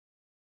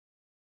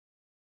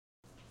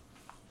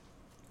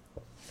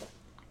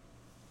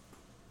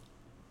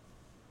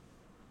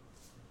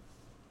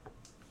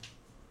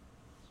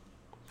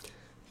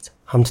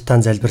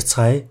Хамтдаа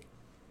залбирцгаая.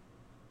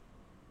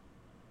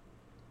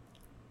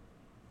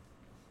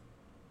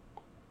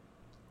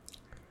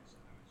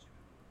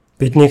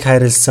 Биднийг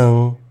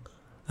хайрлсан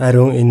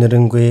ариун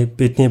инэрэнгүй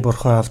бидний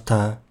Бурхан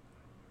Авта,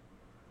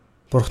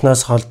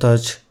 Бурханаас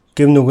холдож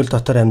гэм нүгэл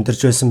дотор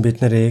амьдарч байсан бид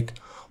нарыг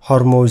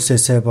хор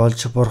мөйсөөсөө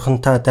болж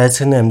Бурхантай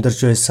дайсагнан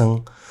амьдарч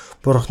байсан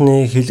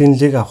Бурханы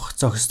хилэнлийг авах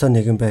зохистой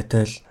нэгэн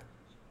байтал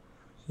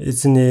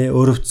эзний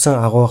өрөвдсөн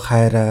агуу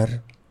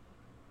хайраар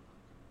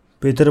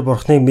бид нар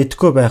Бурханыг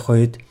мэдгүй байх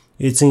үед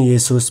эзэн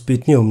Есүс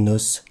бидний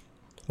өмнөөс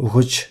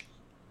өгөж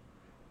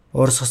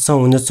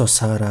урсгасан үнэт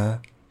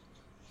цусаараа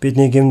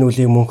бидний гэм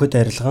нүглийг мөнхөд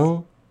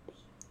арилган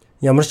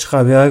ямар ч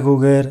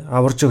гавьяагүйгээр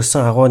аварж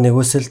өгсөн агуу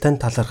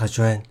нэгүсэлтэнд талархаж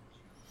байна.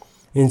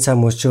 Энэ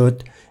цам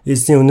өчөөд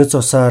эзний үнэт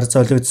цусаар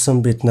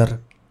золигдсон бид нар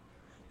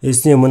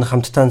эзний өмнө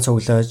хамтдаа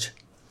цуглаж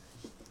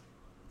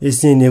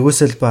эзний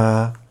нэгүсэл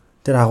ба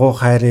тэр агуу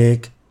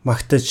хайрыг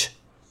магтаж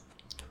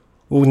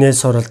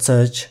үгнээс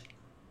суралцаж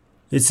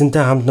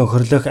эзэнтэй хамт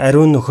нөхөрлөх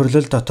ариун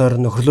нөхөрлөл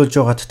дотор нөхөрлүүлж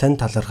байгаад тань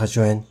талархаж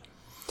байна.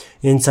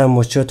 Энэ цам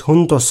өчөөд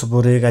хүн тус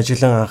бүрийг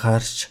ажиглан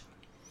анхаарч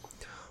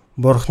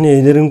Бурханы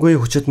инэрэнгүй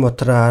хүчит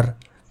мотраар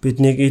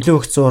биднийг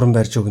илүү их зууран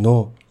барьж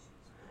өгнө.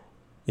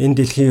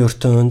 Энэ дэлхийн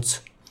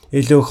ертөнц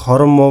илүү их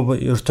хорон муу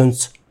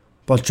ертөнц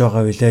болж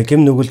байгаа билээ.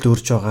 Гэм нүгэл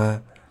дүүрж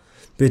байгаа.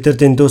 Бид нар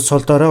дэндүү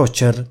сул дорой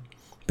учраа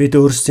бид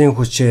өөрсдийн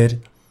хүчээр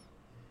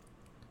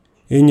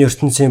энэ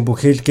ертөнцийн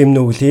бүхий л гэм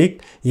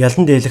нүглийг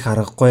ялан дийлэх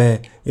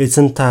аргагүй.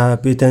 Эзэн та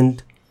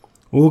бидэнд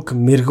үг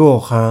мэрэгүү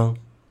ухаан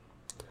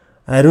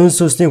ариун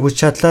сүнсний хүч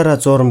чадлаараа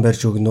зууран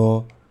барьж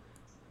өгнө.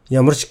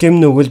 Ямар ч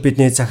гэм нүгэл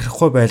бидний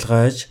захирахгүй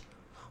байлгаж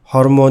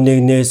хормоныг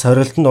нэ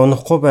сорилтонд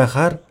унахгүй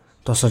байхаар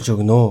тусалж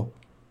өгнө.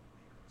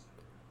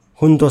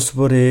 Хүн тус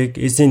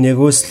бүрийг эзний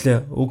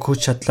нэгүсэл үг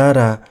хүч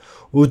чадлаараа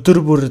өдөр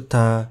бүр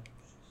та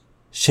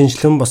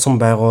шинжлэн босон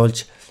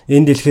байгуулж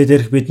энэ дэлхий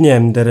дээрх бидний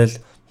амьдрал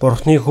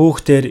Бурханы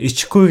хүүхдээр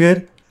ичгүйгээр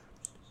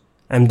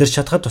амьдрч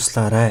чадхад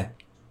туслаарай.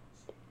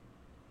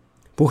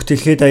 Бүх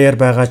дэлхий даяар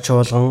байгаа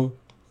чуулган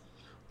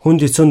хүнд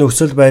хэцүү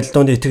нөхцөл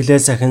байдлууд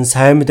итгэлээс ахин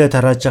сайн мэдээ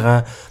тарааж байгаа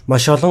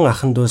маш олон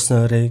ахын дүүс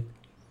нарыг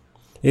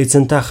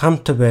эзэнтэй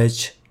хамт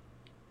байж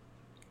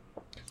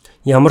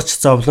ямар ч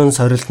зовлон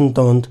сорилтын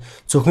донд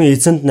зөвхөн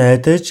эзэнд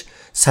найдаж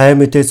сайн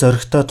мэдээ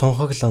зоригтой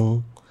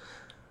тунхаглан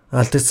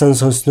алдагдсан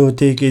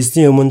сүнснүүдийг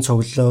эзний өмнө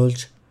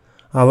цуглуулж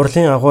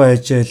авралын агуу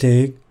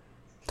ажлыг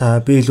та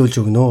биелүүлж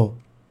өгнө.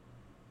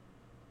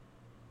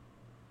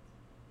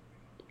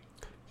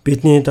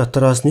 Бидний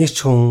дотроос нэг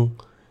ч хүн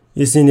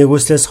эзний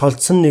нэгүслээс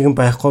холдсон нэгэн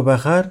байхгүй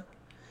байхаар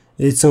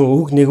эзэн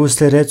үг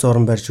нэгүслээрээ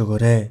зуран барьж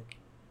өгөөрэй.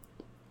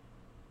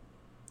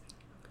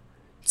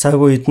 Цаг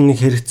үед нь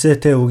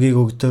хэрэгцээтэй үгийг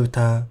өгдөг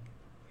та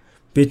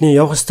бидний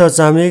явах ёстой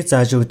замыг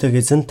зааж өгдөг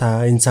эзэн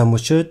та энэ цам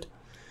өчөөд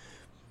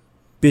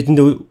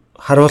бидэнд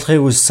харуулахыг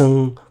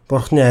хүссэн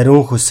Бурханы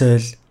ариун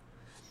хүсэл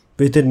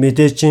бид нар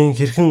мэдээжин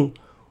хэрхэн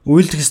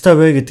үйлдэх ёстой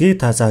вэ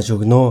гэдгийг та зааж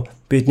өгнө.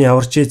 Бидний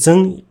аварч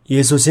эзэн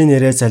Есүсийн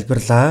нэрээр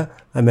залбирлаа.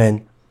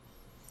 Амен.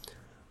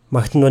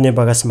 Магтан дууны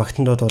багаас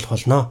магтан дууд болох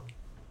болно.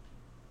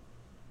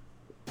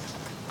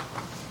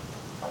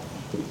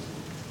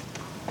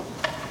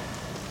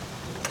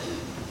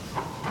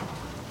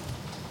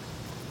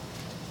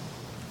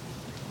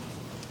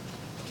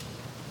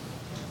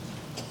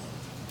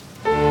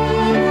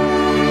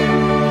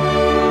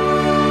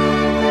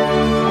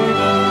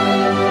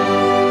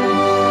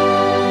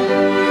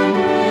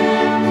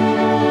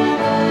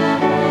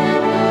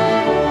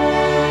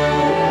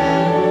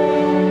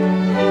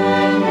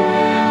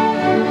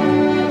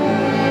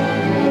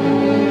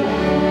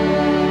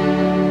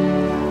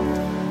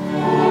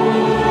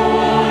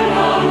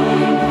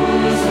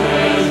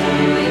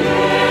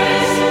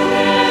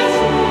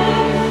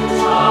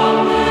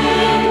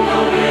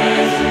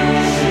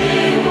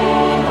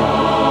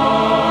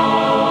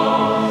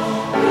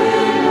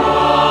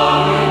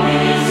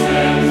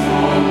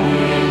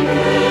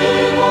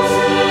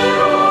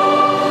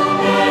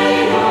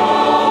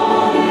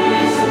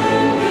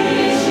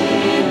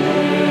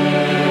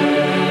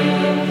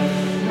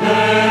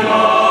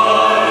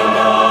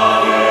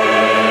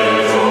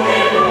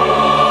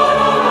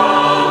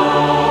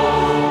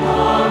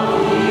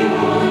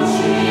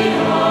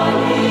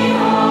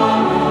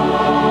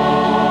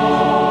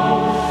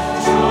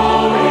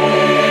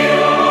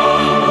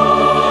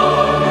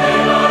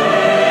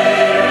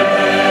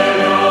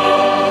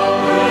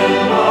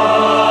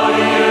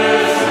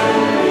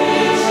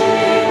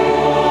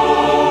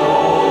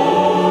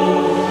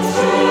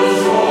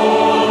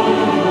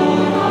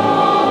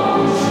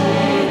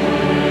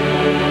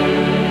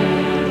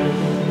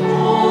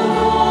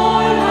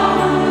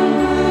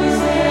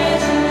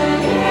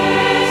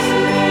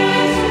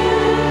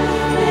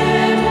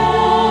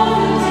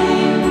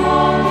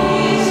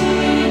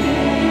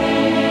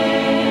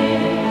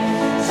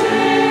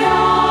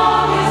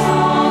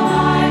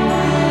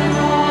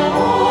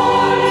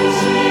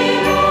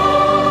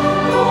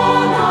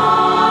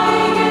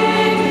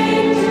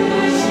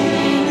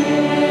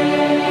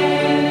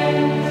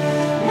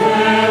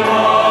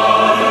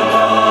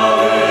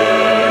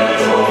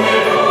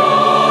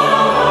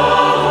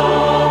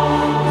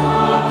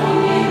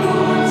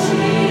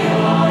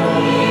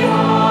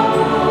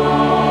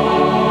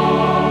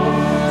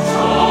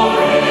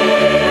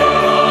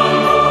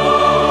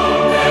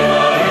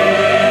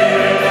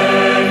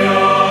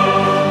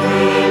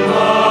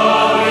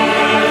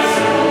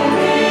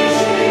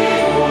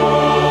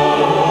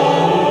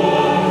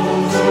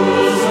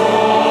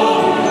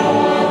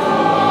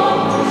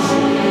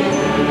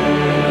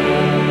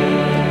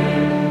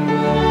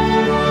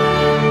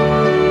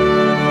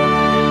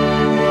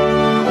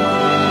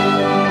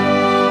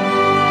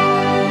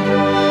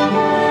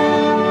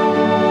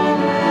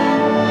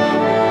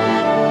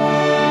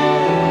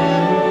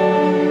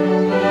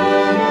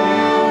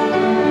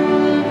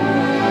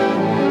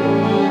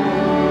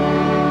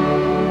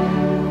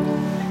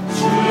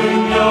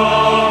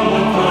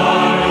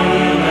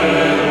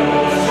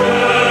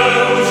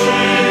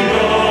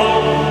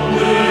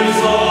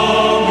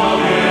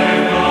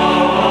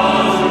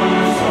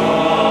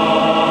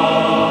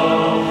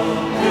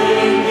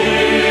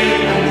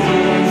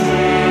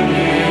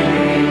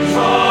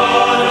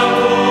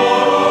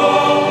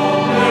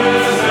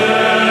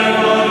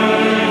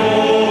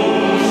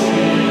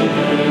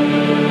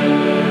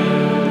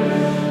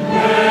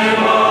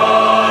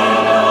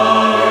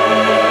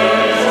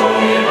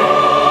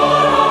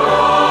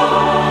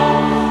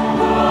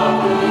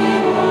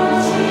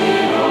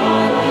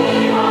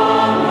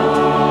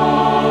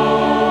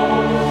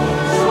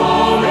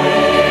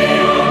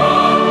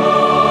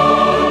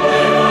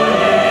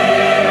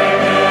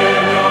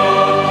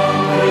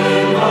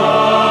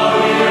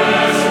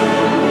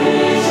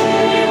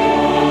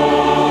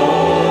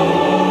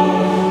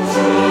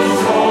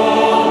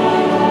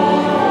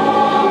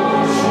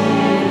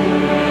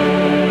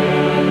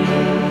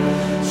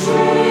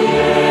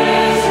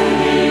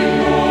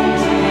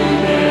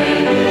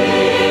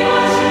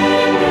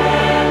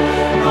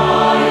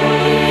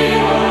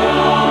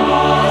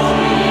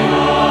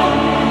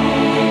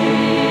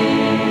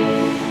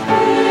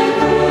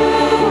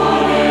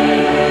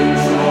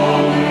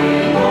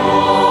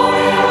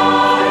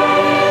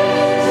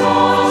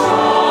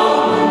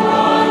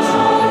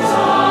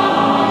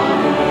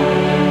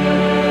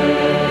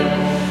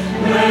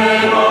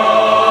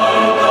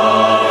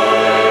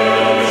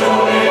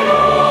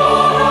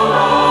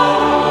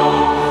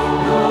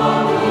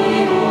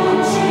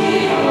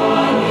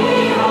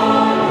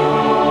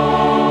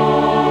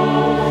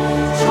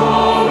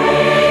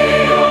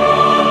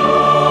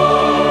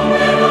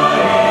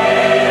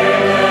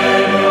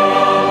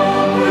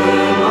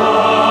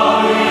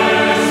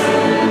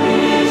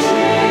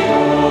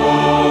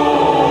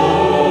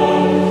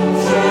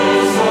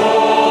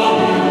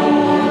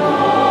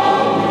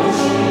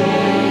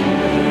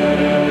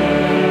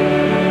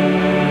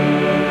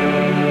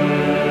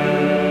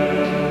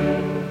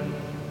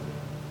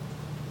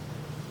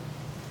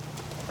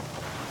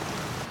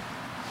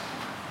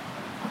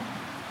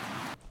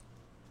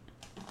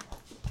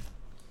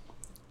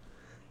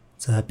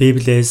 За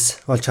Библиэс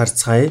олж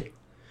харцгаая.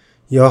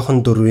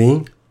 Иохан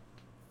 4-ийн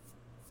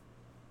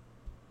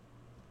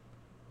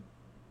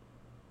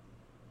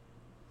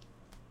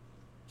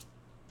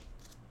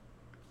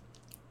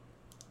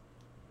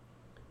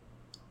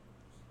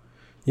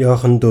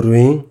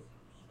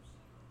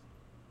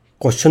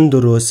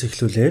 34-өөс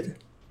эхлүүлээд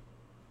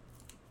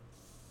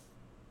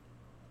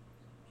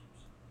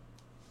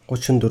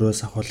 34-өөс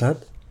ахуулаад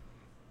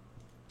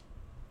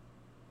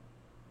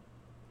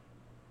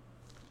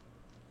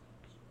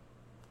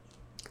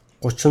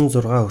 36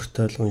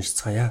 хүртэл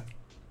уншицгаая.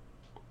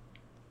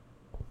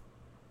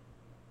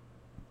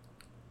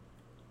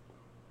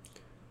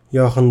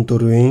 Иохан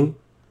 4-ийн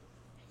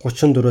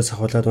 34-өөс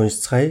ахуулаад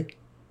уншицгаая.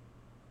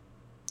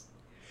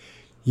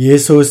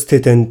 Есүс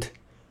тэдэнд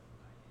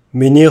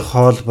миний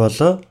хоол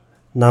бол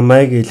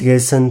намайг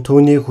илгээсэн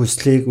түүний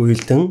хүслийг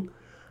үйлдэн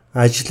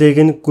ажлыг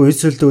нь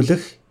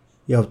гүйцэлдүүлэх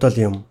явдал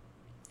юм.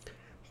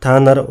 Та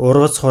нар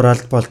ургац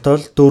хураалт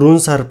болтол 4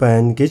 сар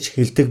байна гэж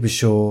хэлдэг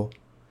биш үү?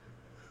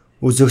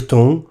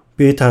 Үзэгтэн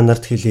би та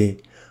нарт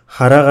хэлье.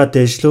 Хараагаа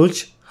дэвшлүүлж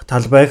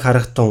талбайг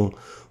харахтун.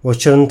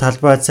 Учир нь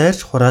талбай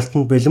зайрч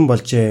хураалтанд бэлэн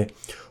болжээ.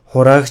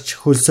 Хураагч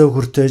хөлсөө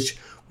хүртэж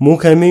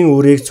мөнх амийн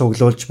үрийг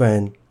цуглуулж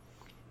байна.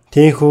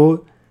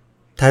 Тийхүү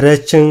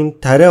тариачин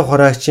тариа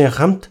хураагчийн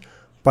хамт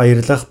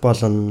баярлах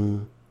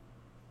болно.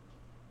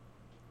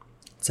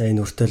 За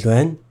энэ үртэл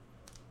байна.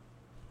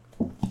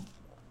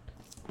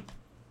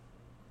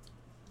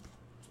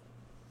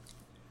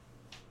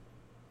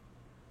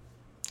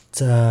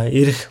 За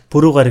ирэх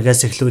пүрэв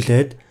гарагаас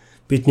эхлүүлээд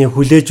бидний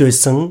хүлээж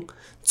байсан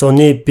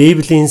зуны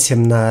Библийн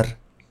семинар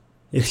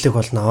эхлэх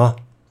болно.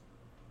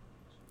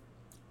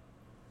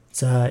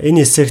 За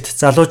энэ хэсэгт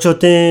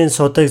залуучуудын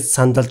судаг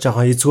сандал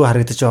жоохон эзгүй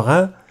харагдаж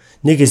байгаа.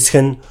 Нэг хэсэг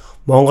нь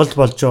Монголд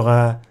болж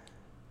байгаа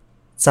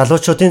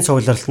залуучуудын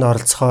цугларалд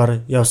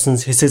оролцохоор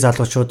явсан хэсэг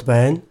залуучууд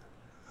байна.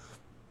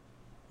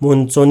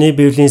 Мөн зуны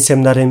Библийн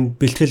семинарын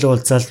бэлтгэл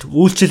уулзалт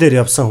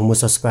үйлчлэлээр явсан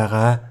хүмүүс бас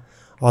байгаа.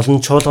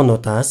 Олон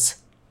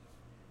чуулгануудаас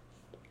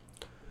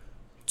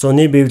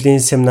зуны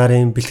Библийн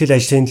семинарын бэлтгэл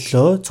ажлын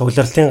төлөө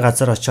цугларалтын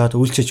газар очиод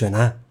үйлчилж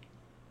байна.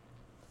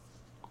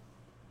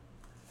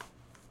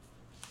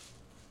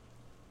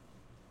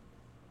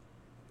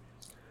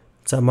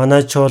 За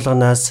манай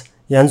чуулганаас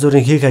янз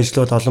бүрийн хийх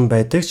ажлууд олон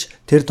байдаг ч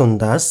тэр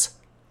дундаас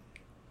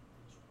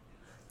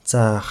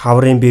за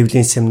хаврын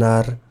Библийн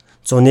семинар,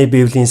 зуны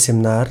Библийн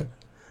семинар,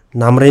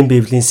 намрын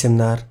Библийн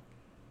семинар,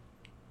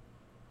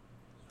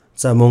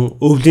 за мөн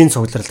өвлийн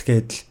цугларалт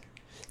гэдэл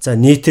за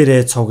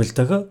нийтээрээ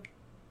цугладаг.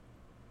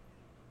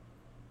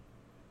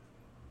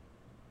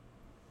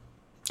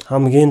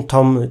 Хамгийн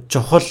том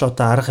чухал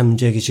арга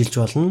хэмжээ гэж хэлж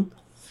болно.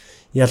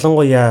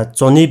 Ялангуяа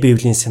зуны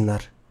Библийн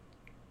семинар.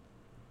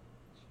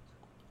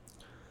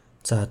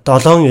 За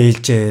 7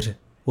 ээлжээр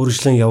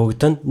үргэлжлэн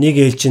явагдана. Нэг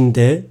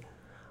ээлжиндээ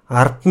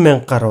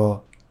 10,000 гаруй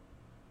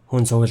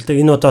хүн цугладаг.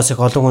 Энэ удаас их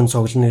олон хүн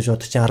цуглана гэж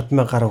бодож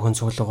 10,000 гаруй хүн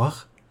цуглах баг.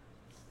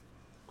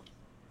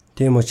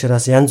 Тийм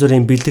учраас янз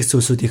бүрийн бэлдэх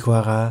зүйлсүүд их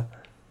байгаа.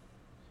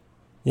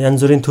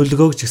 Янз бүрийн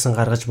төлөвлөгөөг ч гэсэн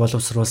гаргаж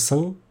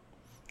боловсруулсан.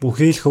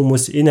 Бүхий л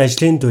хүмүүс энэ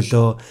ажлын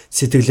төлөө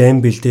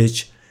сэтгэлээ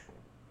бэлдээж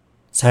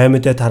сайн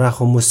мэдээ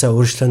тараах хүмүүсээ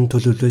өөрчлөн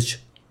төлөвлөж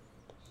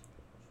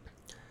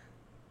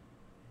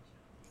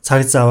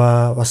цаг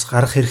заваа бас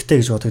гарах хэрэгтэй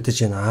гэж бодогдож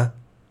байна.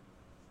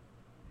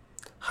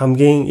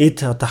 Хамгийн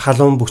эд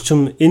халуун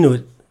бүчим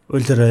энэ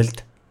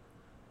улиралд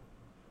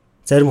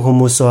зарим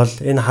хүмүүс бол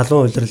энэ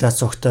халуун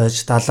улирлаас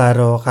зугтаж далай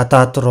руу,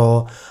 гадаад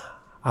руу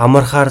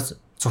амархаар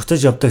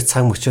зугтаж явдаг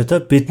цаг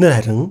мөчөдөө бид нар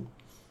харин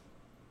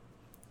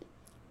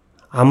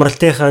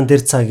амралтынхаа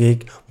тэр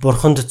цагийг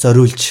бурханд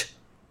зориулж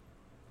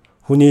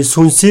хүний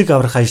сүнсийг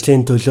аврах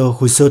ажлын төлөө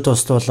хөлсөө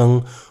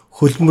туслуулан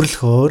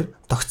хөлмөрлөхөөр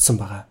тогтсон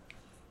байна.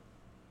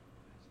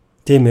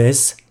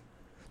 Тиймээс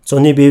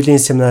зуны Библийн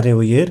семинарын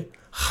үеэр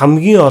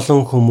хамгийн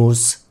олон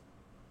хүмүүс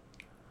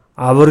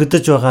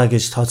аврагдаж байгаа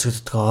гэж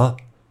тооцогддог.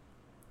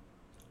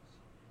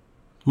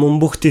 Мөн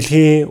бүх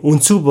дэлхийн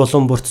өнцөг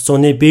болон бүрт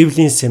зуны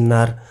Библийн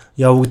семинар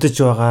явагдаж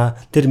байгаа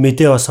тэр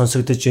мэдээ бас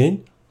сонсогдож байна.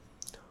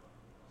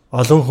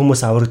 Олон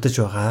хүмүүс аврагдаж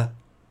байгаа.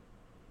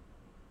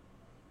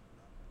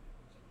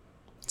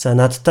 За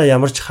надтай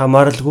ямар ч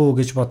хамааралгүй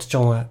гэж бодож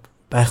байгаа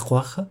байхгүй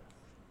бах.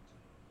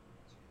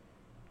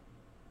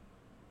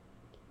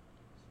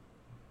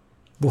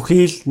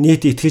 Бүхий л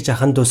нийт итгэж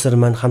ахан дүүсэр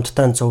маань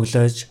хамтдаа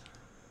цуглаж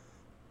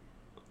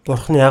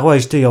Бурхны агуу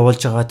ажлыг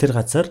явуулж байгаа тэр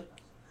газар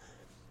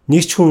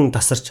нэг ч хүн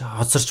тасарч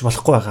хоцорч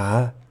болохгүй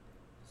байгаа.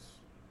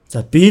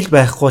 За би л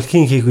байхгүй бол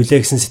хин хийх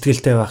вүлээ гэсэн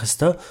сэтгэлтэй байх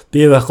ёстой.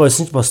 Би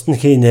байхгүйсэн ч бусд нь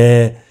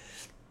хийнэ.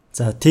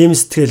 За тийм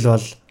сэтгэл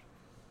бол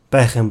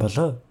байх юм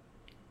болоо.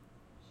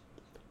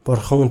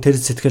 Бурхан тэр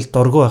сэтгэл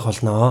дургүй байх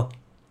болно.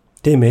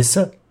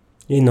 Тиймээс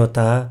энэ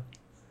удаа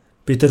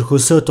бид нар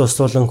хөлсөө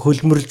туслуулан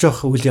хөлмөрлж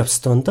явах үйл явц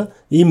донд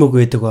ийм үг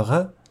байдаг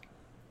байгаа.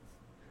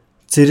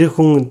 Зэрэг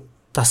хүн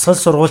дасгал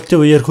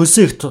сургуулийн үеэр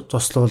хөлсөө их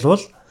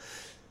туслуулвал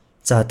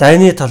за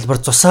дайны талбар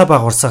цусаа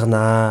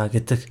багварсагнаа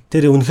гэдэг.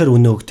 Тэр үнэхээр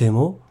үнэ үг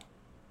тийм үү?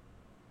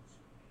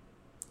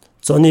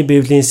 Зуны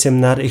Библийн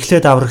семинар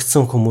эхлээд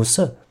аврагдсан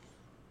хүмүүс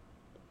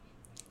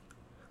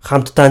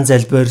хамтдаа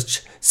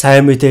залбирч,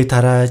 сайн мэдээг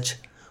тарааж,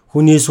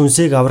 хүний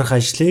сүнсийг аврах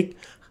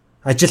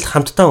ажилд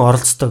хамтдаа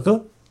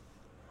оролцдог.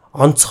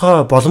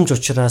 Онцгой боломж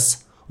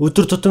учраас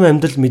өдөр тутам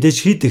амьдрал мэдээж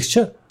хийдэг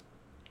ч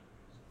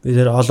бид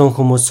нэр олон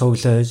хүмүүс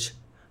цуглааж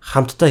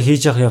хамтдаа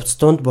хийж явах явц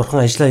донд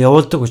бурхан ажиллаа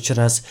явуулдаг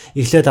учраас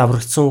эхлээд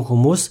аврагдсан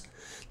хүмүүс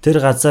тэр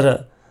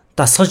газар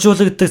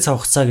дасгалжуулагддаг цаг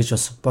хугацаа гэж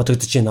бас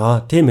бодогдож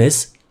байна.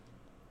 Тиймээс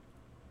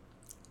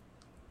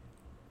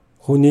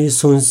хүний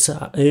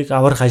сүнсийг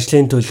аврах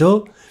ажлын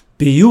төлөө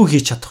би юу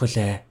хийж чадах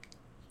вүлээ?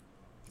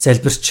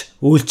 Залбирч,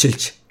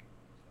 үйлчилж,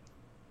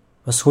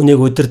 бас хүнийг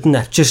өдөрт нь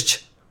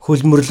авчирч,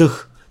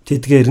 хөлмөрлөх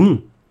тэдгээр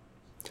нь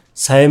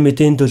сайн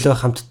мэдээний төлөө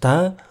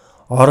хамтдаа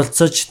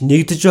оролцож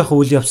нэгдэж байх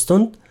үйл явц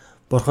донд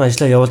бурхан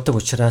ажиллаа явуулдаг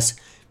учраас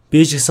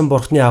би ч гэсэн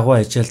бурханы агуу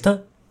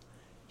ажилд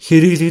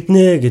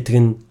хэрэглэгдэнэ гэдэг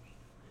нь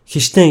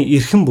хичнээн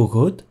эрхэм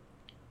бөгөөд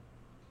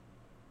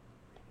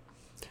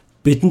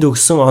бидэнд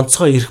өгсөн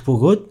онцгой эрх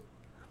бөгөөд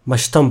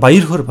маш том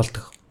баяр хөөр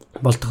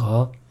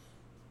болдог.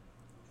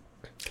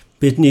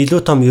 Бидний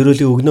илүү том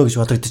өрөөлийг өгнө гэж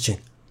бодогдож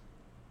байна.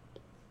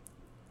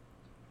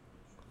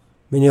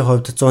 Миний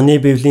хувьд зуны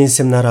библийн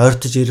семинар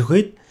ойртож ирэх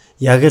үед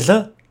яг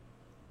л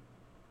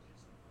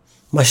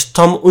маш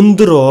том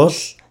өндөр уул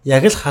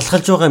яг л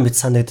халахалж байгаа мэт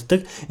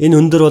санагддаг. Энэ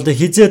өндөр уулыг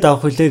хизээд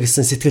авах вүлээ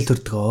гэсэн сэтгэл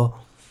төрдөг.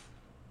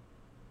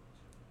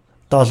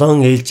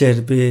 7 ээлжээр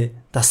би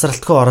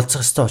тасралтгүй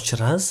оролцох ёстой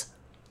учраас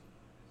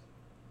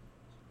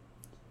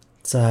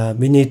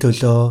миний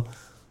төлөө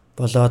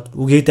болоод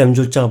үгийг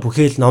дамжуулж байгаа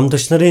бүхий л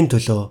номдогч нарын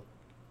төлөө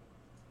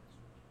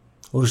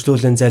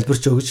өргөжлүүлэн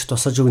залбирч өгч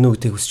тусаж өгнө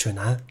гэдгийг хүсэж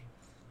байна.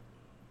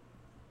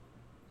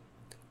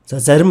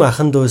 Зарим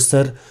ахын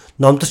дүүснэр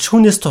номдогч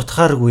хүнээс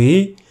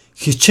тутахааргүй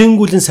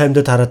хичээнгүйлэн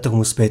саймдад хараадаг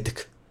хүмүүс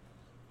байдаг.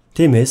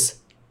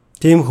 Тиймээс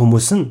тийм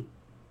хүмүүс нь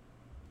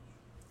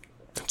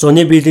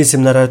зуны библийн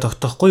семинараар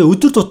тогтохгүй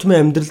өдөр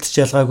тутмын амьдралд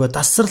ч ялгаагүй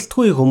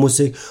тасралтгүй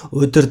хүмүүсийг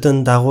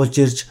өдөрдөн дагуулж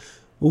ирж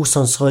үг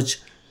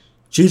сонсгож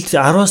жилд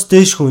 10-аас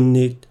дээш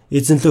хүнийг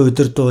эзэнлээ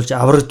удирдуулж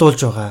аврагдуулж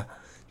байгаа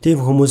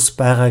тийм хүмүүс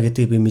байгаа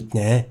гэдгийг би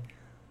мэднэ.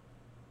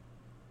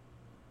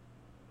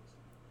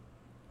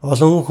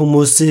 Олон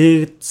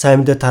хүмүүсийг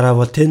саймдаа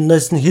тараавал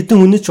тэндээс нь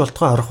хэдэн үнэж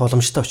болтгой арах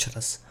боломжтой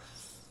учраас.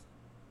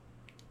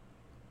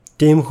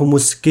 Тийм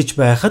хүмүүс гэж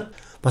байхад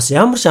бас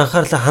ямар ч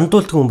анхаарлаа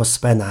хандуулдаг хүн бас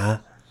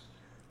байна.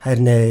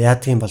 Харин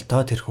яадгийн бол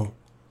тэр хүн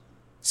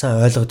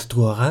сайн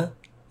ойлгоддгүй байгаа.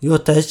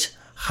 Юутайч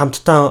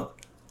хамтдаа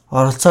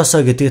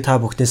оролцоосоо гэдгийг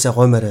та бүхнээсээ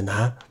гуймаар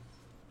байна.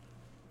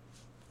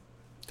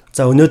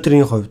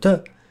 Өнөөдрийн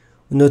хувьд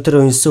өнөөдөр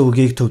унсан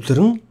үгийг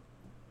төвлөрөн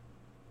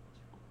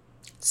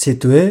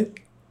сэдвээ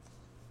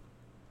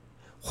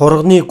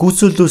хурганы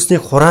гүйцэлдүүлсний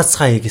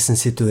хураацгаая гэсэн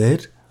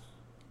сэдвээр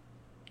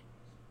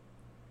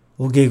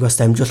үгийг бас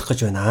дамжуулах гэж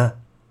байна.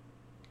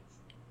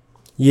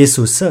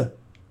 Есүс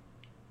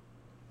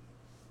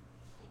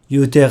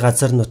Юудэ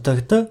газар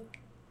нутагт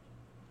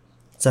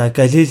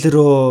Галил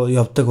руу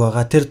явдаг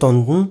байгаа. Тэр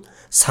дунд нь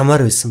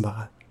Самар байсан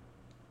байгаа.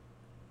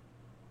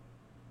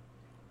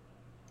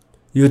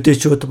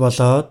 Юудэчүүд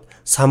болоод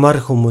Самар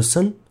хүмүүс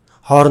нь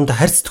хоорондоо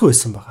харьцдаг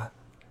байсан байгаа.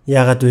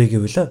 Яагаад вэ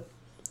гэвэл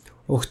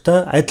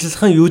угтаа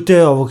адилхан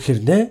Юудэ овог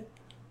хэрнээ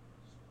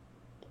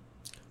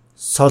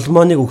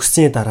Соломоныг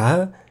өгсөний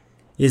дараа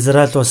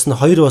Израиль улс нь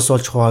 2 улс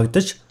болж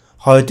хуваагдаж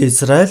хойд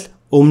Израиль,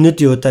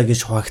 өмнөд Юда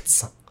гэж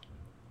хуваагдсан.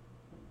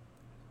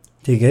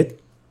 Тэгээд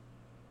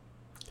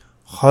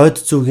хойд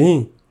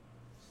зүгийн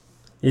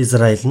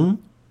Израиль нь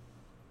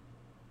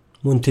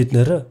мөн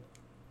тэднэр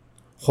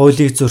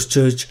хуулийг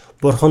зөрчиж,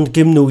 бурханд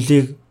гэм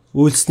нүглийг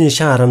үйлсний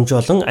шан харамж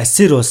болон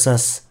Ассир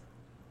улсаас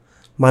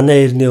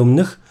манай эртний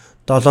өмнөх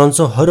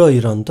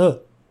 722 онд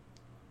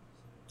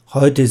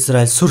хойд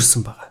Израиль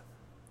сүрсэн байна.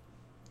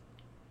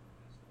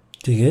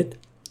 Тэгээд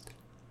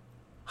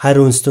харь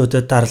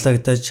үндэстнүүдэд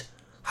дарлагдаж,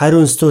 харь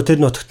үндэстнүүд тэр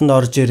нутагт нь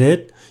орж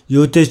ирээд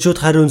Юудэчүүд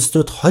харь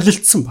үндэстнүүд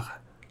холилдсон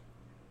байна.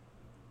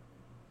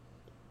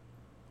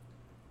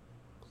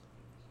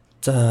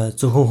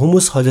 Зөвхөн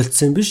хүмүүс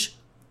холилдсон биш.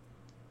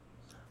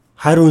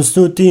 Харь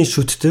үндэстнүүдийн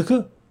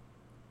шүтдэг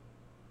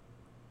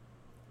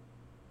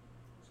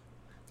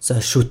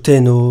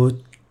шүтэнүүд,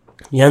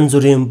 янз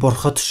бүрийн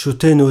бурхад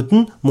шүтэнүүд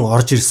нь мөн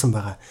орж ирсэн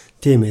байгаа.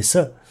 Тиймээс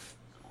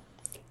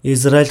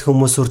Израиль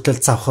хүмүүс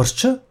хүртэл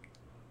завхарч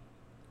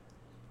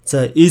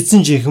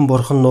эзэн жинхэнэ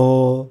бурхан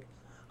уу,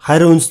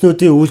 харь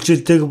үндэстнүүдийн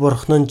үйлчлдэг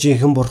бурхан нь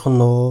жинхэнэ бурхан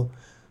уу,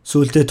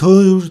 сүулдэ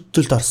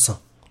төрөлд орсон.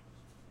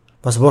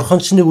 Бас бурхан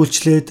ч нэг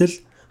үйлчлээд л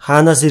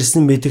хаанаас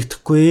ирсэн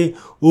мэддэхгүй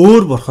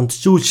өөр бурханд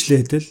ч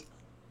үйлчлээд л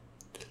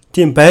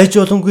тийм байж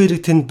боломгүй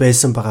хэрэг тэнд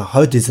байсан байгаа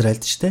хойд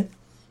Израильд ч тийм.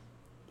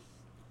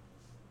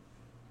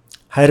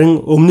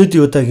 Харин өмнөд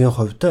Юдагийн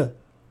хувьд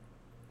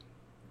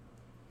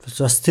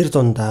бас тэр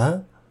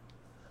дундаа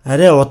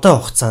арай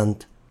удаан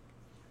хугацаанд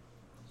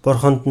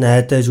бурханд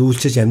найдаж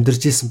үйлчилж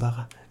амьдарч исэн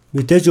байгаа.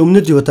 Мэдээж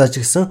өмнөд Юдаач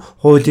гэсэн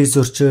хуулийг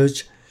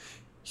зөрчиж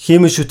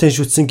химийн шүтэн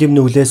шүтсэн гэм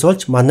нүглээс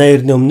болж манай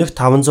эртний өмнөх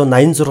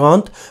 586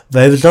 онд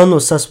Вавилон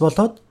улсаас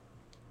болоод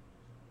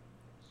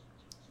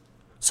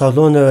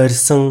Соломон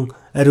барьсан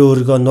ари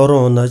өргөө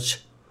нуруу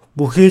унаж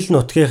бүхий л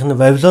нутгийнх нь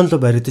Вавилон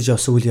руу баригдаж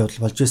явсан үйл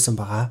явдал болж байсан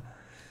байгаа.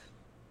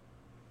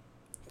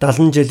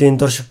 70 жилийн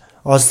турш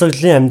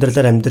олзлоглын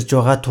амьдралаар амьдарч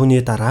байгаа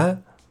түүний дараа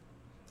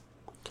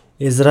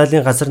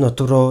Израилийн газар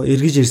нутаг руу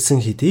эргэж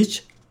ирсэн хэдий ч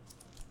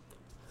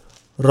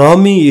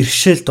Ромын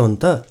иргэшэл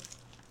дунд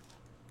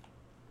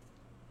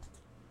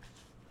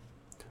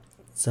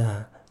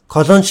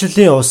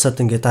колоничлын улсад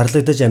ингээд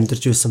дарлагдаж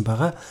амьдарч байсан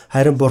байгаа.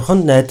 Харин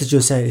бурханд найдаж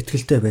байсан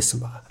итгэлтэй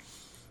байсан байгаа.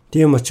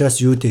 Тийм учраас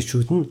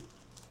юудэчүүд нь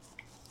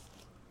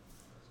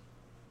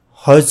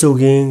хойд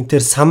зүгийн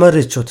тэр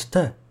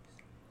Самаричуудтай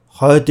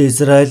хойд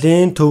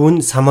Израилийн төв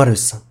нь Самар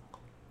байсан.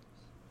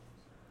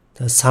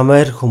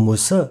 Самар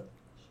хүмүүс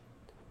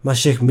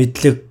маш их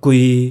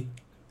мэдлэггүй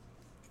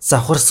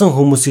завхарсан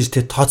хүмүүс гэж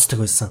тэд тооцдог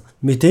байсан.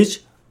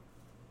 Мэдээж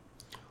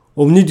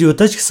өмнөд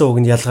Юдач гэсэн үг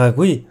нь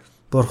ялгаагүй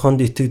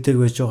бурханд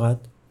итгэдэг байж байгаад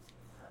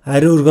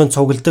ариун өргөнд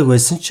цугладаг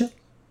байсан ч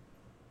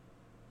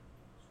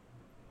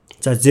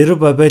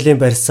Зерубабелийн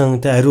барьсан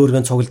ариун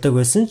өргөнд цугладаг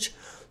байсан ч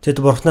тэд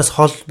бурхнаас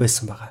хол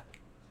байсан байгаа.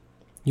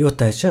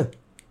 Юутай ч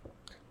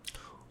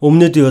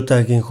өмнөд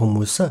Юдагийн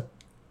хүмүүс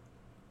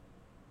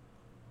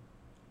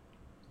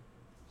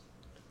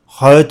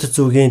хойд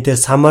зүгийн тэр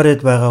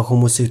Самарид байгаа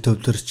хүмүүсийг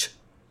төвлөрч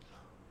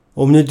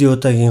өмнөд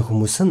Юдагийн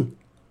хүмүүс нь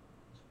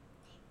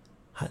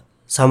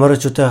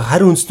Самаричуудаа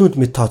харь үндснүүд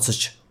мэд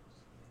тооцож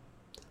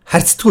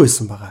харьцдаг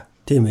байсан байгаа.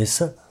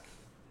 Тиймээс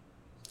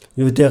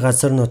Юдэ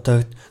газар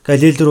нутагт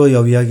Галил руу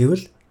явъя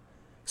гэвэл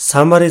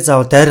Самари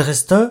зав дайрах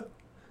ёстой.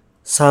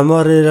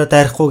 Самарира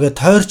дайрахгүйгээ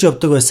тойрч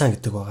явдаг байсан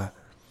гэдэг байгаа.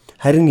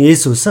 Харин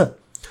Есүс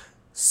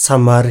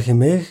Самар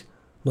хэмээх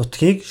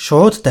нутгийг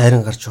шууд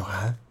дайран гарч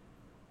байгаа.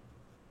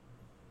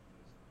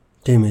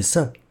 Тиймээс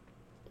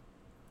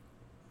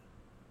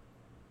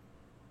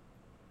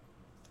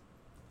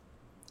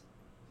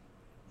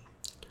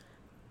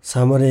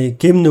Самари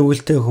гэм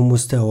нүгэлтэй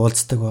хүмүүстэй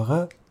уулздаг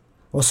байгаа.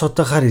 Ус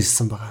утгахаар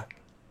ирсэн байгаа.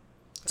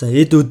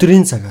 Эд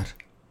өдрийн цагаар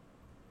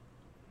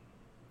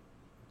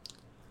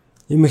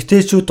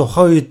эмэгтэйчүүд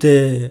тухайн үед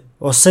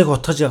усыг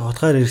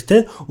утгаар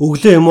ирэхдээ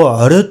өглөө юм уу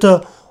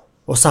оройд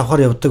ус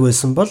авахар явдаг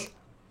байсан бол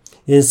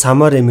энэ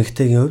Самар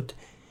эмэгтэйгийн хувьд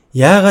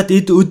яагаад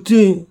эд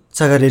өдрийн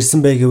цагаар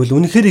ирсэн бэ гэвэл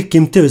үнэхээр их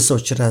гэмтэй байсан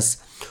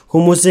учраас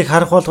хүмүүсийг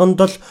харах болгонд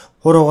л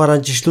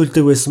хуруугаараа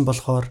жишлүүлдэг байсан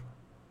болохоор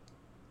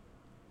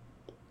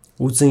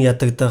үзэн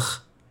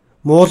ядагдах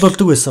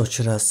муулалдаг байсан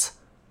учраас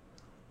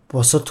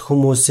бусад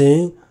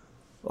хүмүүсийн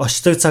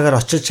очдог цагаар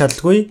очиж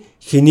чадалгүй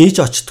хэний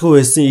ч очдгүй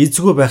байсан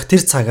эзгүй байх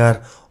тэр цагаар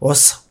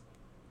ус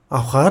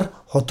авахар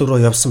ходог руу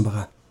явсан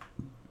байгаа.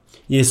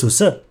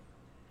 Есүс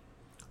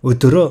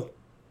өдөрөө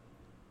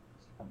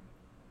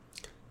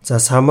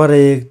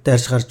Самарыг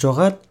дайрч гарч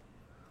байгаад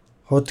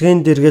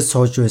худгийн дэргэд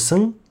сууж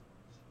байсан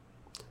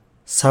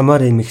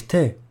Самар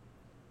эмэгтэй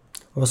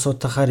ус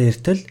утгахаар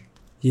иртэл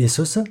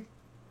Есүс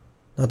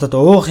надад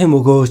уух юм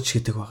өгөөч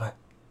гэдэг байгаа.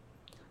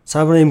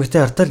 Самар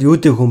эмэгтэй хартал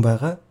юудэ хүн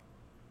байгаа.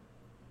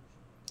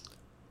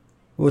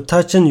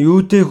 Та чинь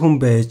юудэ хүн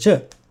байж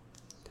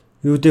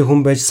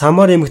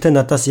Самар эмэгтэй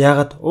надаас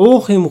яагаад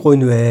уух юм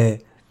гойн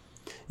вэ?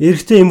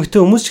 Эрэгтэй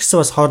эмэгтэй хүмүүс ч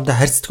гэсэн бас хоорондоо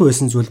харьцдаг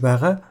байсан зүйл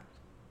байгаа.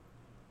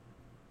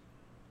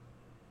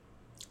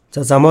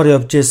 Замаар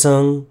явж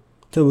исэн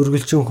тэг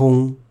үргэлжлэн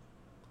хүн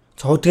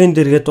цодгийн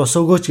дэргэд ус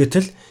өгөөч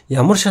гэтэл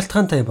ямар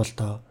шалтгаантай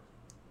болдоо.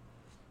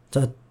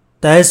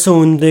 Дайсан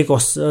үндийг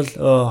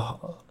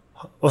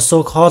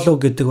усог хоолоо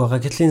гэдэг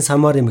байгаа. Гэтэл энэ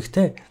Самар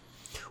эмэгтэй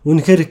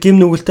үнэхээр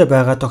гэм нүгэлтэй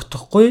байгаа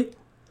тогтохгүй.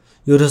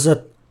 Ерөөсөө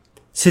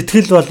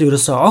сэтгэл бол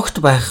ерөөсөө огт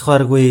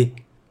байхааргүй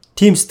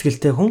тийм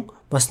сэтгэлтэй хүн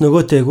бас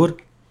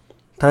нөгөөтэйгүр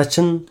та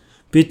чинь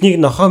биднийг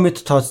нохоо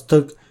мэд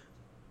тооцдог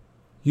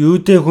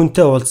юудэ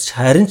хүнтэй уулзч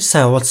харин ч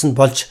сайн уулзсан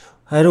болж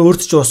харин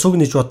өөрт ч ус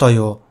өгнөж бодоо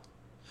юу.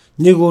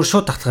 Нэг өөр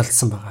шууд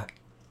татгалцсан байгаа.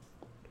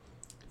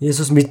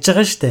 Есүс мэдж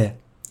байгаа штэ.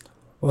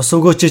 Ус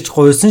өгөөч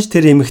гуйсан ч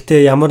тэр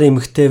эмэгтэй ямар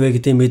эмэгтэй вэ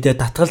гэдэг мэдээ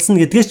татгалзна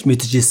гэдгээ ч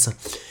мэдэж ирсэн.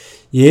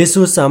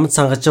 Есүс амд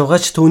цангаж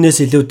байгаач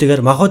түүнээс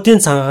илүүтэйгээр махуудын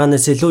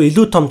цангаанаас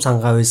илүү том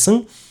цангаа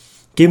байсан.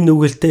 Гэм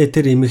нүгэлтэй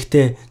тэр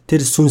эмэгтэй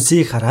тэр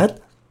сүнсийг хараад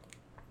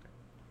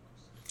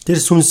тэр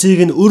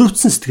сүнсийг нь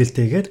өрөвцөн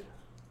сэтгэлтэйгээр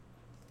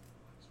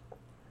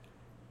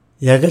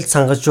яг л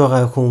цангаж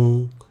байгаа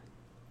хүн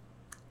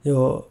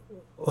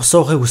ус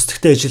уухыг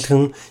хүсдэхтэй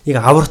ижилхэн яг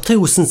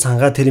аврахыг хүсэн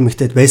цангаа тэр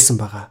эмэгтэйд байсан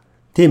байгаа.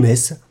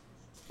 Тиймээс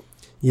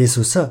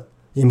Есүс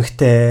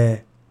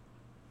эмэгтэй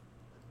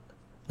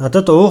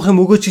надад уух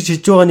юм өгөөч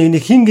гэж хэлж байгаа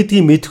нэг хин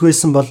гэдгийг мэдэх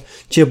байсан бол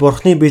чи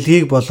бурхны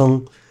бэлгийг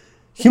болон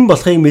хэн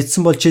болохыг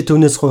мэдсэн бол чи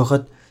түүнээс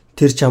гуйхад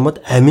тэр чамд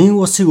амийн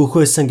усыг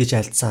өгөх байсан гэж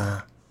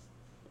альцсан.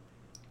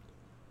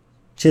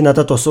 Чи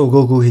надад ус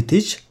өгөөгүй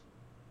хэдий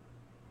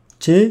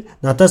чи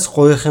надаас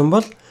гуйх юм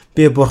бол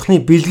би бурхны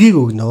бэлгийг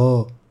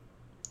өгнө.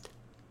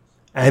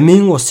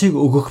 Амийн усыг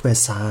өгөх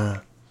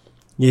байсан.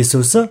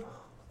 Есүс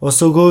ус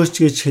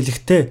өгөөч гэж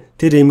хэлэхдээ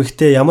тэр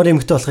эмэгтэй ямар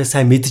эмэгтэй болохыг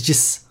сайн мэдэж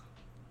ирсэн.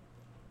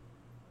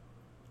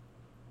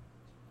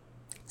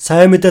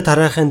 Сайн мэдээ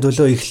тараахын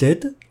төлөө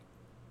эхлээд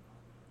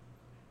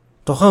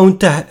тухайн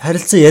хүнтэй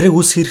харилцан яриг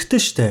үсэх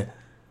хэрэгтэй шүү дээ.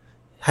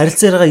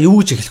 Харилцаагаа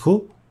юу гэж эхлэх вэ?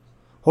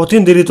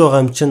 Худгийн дэргэд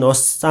байгаа юм чинь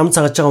ус ам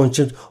цагаж байгаа хүн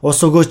чинь ус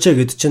өгөөч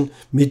гэд чинь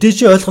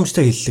мэдээж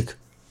ойлгомжтой хэллэг.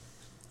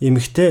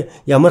 Эмэгтэй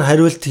ямар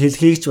хариулт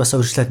хэлхийг ч бас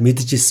өөрчлөөд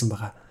мэдэж ирсэн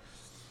байгаа.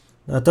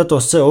 Надад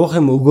ус уух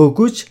юм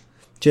өгөөгүйч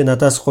чи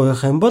надаас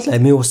гуйх юм бол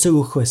амийн усыг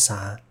өгөх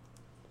байсан.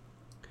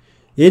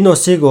 Энэ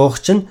усыг уух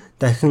чинь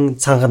дахин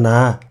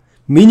цанганаа.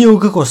 Миний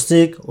өгөх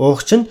усыг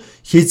уух чинь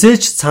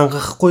хизээж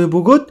цангахгүй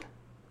бөгөөд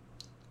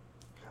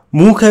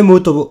мөнх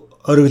амьд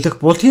ориглох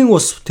булгийн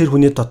ус тэр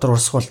хүний дотор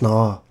урсах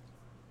болно.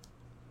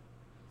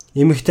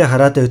 Эмэгтэй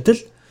хараад байтал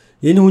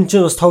энэ хүн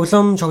чинь бас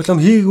тоглоом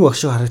хийгээгүй байх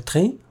шиг харагдах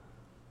юм.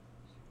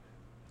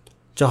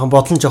 Жохон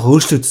бодлон жохон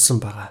өөрчлөгдсөн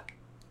байгаа.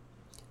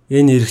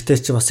 Энэ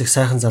эрэгтэй чинь бас их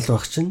сайхан залуу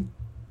байх чинь.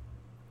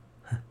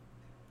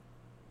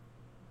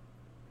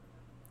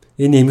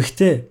 Энэ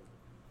эмэгтэй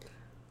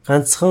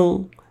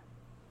ганцхан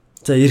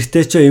за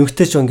эрэгтэй ч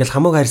эмэгтэй ч ингээл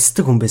хамаагүй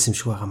харьцдаг хүн байсан юм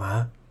шиг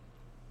байгаамаа.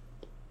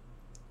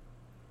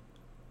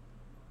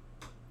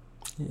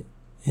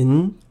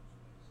 Энэ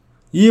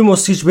ийм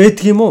ус гэж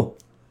байдаг юм уу?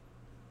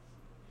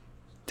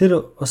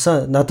 Тэр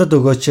усаа надад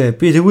өгөөч.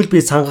 Би тэгвэл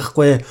би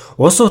цангахгүй.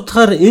 Ус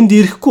утгаар энд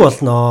ирэхгүй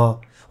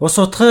болноо. Ус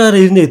утгаар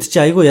ирнэ гэд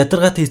чи айгүй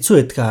ядаргаатай хэцүү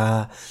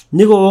байдаг.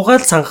 Нэг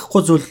угаал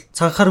цангахгүй зүйл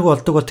цанхааргүй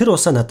болдог бол тэр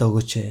усаа надад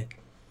өгөөч.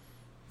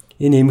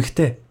 Энэ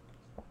эмэгтэй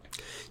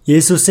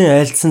Есүсийн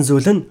айлдсан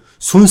зүйл нь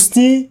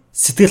сүнсний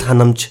сэтгэл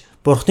ханамж,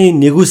 Бурхны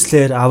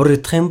нэгүслэр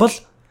аврагдах юм бол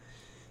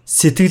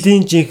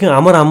сэтгэлийн жинхэнэ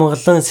амар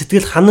амгалан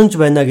сэтгэл ханамж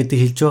байна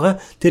гэдгийг хэлж байгаа.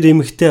 Тэр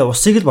эмэгтэй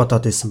усыг л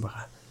бодоод байсан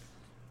байгаа.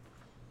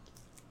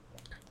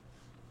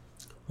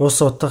 Ус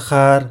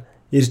утгахаар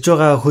ирж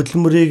байгаа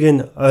хөдөлмөрийг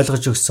нь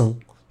ойлгож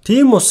өгсөн.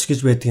 Тийм ус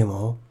гэж байдаг юм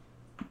уу?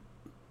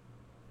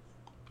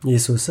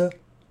 Есүс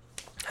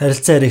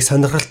харилцаа яриг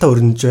сонирхолтой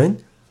өрнөж байна.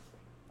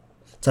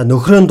 За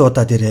нөхрөө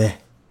дуудаад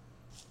ирээ.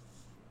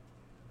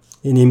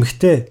 Энэ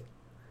эмэгтэй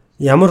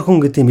ямар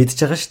хүн гэдгийг мэдж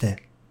байгаа штэ.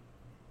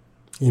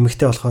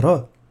 Эмэгтэй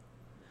болохоор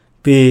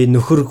би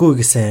нөхөргүй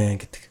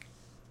гэсэн гэдэг.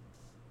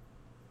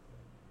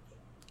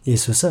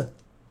 Есүс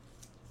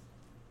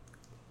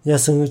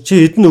яасан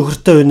чи эдэн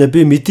нөхөртэй байна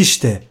би мэдэн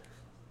штэ.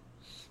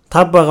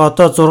 Тав байгаа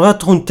одоо 6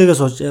 дахь хүнтэйгээ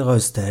сууж байгаа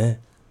өстэй.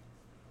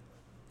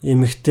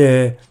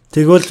 Эмэгтэй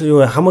тэгвэл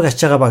юу хамаг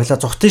ачаага баглаа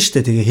зүхтэн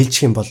штэ тэгээ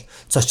хэлчих юм бол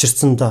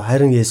зочирцсон доо.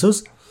 Харин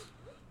Есүс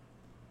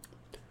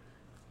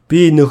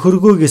би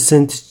нөхөргүй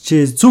гэсэнд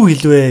чи зүв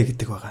хэлвэ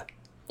гэдэг байгаа.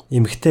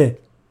 Эмэгтэй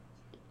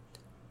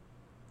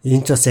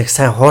энэ ч бас яг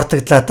сайн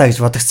хуурдагдлаа та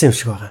гэж бодогдсон юм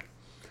шиг байгаа.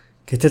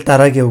 Гэтэл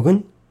дараагийн үг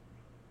нь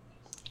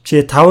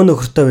чи 5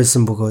 нөхөртэй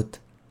байсан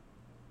бөгөөд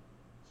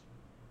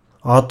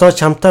одоо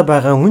чамтай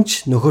байгаа хүн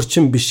ч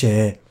нөхөрчин биш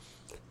ээ.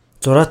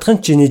 6 дахь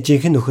нь чиний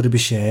жинхэнэ нөхөр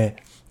биш ээ.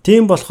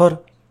 Тийм болохоор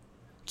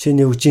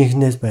чиний үг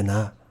жинхнээс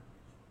байна.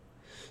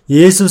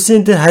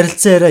 Есүсийн тэр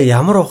харилцаа яриа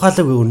ямар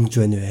ухаалаг өрнөж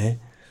байна вэ?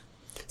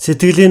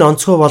 Сэтгэлийн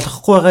онцгой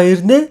болохгүй байгаа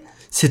ирнэ.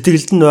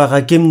 Сэтгэлд нь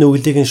байгаа гим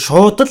нүглийг нь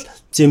шууд л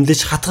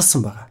зэмлэж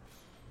хатгасан байгаа.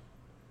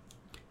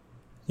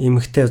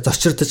 Эмэгтэй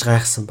зочирдож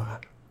гайхсан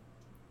байгаа.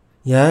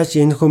 Яаж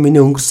энэ хүн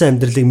миний өнгөрсөн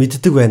амьдралыг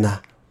мэддэг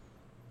байна?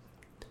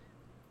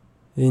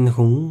 Энэ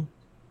хүн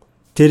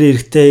тэр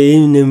эрэгтэй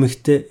энэ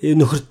нэмэгтэй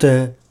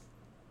нөхөртэй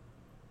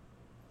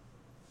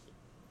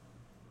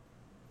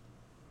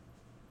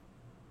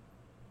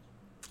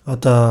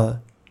одоо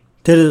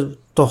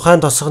тэр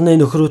тухайн тосгоны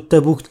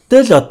нөхрүүдтэй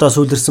бүгдтэй л одоо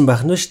сүлэрсэн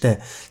байх нь шүү дээ.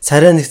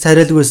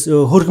 Царайлгүй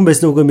хөргөн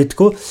байсан үгүй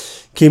мэдгүй.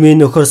 Кимийн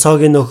нөхөр,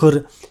 Согийн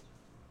нөхөр,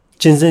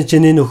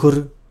 чиний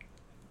нөхөр.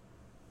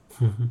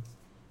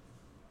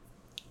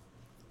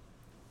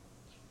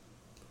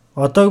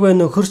 Одоогүй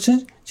нөхөр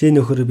чинь чи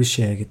нөхөр биш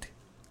ээ гэдэг.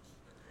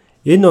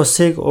 Энэ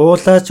усыг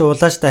уулаач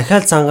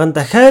дахиад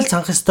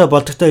цангах ёстой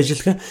болдогтой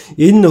ижилхэн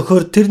энэ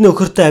нөхөр тэр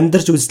нөхөртэй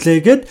амьдарч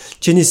үзлээгээд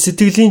чиний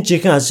сэтгэлийн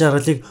жинхэнэ аз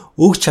жаргалыг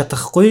өгч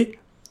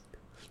чадахгүй.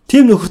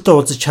 Тийм нөхөртэй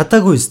уулзаж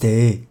чадаагүй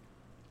үстэй.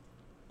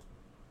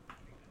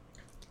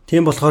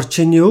 Тийм болохоор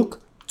чиний үг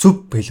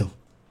зүв билв.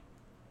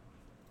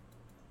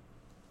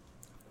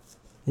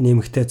 Энэ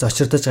эмэгтэй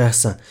зочирдож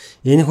гайхсан.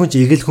 Энэ хүн ч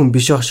игэл хүн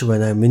биш байх шиг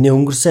байна. Миний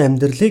өнгөрсөн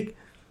амьдралыг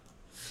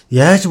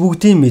яаж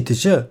бүгдийг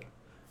мэдэж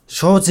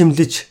шууд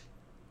зэмлэж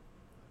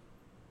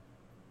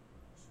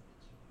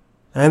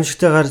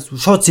аимшигтайгаар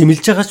шууд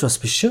зэмлэж байгаа ч бас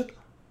биш.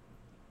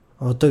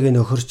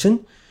 Одоогийн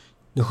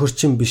нөхөр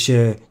чинь биш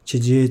ээ. Чи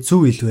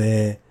зүв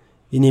илвэ.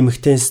 Энэ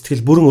эмэгтэй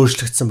сэтгэл бүрэн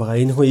өөрчлөгдсөн байгаа.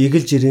 Энэ хүн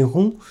игэлж ирэн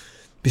хүн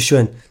биш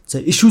байна.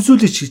 За иш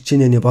үзүүлэгч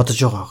чинээний бодож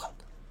байгаа.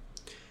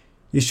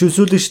 Иш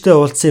үзүүлэгчтэй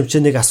уулзсан юм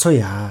чинь нэг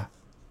асууя.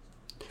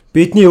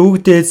 Бидний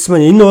өвөг дээдс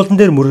маань энэ уулан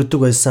дээр мөрөгдөг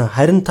байсан.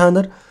 Харин та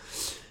нар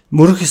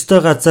мөрөх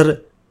ёстой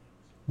газар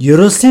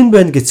Ерөөсийн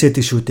байна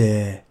гэцээдэг шүү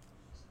дээ.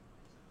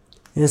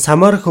 Энэ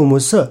самар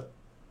хүмүүс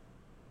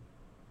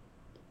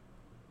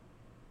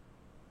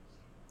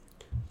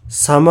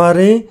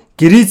Самарын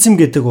Гризм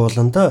гэдэг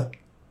ууланд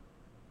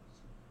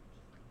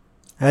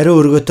ариун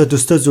өргөтөө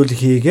төстэй зүйл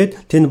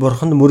хийгээд тэнд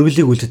бурханд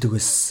мөрөглийг үлддэг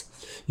байсан.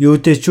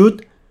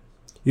 Юудэчүүд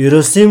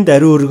Ерөөсимд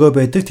ариун өргөө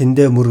байдаг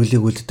тэндээ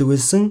мөрөглийг үлддэг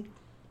байсан.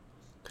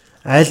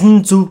 Аль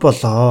нь зөв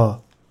болоо?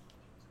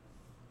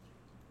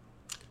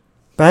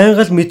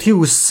 байнга л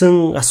мэдхийг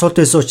хүссэн асуулт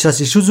байсан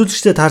учраас иш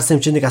үзүүлэгчтэй таарсан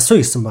хэмжээнийг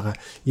асууя гэсэн байгаа.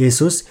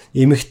 Есүс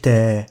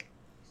эмэгтэй.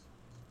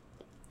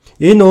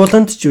 Энэ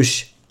ууланд ч биш.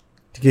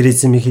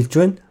 Гэрээзмийг хэлж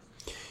байна.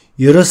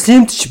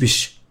 Иерусалимд ч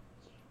биш.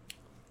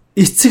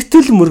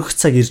 Эцэгтэл мөрөх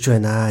цаг ирж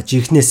байна.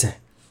 Жихнээс.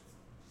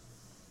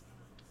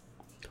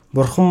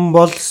 Бурхан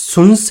бол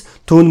сүнс,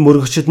 түүн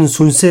мөрөгчд нь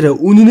сүнсээр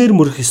үнэнээр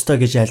мөрөх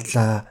ёстой гэж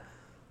айлдлаа.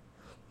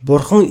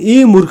 Бурхан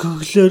ийм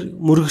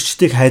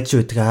мөрөгчдийг хайж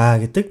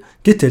байдаг гэдэг.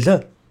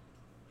 Гэтэл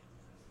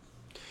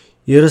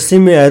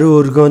Иерусалимын ариун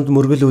өргөөнд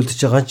мөргөл үлдэж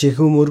байгаа ч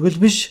ихэнх мөргөл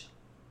биш.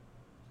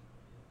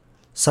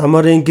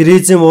 Самарын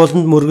гэрээзэн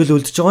ууланд мөргөл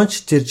үлдэж байгаа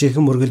ч тэр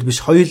жинхэнэ мөргөл биш.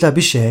 Хоёулаа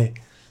биш ээ.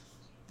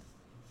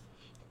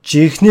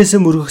 Жинхнээс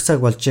мөргөх цаг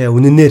болжээ.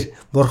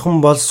 Үнэнээр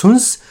Бурхан бол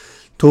сүнс,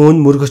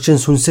 түүн мөргөгч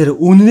нь сүнсээр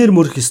үнэнээр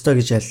мөрөх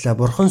ёстой гэж айллаа.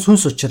 Бурхан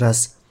сүнс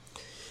учраас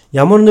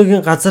ямар нэгэн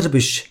газар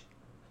биш.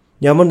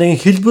 Ямар нэгэн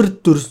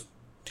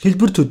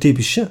хэлбэр төдий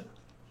биш.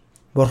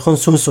 Бурхан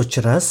сүнс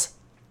учраас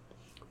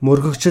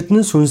мөргөгчд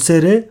нь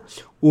сүнсээр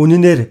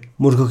үнэнээр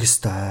мөргөх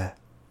ёстой.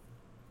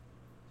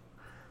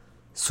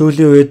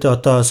 Сүүлийн үед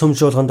сүм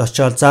чуулганд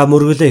очиод за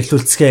мөргөлөө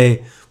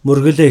эхлүүлцгээе.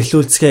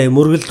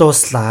 Мөргөл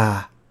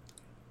дууслаа.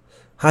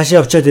 Хаашаа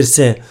явчаад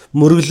ирсэн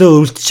мөргөлөө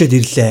өвлтчихэд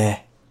ирлээ.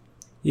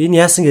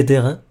 Энэ яасан гэдэг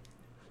юм?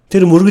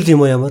 Тэр мөргөл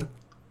юм уу ямар?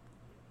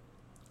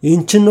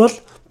 Энэ чинь бол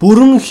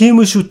бүрэн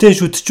хиймэл шүтэн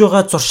шүтж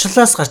байгаа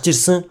зуршлаас гарч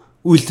ирсэн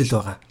үйлдэл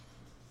байгаа.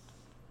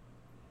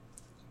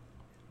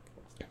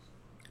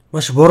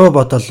 Маш буруу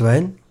бодол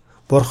байна.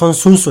 Бурхан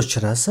сүнс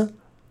учраас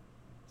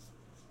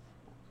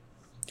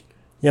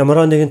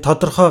ямар нэгэн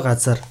тодорхой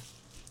газар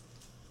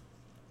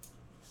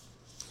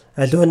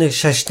аливаа нэг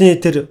шашны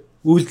тэр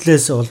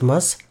үйлдэлээс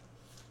улмаас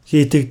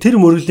хийдэг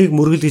тэр мөргөлийг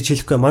мөргөл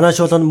гэж хэлэхгүй. Манай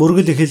чуулганд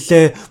мөргөл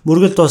эхэллээ,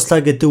 мөргөл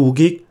дуслаа гэдэг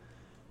үгийг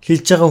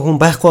хэлж байгаа хүн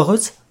байхгүй байх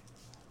үз?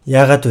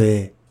 Яагаад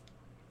вэ?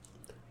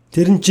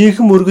 Тэр нь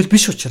жинхэнэ мөргөл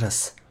биш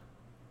учраас.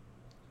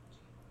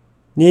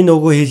 Нэг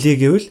нөгөө хэлий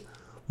гэвэл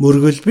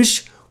мөргөл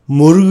биш,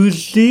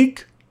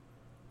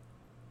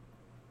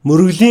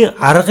 мөргөлийн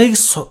аргыг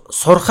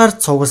сурахаар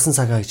цугласан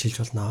цагаа гэж хэлж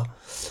болно.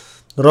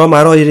 Ром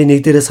 12-ийн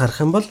 1 дээрээс харах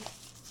юм бол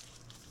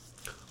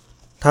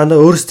та нар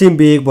өөрсдийн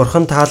биеийг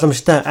Бурхан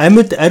тааламжтай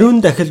амьд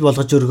ариун дахил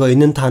болгож өргөө.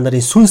 Энэ нь та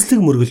нарын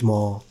сүнслэг мөргөл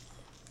мөө.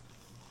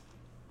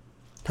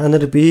 Та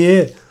нар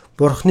биеэ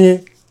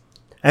Бурханы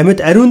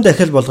амьд ариун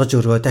дахил болгож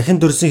өргөө. Дахин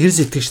төрсөн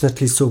хэрс итгэгч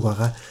нарт хэлсэн үг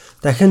байгаа.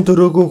 Дахин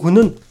төрөөгүй хүн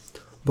нь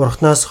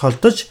Бурханаас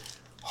холдож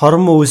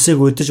хором үйлсийг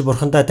үдэж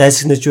Бурхандаа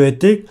дайсагнаж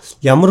байдаг.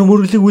 Ямар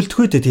мөргөлийг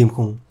үлдэх вэ тийм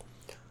хүн?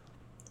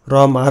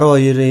 Ром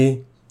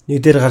 12-ийн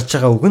 1 дээр гарч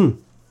байгаа үг нь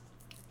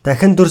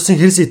дахин төрсөн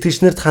хэрс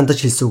итгэгч нарт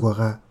хандаж хэлсэн үг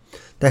байгаа.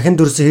 Дахин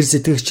төрсөн хэрс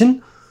итгэгч нь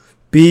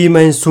бие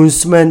маань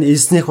сүнс маань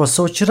эзнийх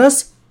болсон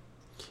учраас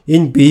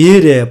энэ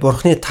биеэрээ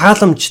Бурханы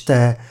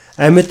тааламжтай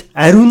амьд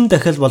ариун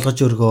дахил болгож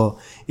өргөө.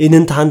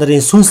 Энэ нь та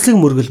нарын сүнслэг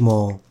мөргөл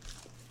мөө.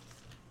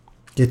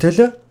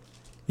 Гэтэл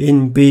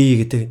энэ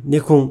бие гэдэг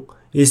нэг хүн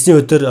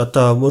эзний өдөр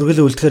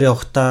мөргөл үлдэхээр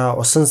явахдаа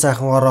усан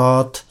сайхан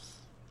ороод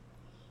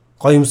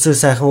гоёмсог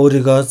сайхан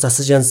өөрийгөө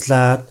засаж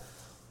янзлаад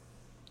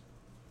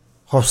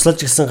хувцлаж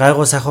гисэн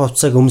гайгүй сайхан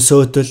хувцсыг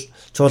өмсөөдөл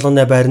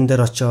чуулганы байран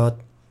дээр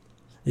очиод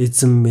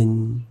эзэн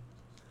минь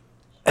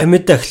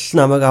амьд дахил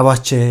намайг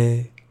аваач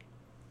ээ.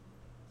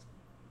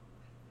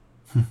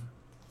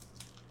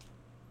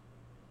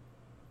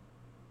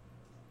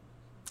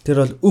 Тэр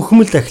бол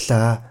үхмэл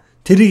дахилаа.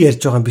 Тэрийг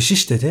ярьж байгаа юм биш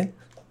шүү дээ, тий?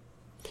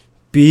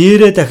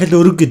 Биеэрээ дахил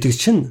өрг гэдэг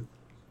чинь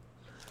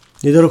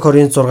 1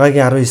 Коринт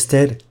 6-гийн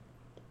 19-дээр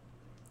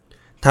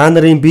та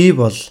нарын бие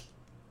бол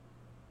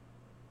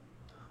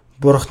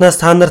Бурханаас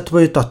та нарт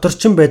буй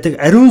доторчин байдаг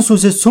ариун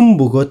сүнсээс сүм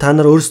бөгөө та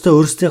нар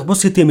өөрсдийнх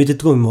бус гэдгийг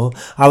мэддэггүй юм уу?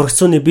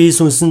 Аврагцууны бие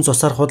сүнсэн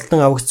цусаар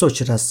худалдан аврагдсан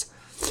учраас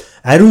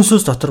ариун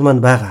сүнс дотор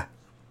маань байгаа.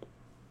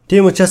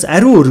 Тийм учраас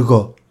ариун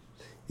өргөө.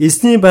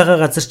 Эзний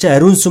байгаа газар чи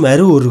ариун сүм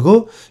ариун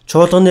өргөө,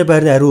 чуулганы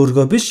байрны ариун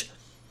өргөө биш.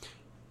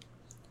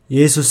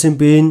 Есүсийн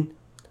бие нь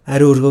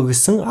ариун өргөө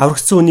гэсэн,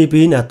 аврагцсан үний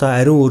бие нь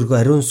ариун өргөө,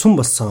 ариун сүм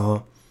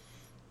болсон.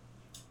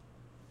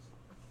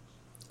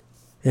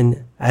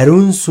 Энэ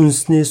ариун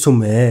сүнсний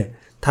сүм ээ.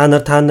 Та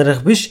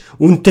нарыг биш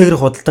үнтэйгэр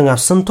худалдан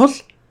авсан тул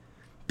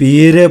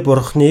биеэрээ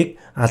Бурхныг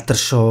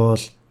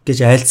алдаршуул гэж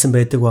айлдсан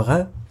байдаг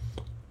байгаа.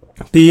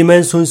 Бие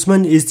маань сүнс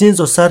маань эзний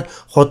цусаар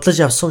худалж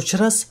авсан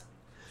учраас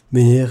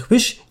минийх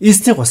биш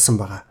эзнийг болсон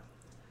байгаа.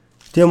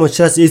 Тийм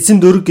учраас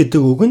эзэнд өрг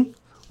гэдэг үг нь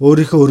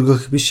өөрийнхөө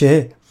өргөх биш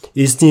ээ.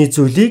 Эзний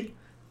зүйлийг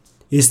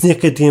эзнийг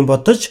гэдгийг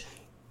бодож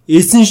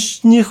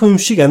эзэншнийх юм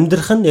шиг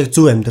амьдрах нь яг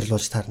зөв амьдрал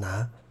болж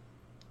таарна.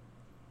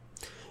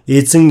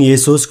 Эзэн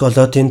Есүс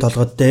Голготын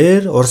толгод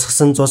дээр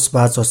урсгасан цус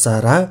ба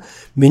цусаараа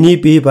миний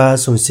бие ба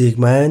сүнсийг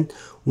маань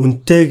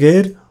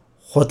үнтэйгээр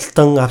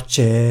худалдан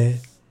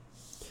авчээ.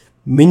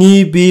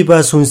 Миний бие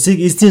ба сүнсийг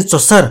эзний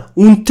цусаар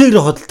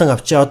үнтэйгээр худалдан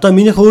авчээ. Одоо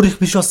минийх өөр их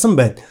биш болсон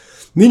байна.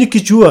 Миний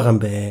гэж юу байгаа юм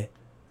бэ?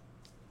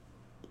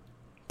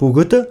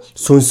 Бүгд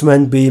сүнс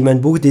маань бие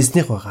маань бүгд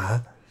эзнийх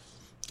байгаа.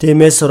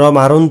 Тиймээс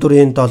Ром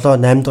 14-ийн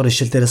 7-8 дахь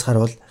ишлэлдээс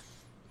харуул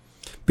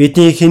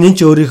Бидний хинэн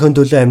ч өөрийнхөө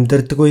төлөө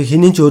амьдардаггүй,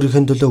 хинэн ч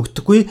өөрийнхөө төлөө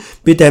өгдөггүй.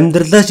 Бид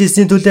амьдралаач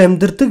эзний төлөө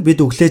амьдардаг, бид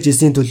өглөөж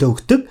эзний төлөө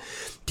өгдөг.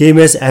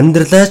 Тиймээс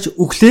амьдралаач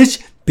өглөөж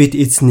бид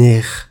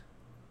эзнийх.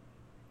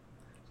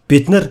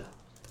 Бид нар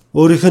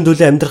өөрийнхөө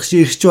төлөө амьдрах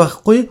чи ирэх ч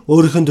байхгүй,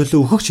 өөрийнхөө төлөө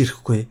өгөх ч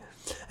ирэхгүй.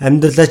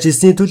 Амьдралаач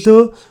эзний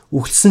төлөө,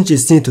 үхэлсэн ч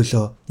эзний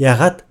төлөө.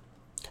 Яагаад?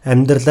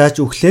 Амьдралаач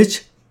өглөөж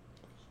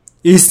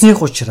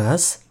эзнийх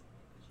учраас,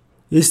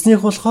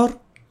 эзнийх болохоор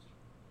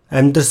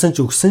амьдрсан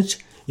ч өгсөн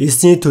ч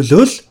эзний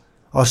төлөө л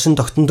оршин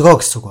тогтнодгоо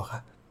гэсэн үг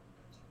байгаа.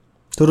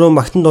 Түрүү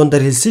магтан дуун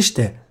дээр хэлсэн шүү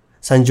дээ.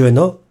 Санж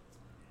байна уу?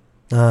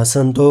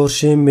 Наасан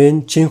дууршин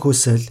минь чин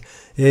хүсэл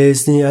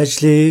эзний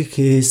ажлыг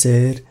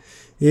хийсээр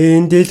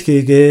энэ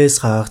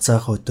дэлхийгээс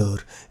хаагцах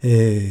өдөр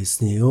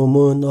эзний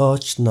өмнө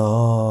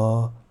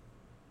очноо.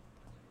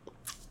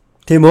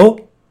 Тийм үү?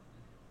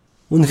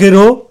 Үнэхээр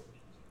үү?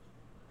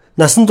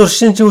 Насан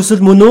туршийн чин хүсэл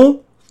мөн үү?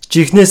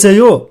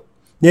 Чихнээсээ юу?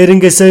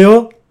 Нэрнгээсээ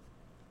юу?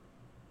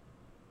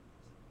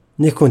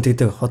 Нэг хүн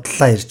тэгдэг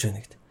хотлоо ирж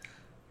байна гэдэг.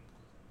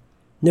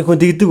 Нэг хүн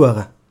тэгдэг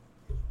байгаа.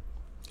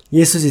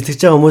 Есүс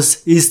итгэж байгаа хүмүүс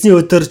эзний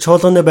өдөр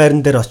чуулганы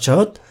байран дээр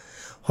очиод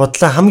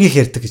хотлоо хамгийн их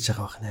ярьдаг гэж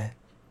байгаа байна.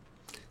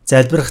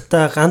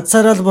 Залбирахтаа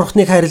ганцаараа л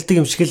Бурхныг харилдаг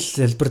юм шиг л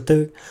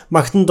залбирдаг.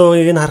 Магтан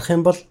дуугийг нь харах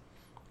юм бол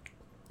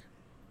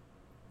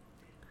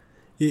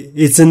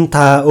эзэн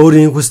та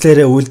өөрийн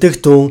хүслээрээ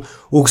үлдэх тун,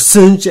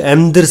 өгсөн ч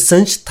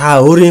амьдрсан ч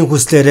та өөрийн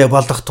хүслээрээ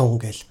болох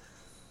тун гэл.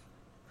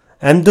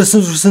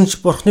 Амьдрсан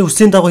ч Бурхны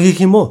хүслийн дагуу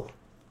хийх юм уу?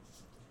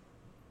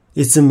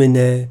 Эзэн минь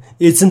ээ,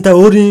 эзэн та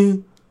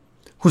өөрийн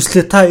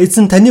хүслээр, та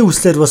эзэн таны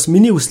хүслээр бас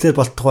миний хүслээр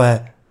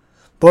болтугай.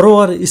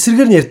 Буруугаар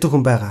эсрэгээр нь ярьдаг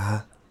хүн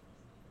байгаа.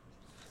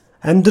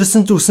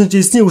 Амьдрсан ч өссөн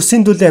ч эзний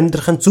үсийн төлөө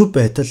амьдрах нь зөв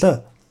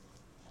байтал.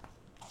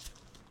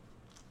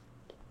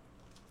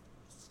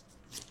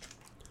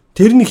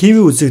 Тэр нь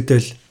хэвийн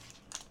үзэгдэл.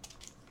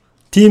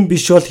 Тийм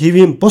биш бол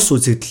хэвийн бус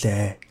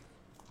үзэгдлээ.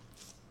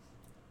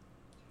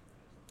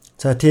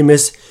 За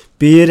тиймээс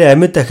биеэр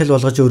амьд дахил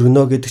болгож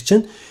өргөнө гэдэг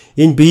чинь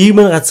энэ биеийг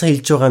мань ганцхан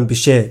хэлж байгаа юм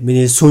биш ээ.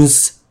 Миний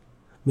сүнс,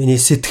 миний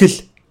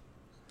сэтгэл,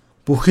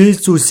 бүхий л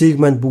зүйлсийг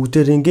мань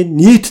бүгдээр ингээд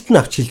нийтд нь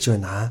авч хэлж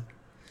байна.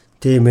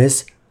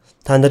 Тиймээс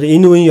та нар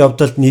энэ үеийн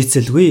явдалд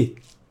нийцэлгүй.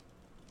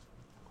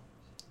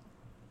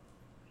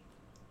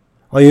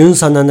 Оюун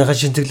санааныхаа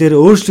шинтгэлээр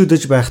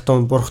өөрчлөгдөж байх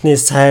тун Бурхны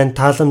сайн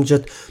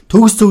тааламжид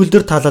төгс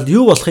төгөлдөр талал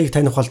юу болохыг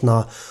таних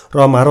болно.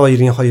 Ром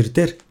 12:2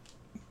 дээр.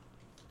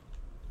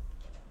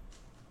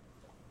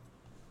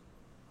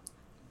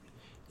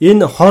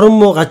 Энэ хорон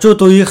муу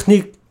гажууд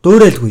уяхныг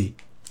дөөрэлгүй.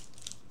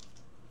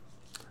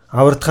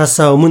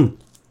 Аврагдахаасаа өмнө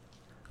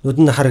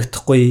нүдэнд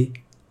харагдахгүй.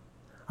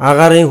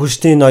 Агаарын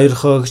хүчний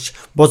ноёрхогч,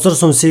 бузар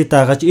сүнсийг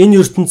дагаж, энэ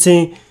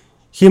ертөнцийн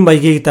хэм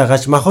маягийг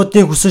дагаж,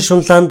 махуудын хүсэл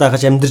шунлаанд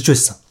дагаж амьдарч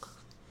байсан.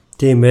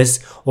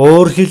 Тиймээс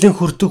уур хилэн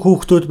хүртэх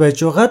хүүхдүүд байж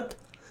байгаад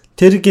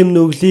тэр гэм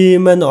нүглийн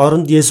мань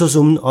оронд Есүс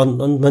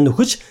өмнө мань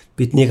өгч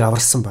биднийг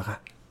аварсан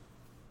байгаа.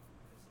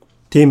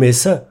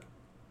 Тиймээс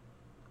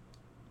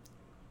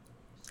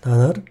та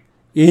нар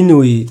энэ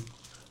үе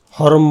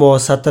хорон муу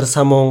садар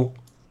самун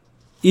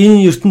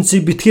энэ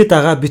ертөнцийг битгий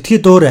дагаа битгий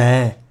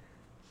дуурай.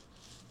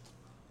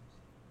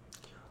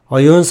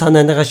 Оюун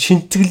санааныхаа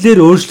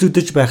шинтгэлээр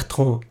өөрчлөгдөж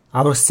байхдах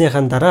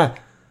аврагсныхаа дараа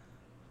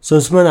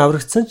сүнс маань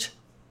аврагдсан ч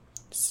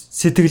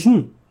сэтгэл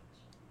нь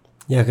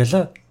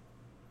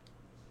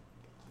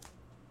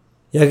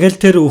яг л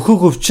тэр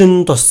өөхөг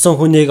өвчин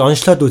туссан хүнийг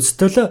онцлоод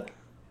үзтэл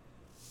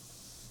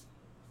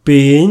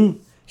би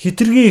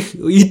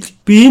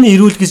энэ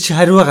ирүүл гэж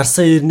хариу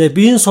гарсан ирнэ.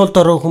 Би энэ сул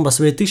дорой хүн бас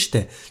байдаг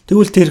штэ.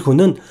 Тэгвэл тэр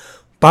хүн нь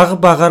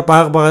баг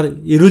багаар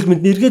эрүүл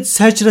мэндийн эргээд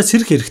сайжраад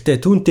сэрэх хэрэгтэй.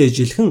 Түүнтэй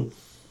ижилхэн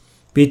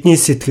бидний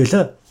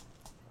сэтгэл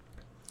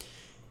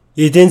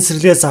эдийн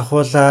цэцэрлэгээс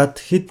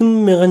ахуулаад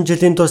хэдэн мянган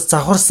жилийн турш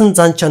завхарсан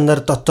зан чанар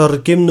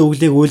дотор гэм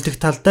нүглийг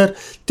үлдэх тал дээр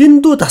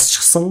дэндүү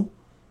дасчихсан.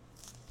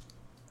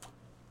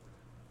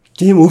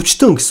 Тийм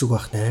өвчтөн гэсэн үг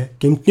байна.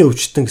 Гэмтний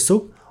өвчтөн гэсэн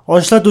үг.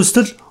 Онцлоод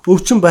үзтэл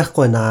өвчин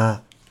байхгүй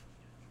наа.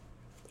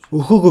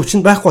 Өөхөг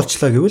өвчин байхгүй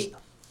болчлаа гэвэл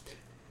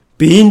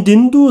би энэ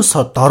дэндүү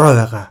дорой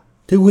байгаа.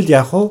 Тэгвэл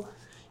яах вэ?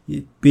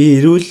 Би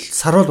эрүүл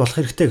саруул болох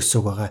хэрэгтэй гэсэн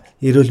үг байгаа.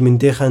 Эрүүл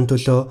мэндийнхэн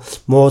төлөө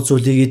муу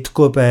зүйлийг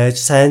идэхгүй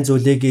байж, сайн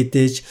зүйлийг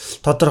идэж,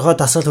 тодорхой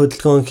дасгал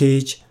хөдөлгөөн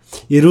хийж,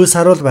 эрүүл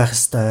саруул байх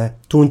ёстой.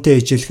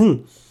 Түүнтэй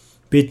ижилхэн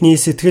бидний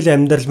сэтгэл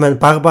амьдрал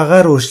маань баг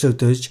багаар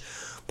өөрчлөгдөж,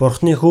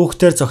 Бурхны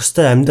хүүхдээр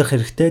зохистой амьдрах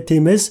хэрэгтэй.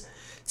 Тиймээс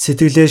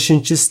сэтгэлээ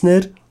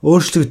шинжилснээр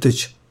өөрчлөгдөж,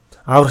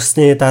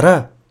 аврагсны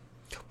дараа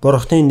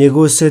Бурхны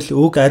нэгөөсөл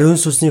үг ариун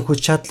сүнсний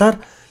хүч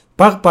чадлаар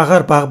баг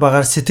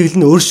багаар сэтгэл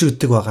нь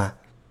өөрчлөгддөг байгаа.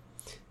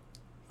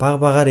 Баг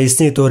багаар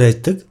эзнийг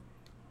дуурайдаг.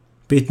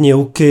 Бидний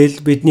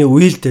үгэл, бидний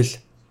үйлдэл,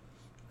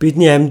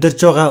 бидний амьдарч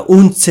байгаа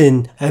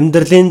үнцэн,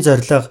 амьдралын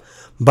зорилго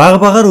баг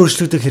багаар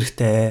өөрчлөгдөх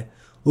хэрэгтэй.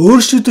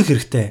 Өөрчлөгдөх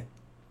хэрэгтэй.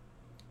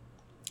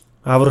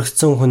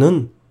 Аврагдсан хүн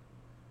нь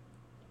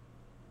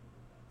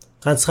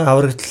ганцхан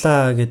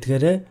аврагдлаа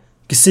гэдгээрээ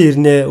гисэн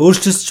ирнэ,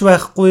 өөрчлөсч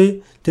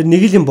байхгүй. Тэр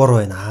нэг л юм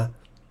буруу байна.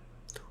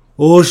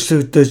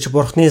 өөрчлөгдөж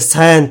Бурхны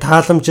сайн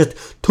тааламжид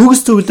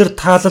төгс төвлөр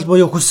таалал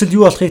буюу хүсэл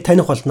юу болохыг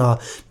таних болно.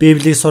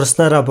 Библийг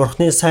сурснараа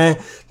Бурхны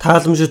сайн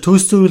тааламжид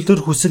төгс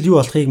төвлөр хүсэл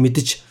юу болохыг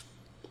мэдэж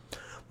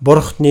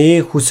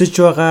Бурхны хүсэж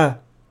байгаа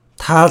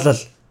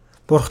таалал,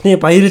 Бурхны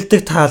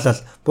баярладаг таалал,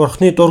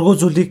 Бурхны дургуй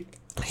зүйлийг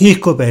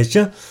хийхгүй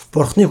байж,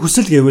 Бурхны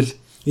хүсэл гэвэл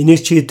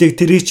энийг ч хийдэг,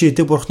 тэрийг ч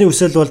хийдэг, Бурхны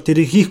хүсэл бол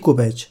тэрийг хийхгүй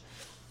байж.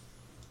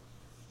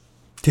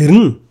 Тэр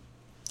нь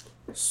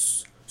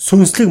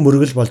сүнслэг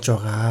мөргөл болж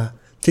байгаа.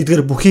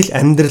 Тэгдгээр бүхий л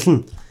амьдрал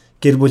нь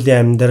гэр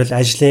бүлийн амьдрал,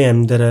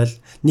 ажлын амьдрал,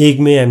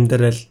 нийгмийн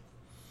амьдрал,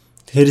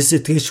 Христ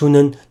итгэж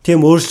хүнэн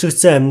тийм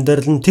өөрчлөгдсөн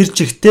амьдрал нь тэр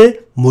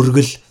чигтээ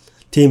мөргөл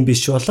тийм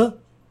биш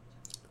болоо.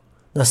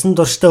 Насан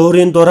туршдаа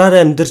өөрийн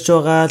дураараа амьдарч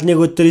байгаа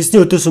нэг өдөр эзний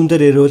өдөр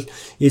сүмдэр ирвэл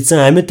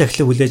эзэн амьд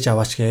тахлыг хүлээж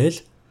аваач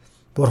гээл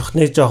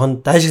Бурхныг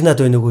жоохон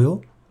дайжигнаад байна уу юу?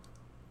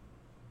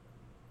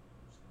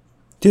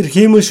 Тэр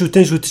хиймэл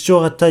шүтэн шүтэж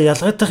байгаатай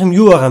ялгагдах юм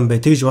юу байгаа юм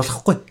бэ? Тэгж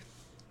болохгүй.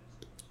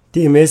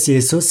 Тиймээс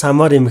Есүс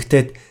Самар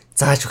эмэгтэйд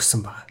зааж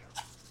өгсөн байна.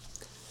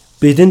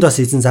 Бидэнд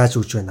бас эзэн зааж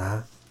өгч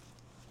байна.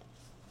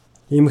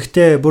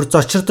 Эмэгтэй бүр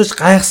зочирдож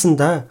гайхсан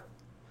да.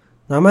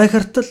 Намайг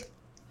хартал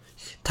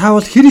та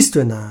бол Христ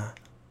байна.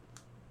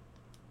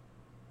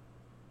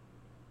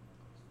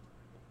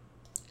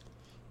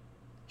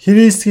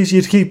 Христ гэж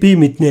ирэхийг би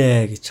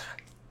мэднэ гэж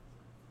байгаа.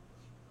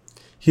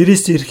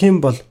 Христ ирэх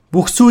юм бол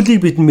бүх зүйлийг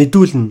бид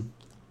мэдүүлнэ.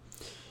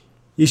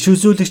 Иш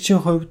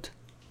үзүүлэгчийн хувьд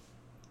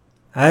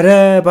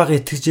арай бага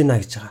итгэж байна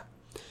гэж байгаа.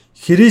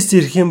 Христ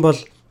ирэх юм бол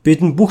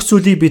бидэнд бүх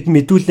зүйлийг бид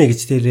мэдүүлнэ гэж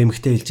тэр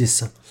эмэгтэй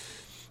хэлжсэн.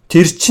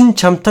 Тэр чин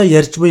чамтай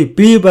ярьж буй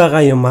би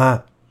байгаа юм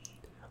аа.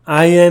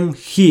 I am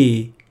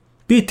he.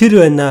 Би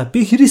тэр байна.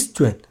 Би Христ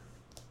байна.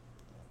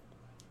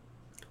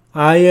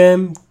 I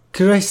am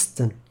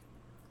Christian.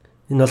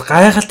 Энэ бол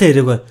гайхалтай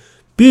хэрэг байна.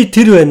 Би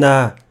тэр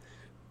байна.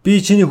 Би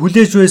чиний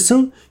хүлээж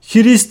байсан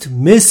Христ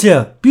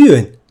Месиа би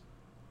байна.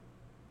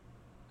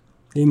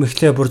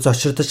 Эмэгтэй бүр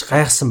зочирдож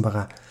гайхсан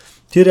байгаа.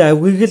 Тэр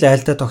авгийг л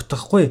айлдаа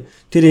тогтохгүй.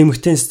 Тэр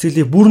эмэгтэй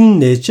сэтгэлийг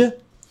бүрэн нээж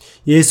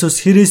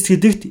Есүс Христ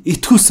гэдэгт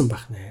итгүүлсэн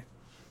байна.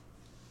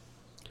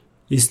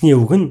 Эзний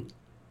үг нь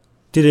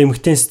тэр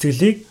эмэгтэй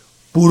сэтгэлийг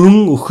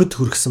бүрэн өгөхөд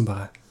хүргэсэн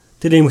байна.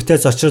 Тэр эмэгтэй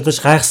зочирдож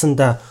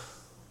гайхсандаа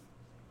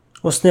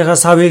усныхаа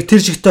савыг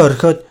тэр жигтэй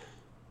орхиод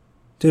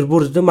тэр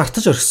бүр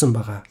мартаж орхисон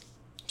байна.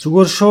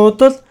 Зүгээр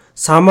шууд л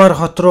Самар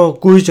хот руу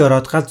гүйж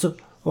ороод галз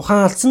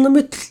ухаан алдсан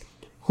мэт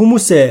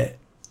хүмүүсээ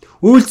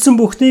үйлдсэн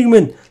бүхнийг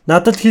минь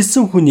надад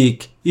хэлсэн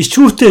хүнийг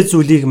ичүүртэй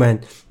зүйлийг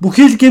маань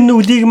бүхий л гэмн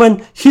үлийг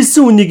маань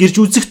хэлсэн үнийг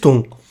ирж үзэх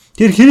тун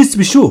тэр Христ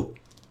биш үү?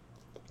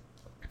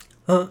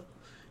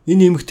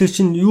 Энэ эмэгтэй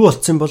чинь юу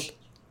болцсон бол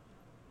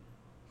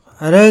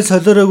арай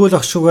солиороогүй л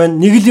ах шиг байна.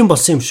 Нэг л юм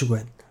болсон юм шиг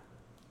байна.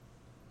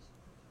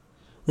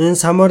 Энэ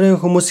Самарын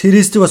хүмүүс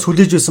Христийг бас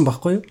хүлээж байсан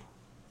байхгүй юу?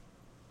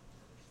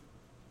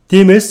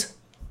 Тиймээс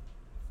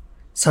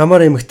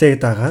Самар эмэгтэйг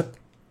дагаад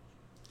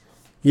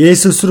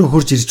Есүс рүү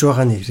хурж ирж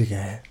байгаа нь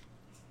хэрэг.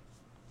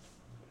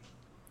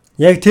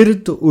 Яг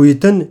тэр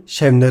үед нь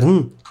шавнар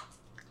нь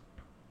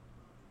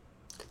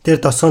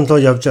тэр тосгон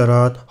руу явж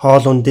ороод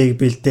хоол ундыг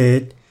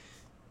бэлдээд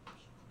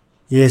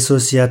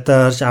Есүс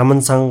ядарч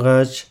аман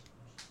сангаж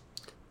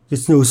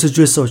эзэн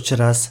өсөж байсан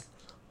учраас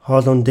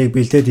хоол ундыг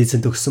бэлдээд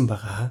эзэнд өгсөн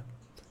байгаа.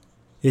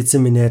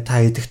 Эзэн минь ээ та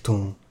идэх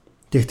тун.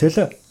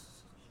 Тэгтэл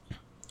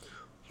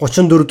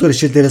 34 дугаар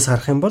ишлэлээрээс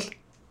харах юм бол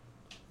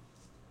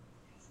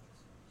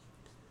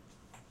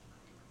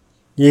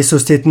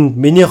Есүс тэдэнд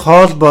миний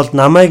хоол бол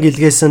намайг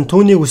илгээсэн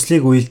түүний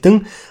хүслийг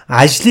үйлдэн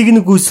ажлыг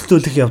нь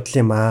гүйцэлдүүлэх явдал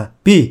юм аа.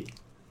 Би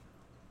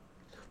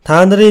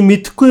та нарын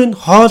мэдхгүй энэ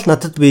хоол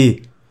надад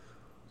бий.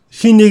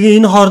 Хин нэг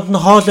энэ хооронд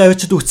нь хоол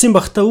авчид өгсөн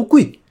бахта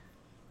үгүй.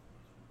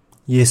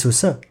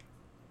 Есүс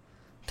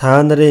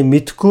та нарын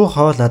мэдхгүй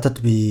хоол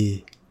надад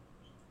бий.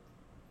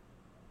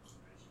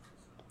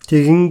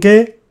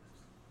 Тэгингээ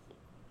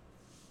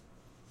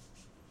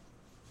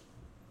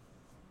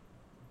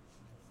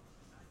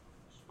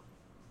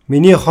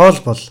миний хоол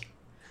бол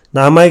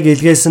намайг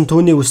илгээсэн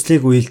түүний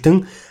хүслийг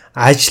үйлдэн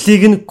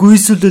ажлыг нь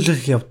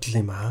гүйцэлдүүлэх явдал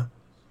юм аа.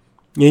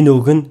 Энэ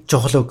үг нь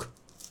чухал үг.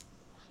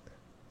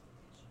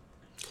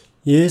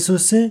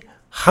 Есүсийн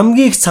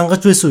хамгийн их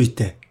сангаж байсан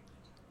үедээ,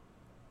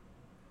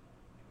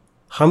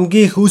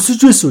 хамгийн их өсөж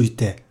байсан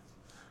үедээ,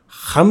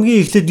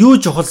 хамгийн эхлээд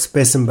юу чухал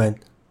байсан байна?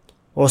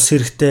 Ус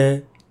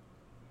хэрэгтэй.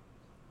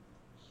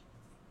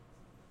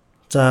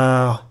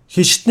 За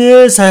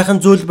хичнээн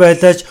сайхан зүйл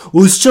байлаач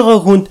өсөж байгаа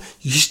хүнд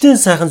хичнээн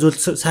сайхан зүйл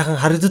сайхан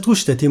харагддаггүй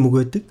шүү дээ, тийм үг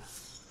байдаг.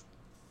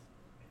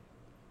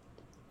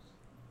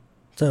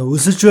 За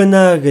өсөж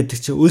байна гэдэг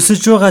чинь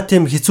өсөж байгаа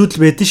тийм хэцүүдэл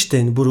байдаг шүү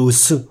дээ. Бүр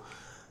өссөн.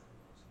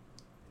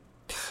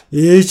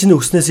 Ээж нь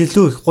өснөөс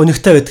илүү их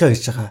гонигтай байдгаа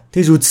гэж байгаа.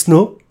 Тэгж үзсэн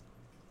үү?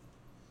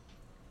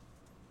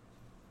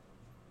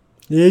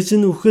 Ээж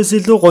нь өхөөс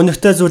илүү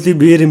гонигтай зүйлийг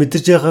биеэр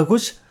мэдэрч байгаагүй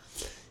ш.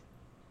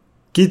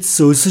 Гидс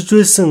өсөж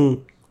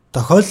байсан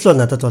тохиолдол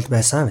надад бол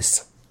байсан.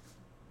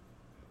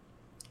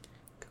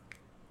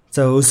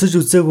 За өсөж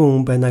үзээгүй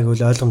хүн байна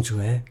гэвэл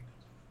ойлгомжгүй.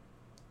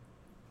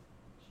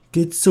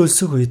 Гидс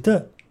өсөх үед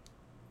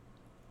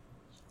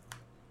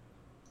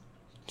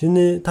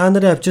Та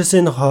нарын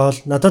авчирсан энэ хоол,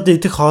 надад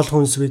идэх хоол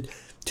хүнс бид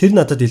тэр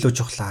надад илүү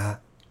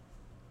чухлаа.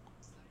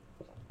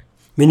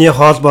 Миний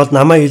хоол бол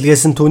намайг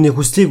илгээсэн түүний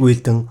хүслийг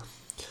үйлдэн,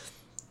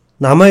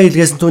 намайг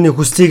илгээсэн түүний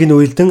хүслийг нь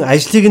үйлдэн,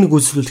 ажлыг нь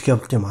гүйцэлдүүлэх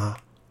явдал юм аа.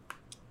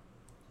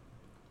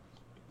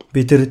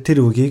 Бид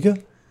тэр үгийг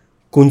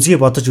гүнзгий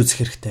бодож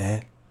үзэх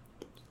хэрэгтэй.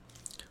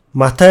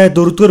 Матай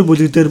 4-р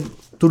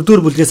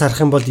бүлгээс харах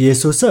юм бол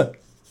Есүс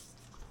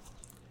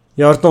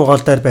Йордан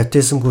гол дээр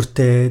баптизм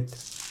хүртээд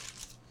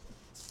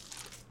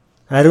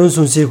ариун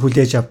сүнсийг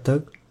хүлээж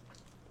авдаг.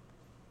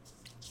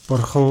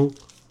 Бурхан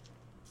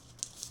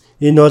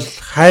энэ бол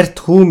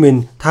хайрт хүү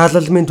минь,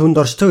 таалал минь түнд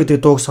оршдог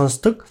гэдэг дууг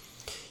сонсдог.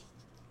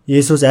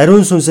 Есүс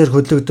ариун сүнсээр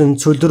хөдлөгдөн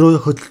цүл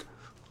дээр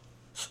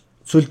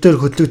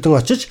хөдлөгдөн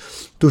очиж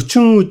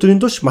 40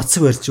 өдрийн турш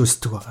мацаг барьж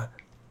өсдөг байгаа.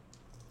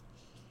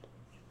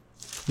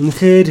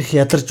 Үнэхээр их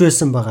ядарч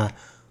байсан байгаа.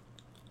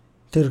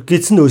 Тэр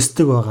гизэн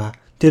өсдөг байгаа.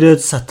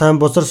 Тэрээд сатан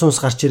бузар сүнс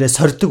гарч ирээ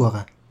сордог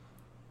байгаа.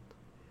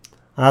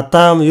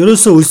 Адам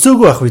ерөөсөө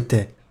өлсөөгүй байх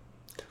үедээ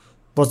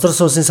бузар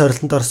сүнсийн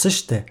сорилтонд орсон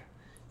штэ.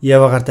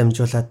 Яваагаар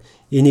дамжуулаад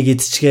энийг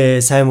идчихээ,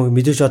 сайн мөг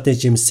мэдвч одны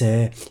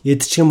жимсээ.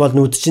 Идчих юм бол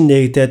нүд чинь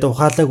нээгдээд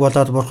ухаалаг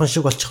болоод бурхан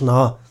шиг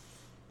болчихноо.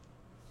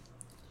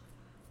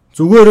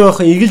 Зүгээр байх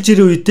игэлж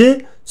ирэх үедээ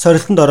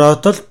сорилтонд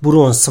ороод л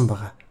бүрэн унсан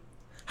байгаа.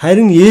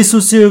 Харин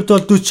Есүсийн хувьд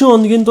бол 40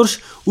 хоногийн турш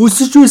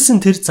өлсөж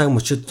байсан тэр цаг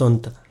мөчид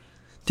донд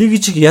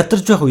тэгж их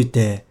ядарч байх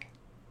үедээ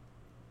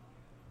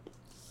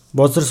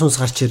бозор сүнс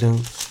гарч ирэн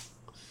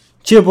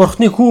чи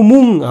бурхны хүү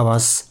мөн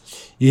аваас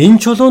энэ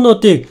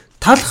чулуунуудыг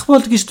талах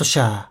бол гэж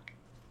тушаа.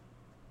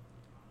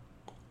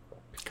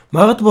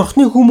 Магад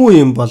бурхны хүү мүү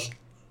юм бол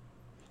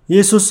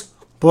Есүс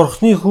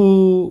бурхны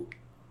хүү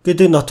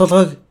гэдэг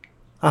нотолгойг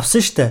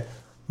авсан штэ.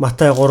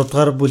 Матай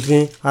 3-р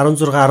бүлгийн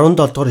 16-17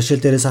 дугаар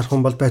ишлэл дээрээс харах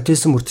юм бол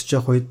баптизм өртөж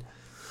явах үед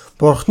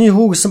бурхны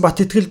хүү гэсэн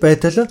бат итгэл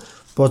байтал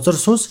бозор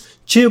сүнс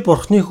чи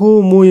бурхны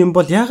хүү мүү юм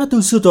бол яагаад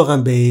өлсөд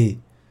байгаа юм бэ?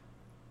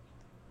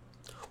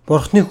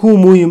 Бурхны хүү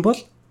мүү юм бол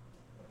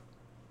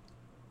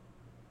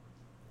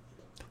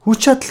хүч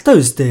чадалтай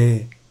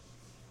үстэй.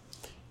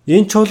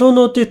 Энэ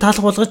чулуунуудыг талх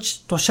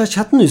болгож тушааж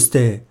чадна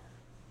үстэй.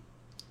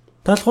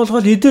 Талх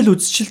болгоод идэл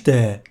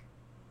үзчихэлтэй.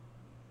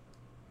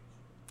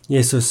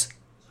 Есүс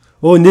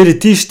нэр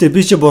тийштэй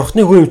би чи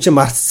бурхны хүү юм чи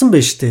мартсан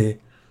байж тээ.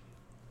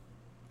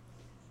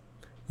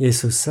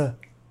 Есүс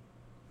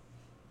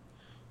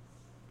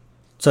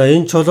за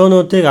энэ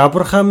чулуунуудыг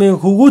Авраамийн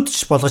хөвгүүд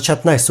ч болгож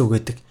чадна гэсэн үг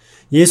гэдэг.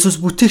 Есүс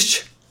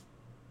бүтээгч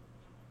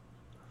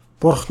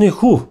бурхны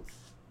хүү.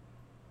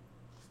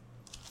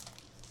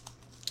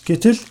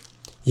 Гэтэл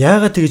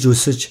яагаад тэгж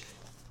өсөж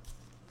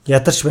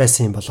ядарч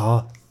байсан юм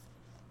болоо?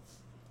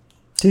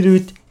 Тэр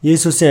үед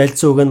Есүсийн аль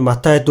зүг нь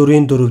Матай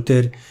 4:4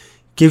 дээр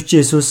гэвч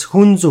Есүс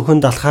хүн зөвхөн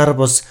далхаар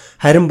бус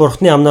харин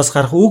бурхны амнаас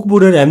гарах үг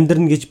бүрээр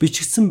амьдрна гэж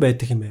бичигдсэн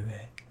байдаг юм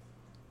ээ.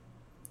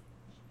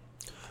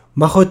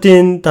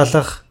 Махуудын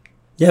далах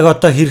яг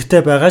одоо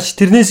хэрэгтэй байгаа ч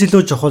тэрнээс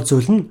илүү чухал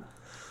зүйл нь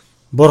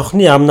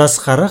бурхны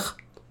амнаас гарах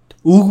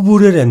үг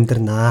бүрээр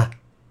амьдрнаа.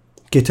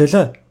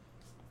 Гэтэл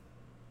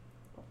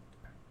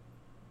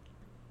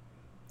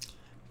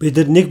бид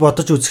нэг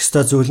бодож үзэх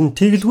ёстой зүйл нь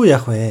тэгэлгүй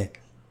яах вэ?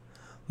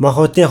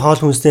 Махуудын хоол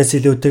хүнснээс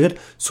илүүтэйгээр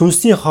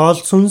сүнсний хоол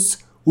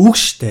сүнс үг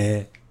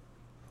штэ.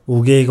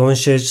 Үгийг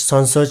уншиж,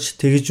 сонсож,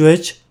 тэгж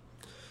байж,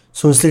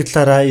 сүнслэг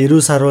талаараа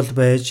эрүү саруул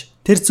байж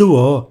тэр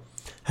зөвөө.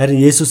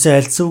 Харин Есүсийн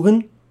аль зүг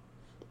нь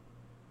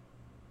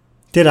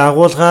тэр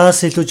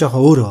агуулгаас илүү жоох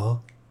өөрөө.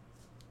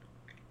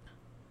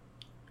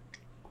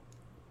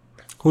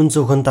 Хүн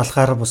зөвхөн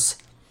далхаар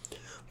бус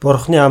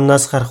бурхны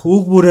амнаас гарах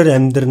үг бүрээр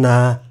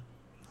амьдрнаа.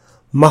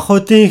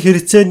 Махуудын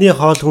хэрэгцээний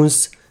хоол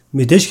хүнс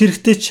мэдээж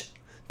хэрэгтэй ч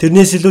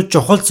тэрнээс илүү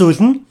чухал зүйл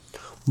нь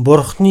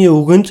бурхны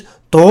үгэнд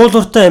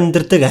дуулууртай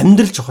амьдрдаг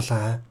амьдрал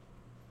чухал.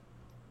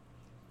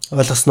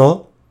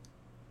 Ойлгосноо?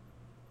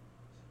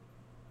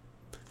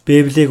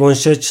 Библийг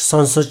уншиж,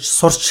 сонсож,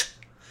 сурч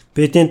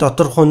бидний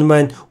дотор хүн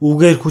маань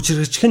үгээр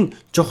хүчрэгчих нь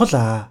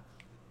чухал.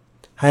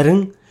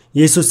 Харин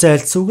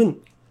Есүсийн аль зүг нь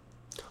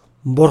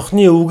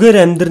бурхны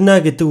үгээр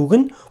амьдрнаа гэдэг үг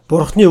нь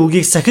бурхны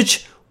үгийг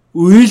сахиж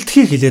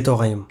үйлдэхийг хэлээд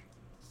байгаа юм.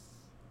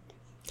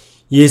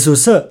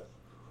 Есүс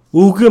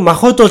үг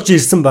махбод болж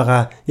ирсэн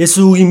байгаа.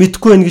 Есүс үгийг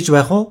мэдэхгүй байх гэж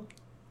байх уу?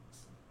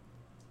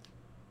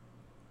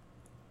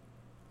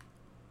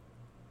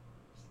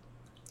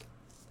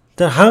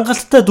 Тэр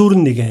хангалттай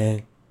дүүрэн нэг.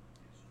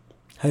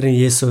 Харин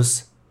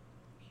Есүс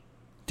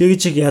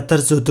тэгж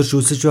ядар зөдөрч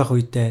үсэж байх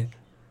үедээ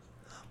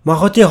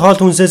махбодын хоол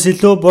хүнсээс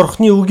илүү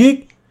бурхны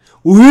үгийг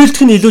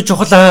үйлдэх нь илүү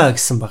чухал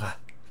гэсэн байгаа.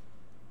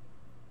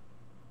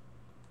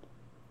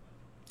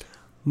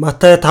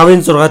 Матай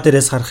 5:6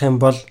 дээрээс харах юм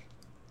бол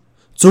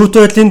зөвхт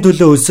байдлын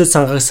төлөө өлсөд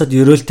сангагсад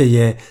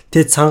ерөөлтэйе.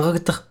 Тэд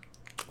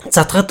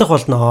задгадах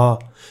болноо.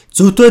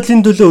 Зөвхт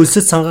байдлын төлөө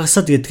өлсөд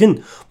сангагсад гэдэг нь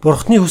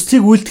бурхны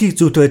хүслийг үйлдэхийг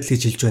зөвхт байдал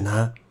гэж хэлж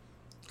байна.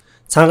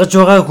 Сангаж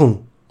байгаа хүн,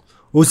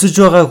 өлсөж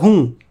байгаа хүн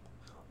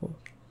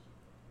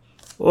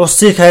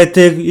усыг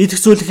хайдаг, идэх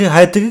зүйлийг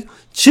хайдаг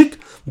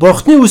шиг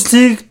бурхны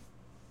хүслийг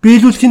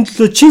биелүүлэхийн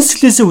төлөө чин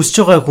сэтгэлээсээ хүсэж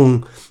байгаа хүн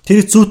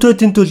тэр зөвхт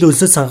байдлын төлөө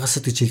өлсөд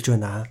сангагсад гэж хэлж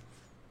байна.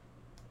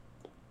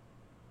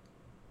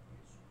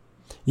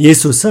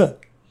 Есүс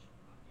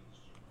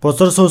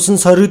бузар сүнс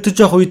нь соригдож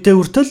явах үедээ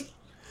хүртэл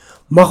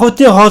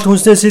махбодын хоол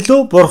хүнснээс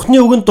илүү Бурхны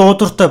үгэнд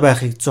дуудвартай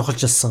байхыг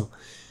зохилжилсан.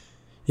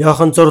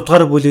 Иохан 6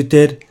 дугаар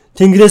бүлэгдэр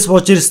Тэнгэрээс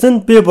бууж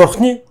ирсэн нь би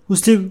Бурхны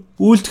хүслийг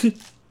үйлдэх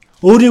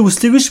өөрийн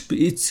хүслийг биш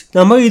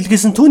намайг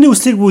илгээсэн түүний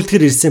хүслийг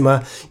үйлдэхээр ирсэн юм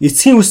а.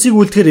 Эцгийн хүслийг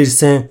үйлдэхээр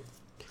ирсэн.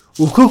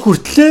 Өөхөх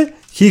хүртлээр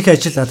хийх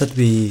ажил надад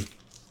бий.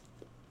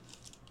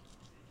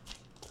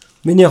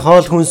 Миний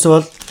хоол хүнс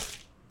бол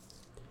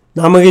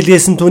намайг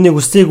илгээсэн түүний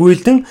хүслийг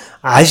үйлдэн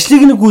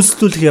ажлыг нь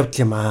гүйцэлдүүлэх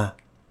явдал юм а.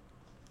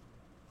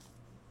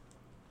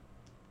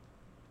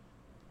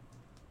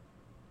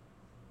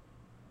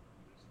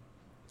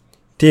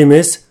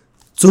 Тиймээс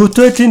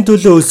зүйтэй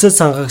төлөө өлсөд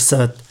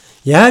сангагсаад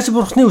яаж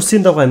Бурхны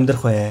үсгийн дагуу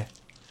амьдрах вэ?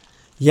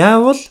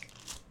 Яавал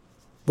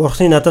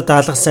Бурхны надад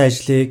даалгасан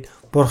ажлыг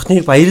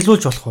Бурхныг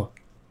баярлуулж болох уу?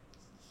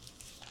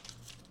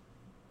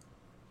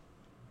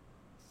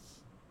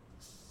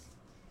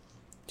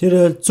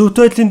 Тэр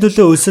зүйтэй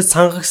төлөө өлсөд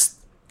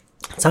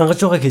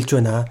сангаж байгааг хэлж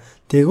байна.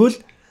 Тэгвэл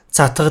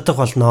цатгадах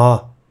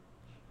болноо.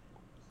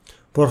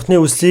 Бурхны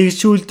үслийг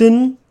ч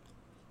үлдэн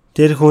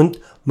тэр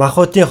хүнд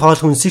махбодын хоол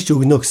хүнсийг ч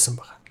өгнө гэсэн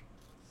байна.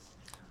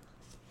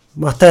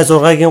 Матай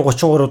 6-гийн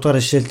 33 дугаар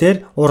ишлэлээр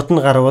урд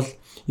нь гарвал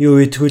юу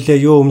идэх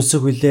вүлээ, юу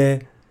өмсөх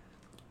вүлээ,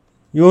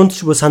 юунд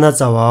ч санаа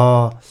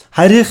зовоо.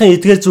 Харийнхын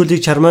эдгээр зүйлийг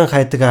чармаан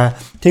хайдаг.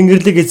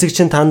 Тэнгэрлэг эзэг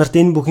чинь та нарт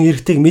энэ бүхэн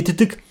эрхтийг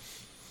мэддэг.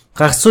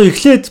 Гагцуу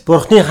эхлээд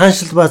Бурхны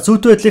хаанчлал ба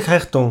зүйтэй байдлыг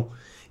хайх тун.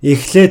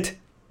 Эхлээд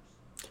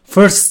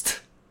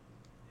first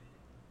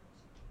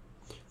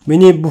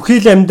миний бүхий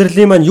л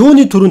амьдралын маань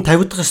юуны түрүүнд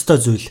тавигдах ёстой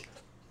зүйл.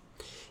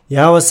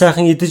 Яавал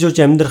сайхан идэж ууж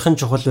амьдрах нь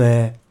чухал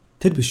вэ?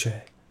 Тэр биш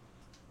вэ?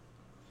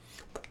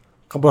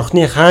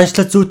 Бурхны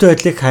хаанчлал зүйтэй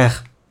байдлыг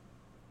хайх.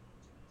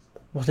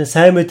 Бурхны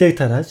сайн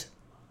мэдээг тарааж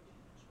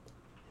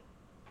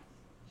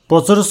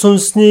бузар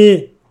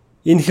сүнсний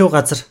энэхүү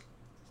газар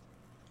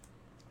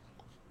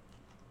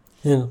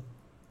энэ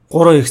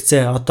гурван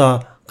ихцээ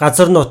одоо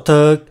газар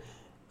нутаг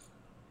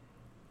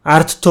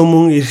ард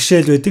түмэн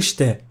иргэшэл байдаг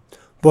штэ.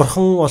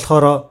 Бурхан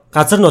болохоор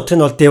газар нутгийг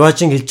бол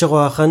деважин хэлж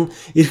байгаа бахан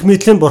эрх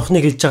мэдлийн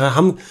Бурхныг хэлж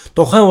байгаа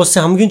тухайн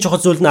улсын хамгийн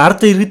чухал зүйл нь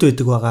ард иргэд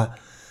байдаг байгаа.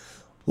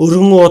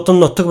 Өргөн удам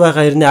нутаг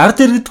байгаа ирнэ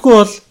ард иргэдгүй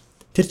бол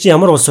тэр чинь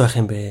ямар улс байх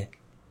юм бэ?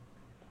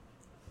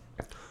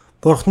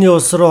 Бурхны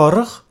улс руу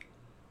орох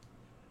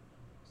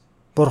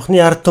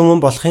Бурхны ард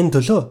түмэн болохын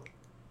төлөө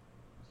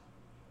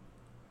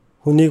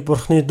хүнийг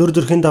Бурхны дүр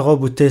төрхийн дагуу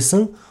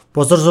бүтээсэн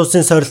бузар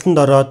сүнсийн сорилтонд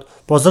ороод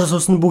бузар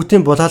сүнс нь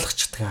бүгдийг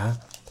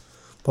булаалгачдаг.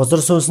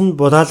 Бузар сүнс нь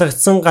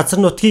булаалгагдсан газар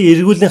нутгийг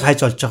эргүүлэн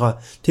хайж олж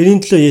байгаа. Тэрийн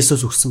төлөө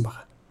Есүс өгсөн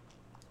байна.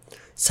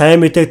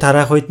 Сайн мэдээг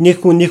тараах үед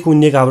нэг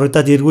хүнийг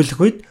аврагдаад эргүүлэх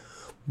үед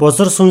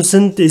бузар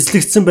сүнсэнд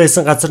эзлэгдсэн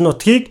байсан газар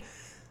нутгийг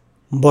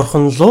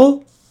Бурхан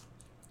руу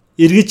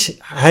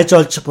эргэж хайж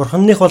олж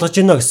Бурханых болгож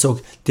гинэ гэсэн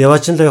үг.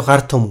 Деважин руу явах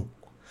ард түмэн.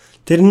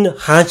 Тэр нь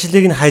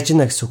хаанчлалыг нь хайж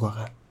гинэ гэсэн үг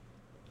байна.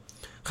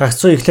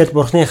 Гагцуу эхлээд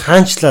Бурхны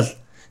хаанчлал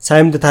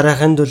сайн мэдээг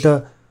тараахын төлөө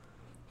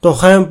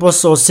тухайн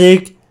бус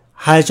улсыг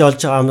хайж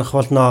олж амрах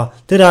болно.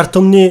 Тэр ард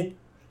түмний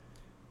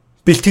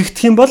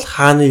бэлтгэгдэх юм бол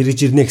хаана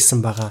эргэж ирнэ гэсэн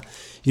байгаа.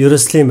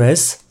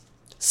 Иерусалимээс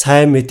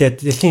сайн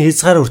мэдээд дэлхийн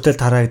хязгаар хүртэл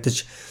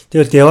тараагдаж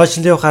тэгвэл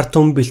деважинлын ард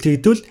түмэн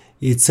бэлтгэгдвэл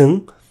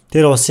эзэн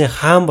тэр улсын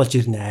хаан болж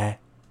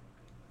ирнэ.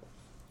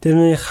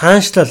 Тэрний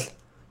хаанчлал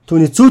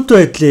түүний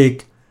зүйтэй байдлыг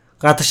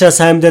гадагшаа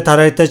сайн мэдээ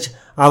тараагдаж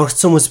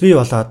аврагдсан хүмүүс бий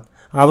болоод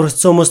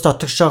аврагдсан хүмүүс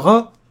дотогшоогоо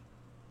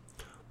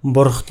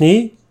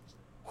Бурхны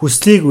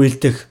хүслийг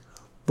үйлдэх,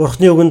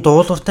 Бурхны үгэнд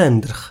дуулууртай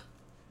амьдрах.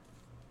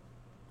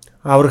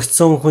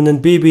 Аврагдсан хүн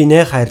нь бие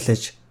биенээ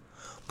хайрлаж,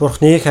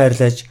 Бурхныг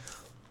хайрлаж,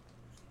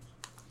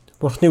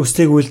 Бурхны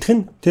хүслийг үйлдэх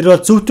нь тэр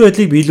бол зүйтэй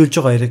байдлыг биелүүлж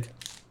байгаа хэрэг.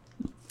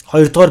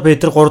 2 дугаар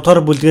Петр 3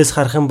 дугаар бүлгээс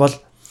харах юм бол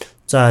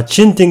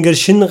чин тэнгэр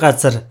шин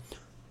газар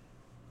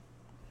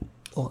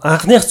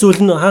анхных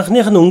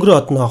нь өнгөрөө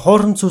одно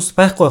хоорон цус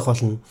байхгүй байх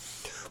болно.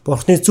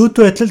 Бурхны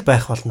зүйтэй байдал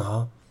байх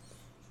болно.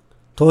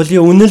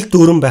 Туулын үнэл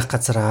дүүрэн байх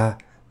газараа.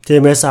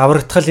 Тиймээс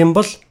аврагдтал юм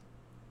бол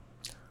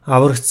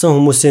аврагдсан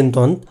хүмүүсийн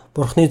дунд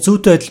Бурхны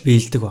зүйтэй байдал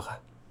биелдэг байгаа.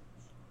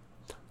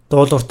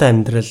 Дуулууртай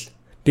амьдрал,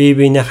 бие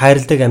биенээ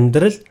хайрладаг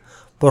амьдрал,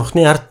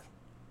 Бурхны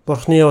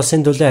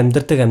улсын төлөө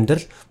амьдардаг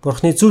амьдрал,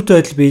 Бурхны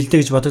зүйтэй байдал биелдэг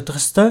гэж бодогдох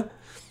ёстой.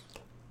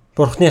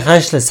 Бурхны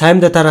хаанчлал, сайн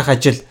мэдээ тараах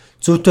ажил,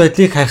 зүйтэй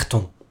байдлыг хайх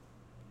тун.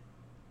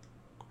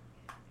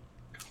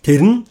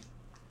 Тэр нь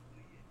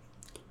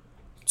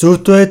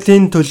зүйтэй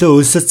байдлын төлөө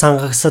өлсөд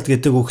сангагсад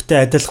гэдэг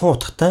үгтэй адилхан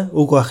утгатай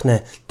үг байх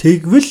нэ.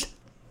 Тэгвэл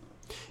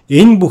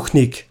энэ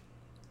бүхнийг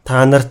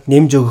та нарт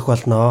нэмж өгөх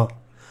болно.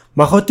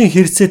 Махбодын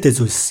хэрэгцээтэй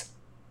зүйлс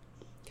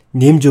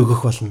нэмж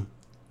өгөх болно.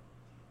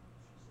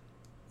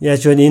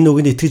 Яаж вэ? Энэ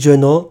үгэнд итгэж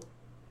байна уу?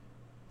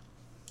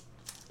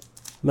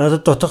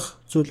 Надад дотох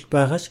зүйл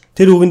байгаач.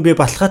 Тэр үгэнд би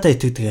баталгаатай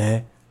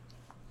итгэдэг.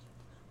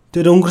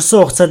 Тэр өнгөрсөн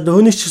хугацаанд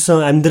өөний ч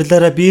гэсэн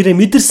амьдралаараа биерээ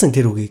мэдэрсэн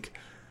тэр үгийг.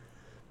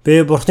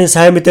 Би Бурхны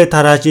сайн мэдээ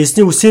тарааж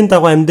эзний үсгийн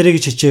дагуу амьдрыг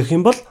гэж хичээх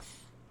юм бол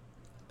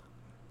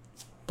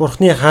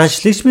Бурхны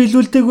хаанчлалыг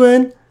биелүүлдэг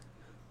байна.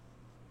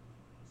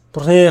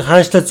 Бурхны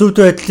хаанчлал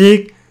зүйтэй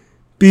байдлыг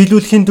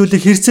биелүүлэхийн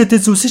төлөө хэрэгцээтэй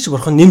зүйлсийг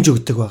бурхан нэмж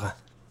өгдөг байгаа.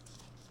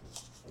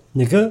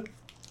 Нэг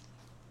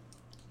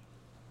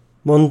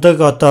мундаг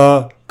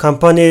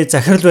компани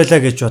захирал байлаа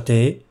гэж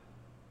бодъё.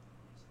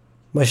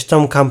 Маш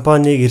том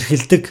компаниг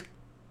эрхэлдэг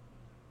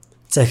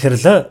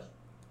захирал.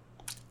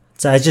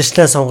 За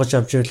ажилчлаа сонгож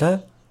авч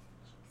явлаа.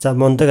 За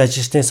мундаг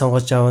ажилчныг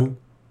сонгож авна.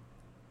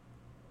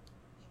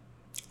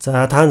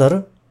 За та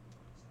нар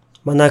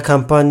манай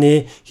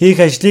компани хийх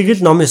ажлыг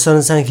л ном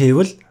ёсоор сайн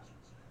хийвэл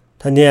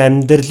таны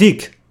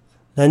амьдралыг,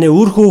 таны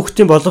үр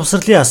хүүхдийн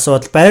боловсролын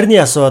асуудал, байрны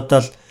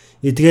асуудал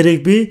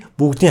эдгээрийг би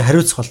бүгдийг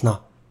хариуцах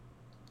болно.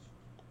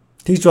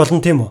 Тэгж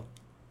болно тийм үү?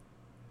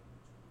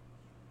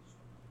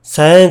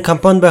 Сайн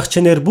компани байх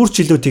чинээр бүр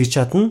ч илүү тэгж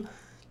чадна.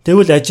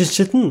 Тэгвэл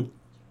ажилчид нь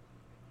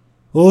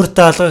өөр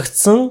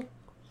даалгагдсан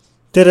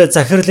тэр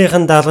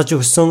захирлынхан даалгаж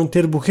өгсөн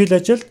тэр бүхий л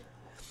ажил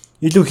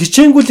илүү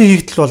хичээнгүйл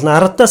хийгдэл болно.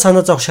 Арадаа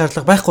санаа зовох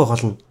шаардлага байхгүй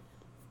болно.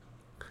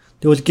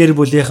 Тэгвэл гэр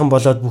бүлийнхэн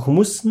болоод бүх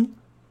хүмүүс нь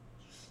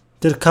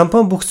тэр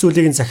компани бүх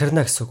зүйлийг нь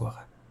захирна гэсэн үг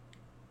байна.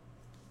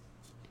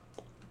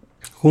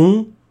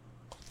 Хүн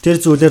тэр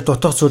зүйлээр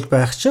дутах зүйл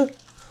байх ч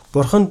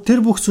бурхан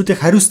тэр бүх зүйлийг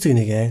хариуцдаг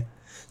нэгэ.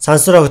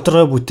 Сансраа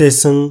өдрөө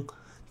бүтээсэн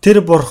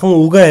тэр бурхан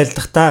үгээ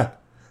айлдахдаа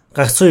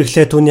гагцхүү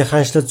ихлэ түүний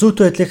хаанчлал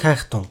зүйт байдлыг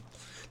хайх тун.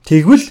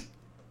 Тэгвэл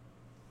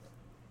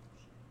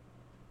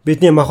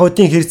бидний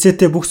махбодын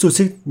хэрэгцээтэй бүх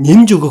зүйлсийг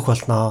нэмж өгөх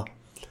болно.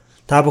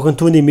 Та бүхэн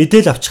түүний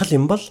мэдээлэл авчихл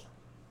юм бол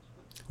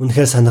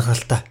үнэхээр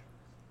сонирхолтой.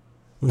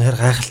 Үнэхээр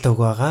гайхалтай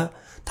үг байгаа.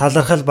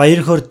 Талархал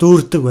баяр хөөр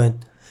дүүрдэг байна.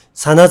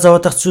 Санаа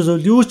зовоодох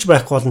зүйл юу ч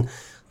байхгүй болно.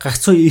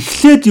 Гагцхүү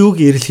эхлээд юуг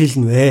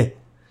эрэлхийлнэ вэ?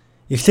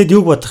 Эхлээд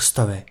юуг бодох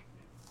ёстой вэ?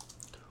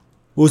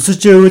 Өсөж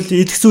байвал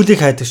идэх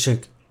зүйлийг хайдаг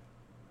шиг.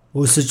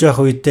 Өсөж байх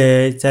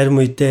үедээ, зарим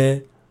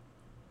үедээ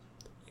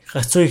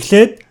гагцхүү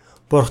эхлээд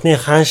Бурхны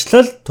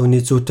хаанчлал,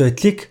 түүний зүйт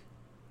байдлыг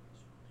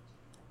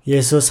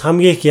Есүс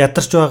хамгийн их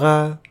ядарч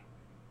байгаа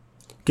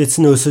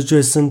гэсэн өсөж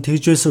байсан,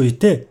 тэгж байсан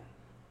үедээ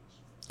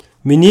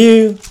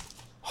миний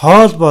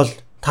хоол бол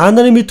та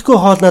нарын мэдгүй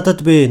хоол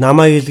надад бий.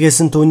 Намайг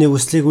илгээсэн түүний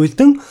хүслийг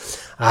үлдэн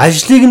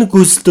ажлыг нь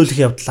гүйцэлдүүлэх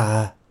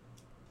явдлаа.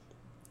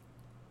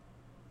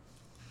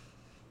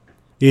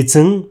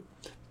 Эзэн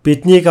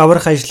биднийг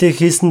аврах ажлыг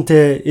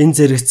хийсэнтэй энэ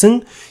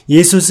зэрэгцэн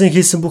Есүсийн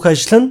хийсэн бүх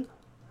ажил нь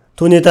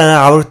түүний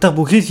дараа аврагдах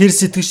бүхий хэр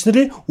сэтгэгч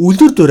нарын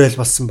үлдэр дурайл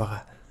болсон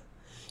байгаа.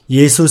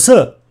 Есүс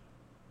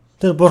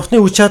тэр Бурхны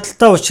хүч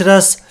чадалтай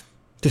учраас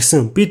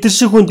тэгсэн бид нар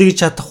шиг хүн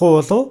тэгж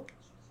чадахгүй болов?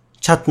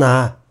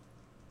 Чаднаа.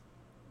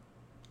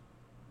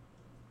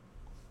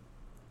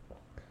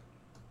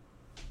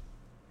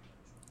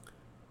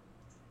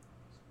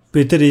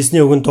 Бид нар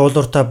эзний үгэнд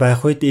дуулууртай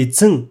байх үед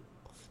эзэн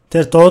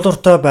тэр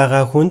дуулууртай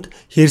байгаа хүнд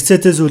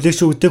хэрэгцээтэй зүйлийг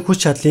ч өгдөг, хүч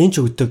чадлыг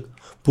ч өгдөг,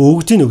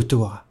 бүгдийг өгдөг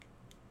байна.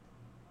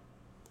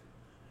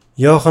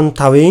 Иохан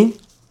 5-ын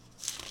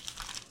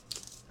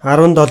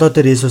 17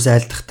 дээр Иесус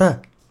айлдахдаа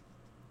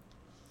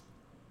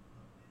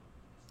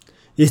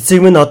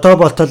эцэг минь одоо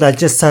болтол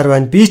ажилласаар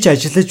байна. Би ч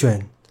ажиллаж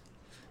байна.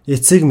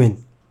 Эцэг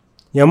минь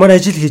ямар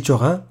ажил хийж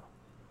байгаа?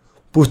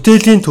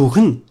 Бүтээлийн түүх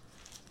нь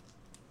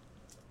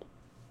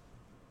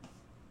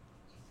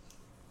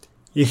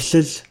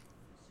Эхлэл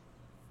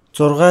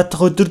 6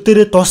 дахь өдөр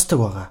дээрээ дуустдаг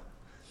байгаа.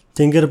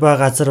 Тэнгэр ба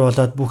газар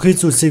болоод бүхий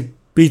зүйлсийг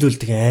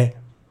биелүүлдэг.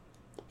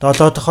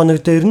 7 дахь хоног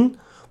дээр нь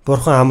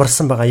Бурхан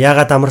амарсан байгаа.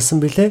 Яагаад амарсан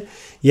бэлээ?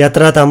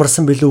 Ядраад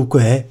амарсан бэлээ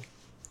үгүй.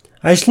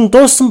 Ажил нь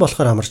дууссан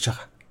болохоор амарч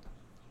байгаа.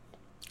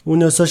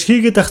 Үүнээс хойш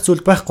хийгээд ах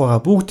зүйл байхгүй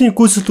байгаа. Бүгдийг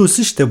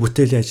гүйцэлдүүлсэн штэ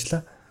бүтээлийн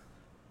ажиллаа.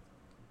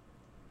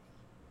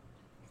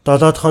 7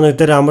 дахь хоног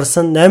дээр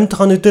амарсан, 8 дахь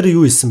хоног дээр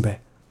юу исэн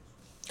бэ?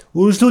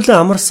 Үргэлжлүүлэн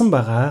амарсан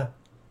байгаа.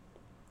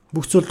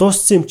 Бүх зүйл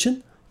дууссан юм чинь.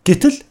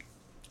 Гэтэл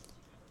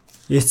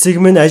эцэг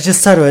минь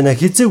ажилласаар байна.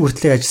 Хизээ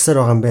хүртлэх ажилласаар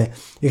байгаа юм бэ?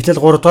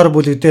 Эхлэл 3 дугаар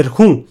бүлэг дээр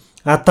хүн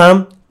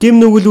Адам гим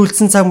нүгэл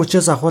үлдсэн цаг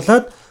мөчөөс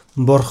ахуулаад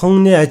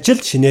Бурханы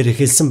ажил шинээр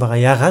эхэлсэн байгаа.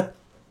 Яагаад?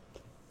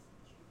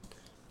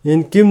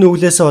 Энэ гим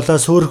нүглээс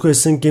болоод сүрэх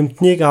байсан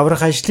гимтнийг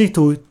аврах ажлыг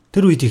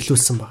тэр үед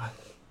эхлүүлсэн байгаа.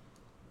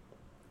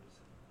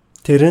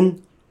 Тэр нь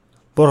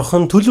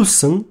Бурхан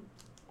төлөвлөсөн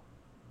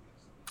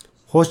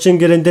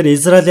хуучин гэрэн дээр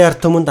Израилийн ард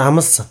түмэнд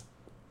амласан.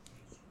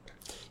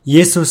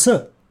 Есүс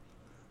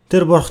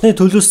тэр Бурханы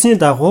төлөвлөсний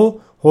дагуу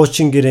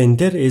хуучин гэрэн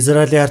дээр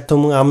Израилийн ард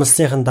түмэн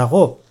амлсныхын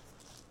дагуу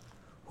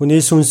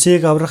хүний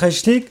сүнсийг аврах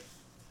ажлыг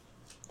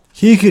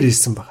хийхээр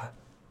ирсэн байна.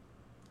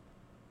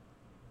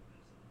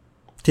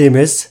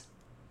 Тиймээс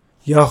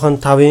Иохан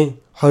 5-ын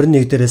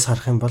 21 дээрээс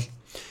харах юм бол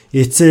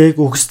эцэг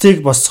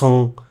үхсдийг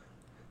босгон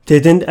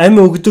тэдэнд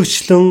ам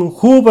өгдөгчлэн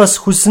хүү бас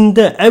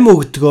хүсэндээ ам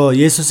өгдөгөө.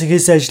 Есүсийн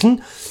хийсэн ажил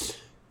нь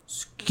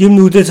гим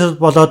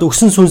нүглээс болоод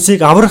өгсөн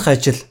сүнсийг аврах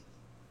ажил.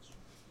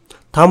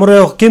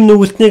 Тамраа явах гим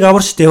нүгэлтнийг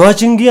аварч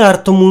Деважингийн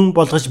ард түмэн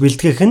болгож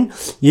бэлтгэх нь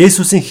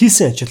Есүсийн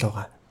хийсэн ажил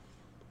байгаа.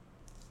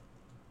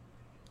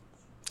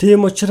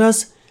 Тийм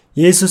учраас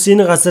Есүс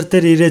энэ газар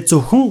дээр ирээд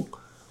зөвхөн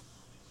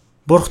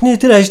Бурхны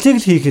тэр ажлыг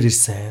л хийхээр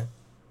ирсэн.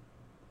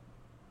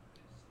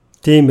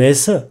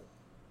 Тиймээс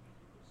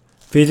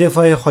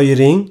Филиппи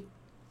 2-ын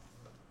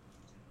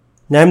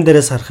 8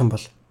 дээрээс харах юм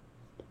бол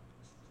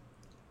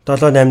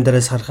 7-8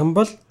 дээрээс харах юм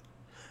бол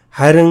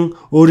Харин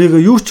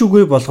өөрийгөө юу ч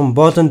үгүй болгон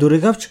боолон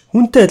дүрийг авч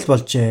хүнтэй адил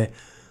болжээ.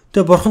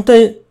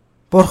 Тэгээ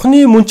бурхны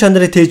мөн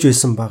чанарыг тээж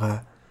байсан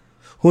байгаа.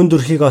 Хүн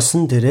дүрхийг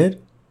осон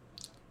тэрээр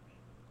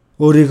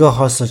өөрийгөө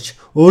хосож,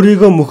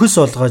 өөрийгөө мөхөс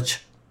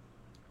болгож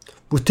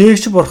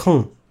бүтээгч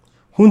бурхан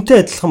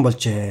хүнтэй адилхан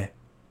болжээ.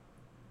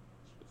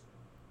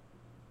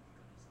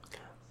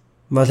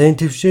 Малын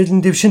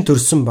твшин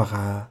төрсөн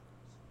байгаа.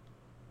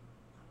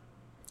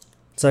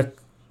 За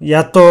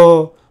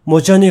ядуу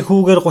мужааны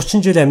хүүгээр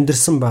 30 жил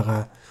амьдарсан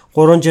байгаа.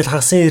 3 жил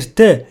хагасан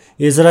эртээ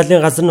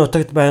Израилийн газар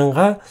нутагт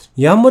байнга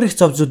ямар их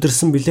зов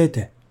зүдэрсэн билээ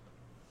дээ.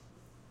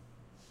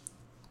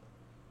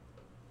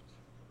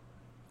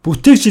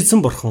 Бүтээгч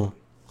эзэн бурхан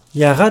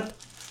яагаад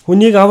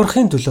хүнийг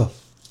аврахын төлөө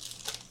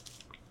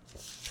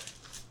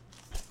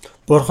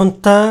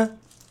бурхантай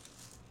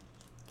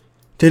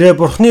тэрэ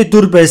бурхны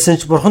дүр байсан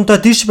ч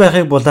бурхантай тийш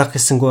байхыг булаах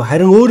гэсэнгүү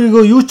харин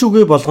өөрийгөө юу ч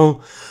үгүй болгон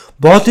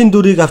боолын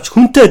дүрийг авч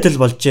хүнтэй адил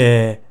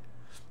болжээ.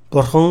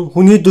 Бурхан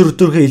хүний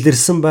дүрхээ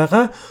илэрсэн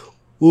байгаа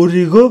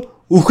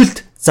өөрийгөө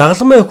үхэлд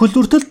загалмай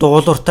үхэл үртэл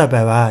дуулууртай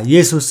байваа.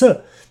 Есүс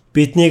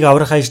биднийг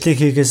аврах ажлыг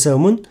хийхээс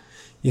өмнө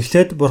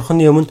эхлээд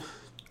бурханы өмнө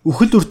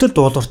үхэл үртэл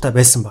дуулууртай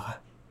байсан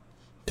байгаа.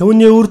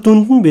 Түүний үр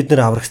дүнд нь бид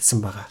нар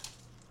аврагдсан байгаа.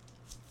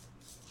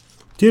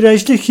 Тэр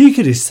ажлыг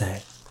хийхээр ирсэн.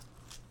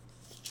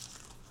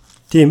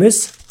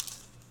 Тиймээс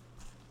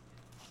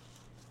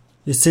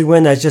эцэг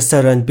маань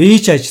ажилласаар байна. Би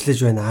ч ажиллаж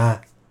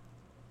байна.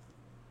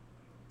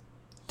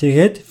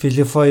 Тэгээд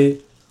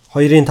Филиппой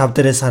 2:5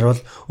 дээрээс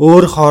харуул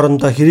өөр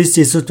хоорондоо Христ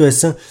Есүс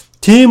байсан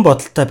тийм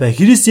бодолтой бай.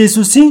 Христ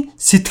Есүсийн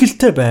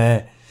сэтгэлтэй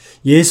бай.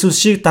 Есүс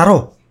шиг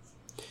даруй.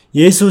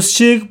 Есүс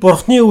шиг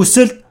Бурхны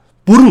үсэлд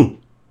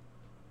бүрэн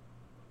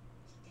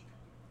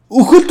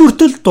үхэл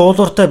дүртэл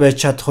дуулууртай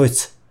байж чадах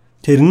үйс.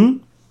 Тэр нь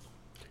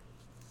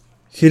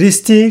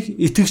Христийг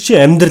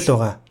итгэгчийн амьдрал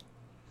байгаа.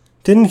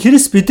 Тэр нь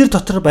Христ бид нар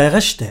дотор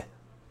байгаа штэ.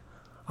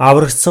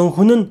 Аврагдсан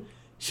хүн нь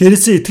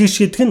Христэд итгэж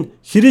гэдэг нь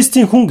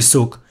Христийн хүн гэсэн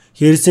үг.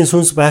 Христийн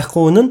сүнс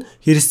байхгүй хүн нь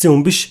Христийн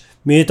хүн биш.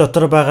 Ми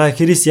дотор байгаа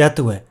Христ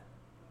яадаг вэ?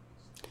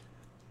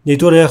 1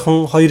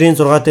 Иохан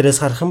 2:6 дээрээс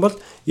харах юм бол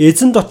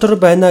эзэн дотор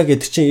байна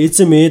гэдэг чинь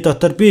эзэн ми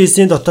дотор би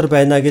эзний дотор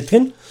байна гэдэг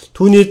нь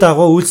түүний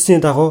дагуу үйлсний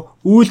дагуу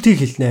үйлдэл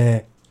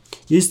хэлнэ.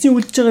 Эзний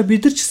үлдэж байгаа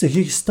бид нар ч гэсэн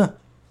хийх ёстой.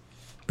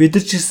 Бид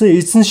нар ч гэсэн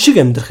эзэн шиг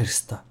амьдрах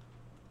ёстой.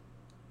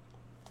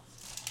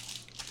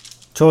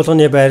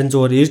 Чуулганы байран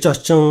зүгээр ирж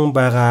очин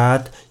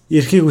байгаад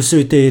эрхийг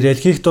өсөн үедээ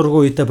ирээл хийх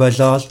дургүй үедээ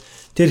болоод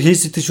тэр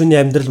хийс итгэж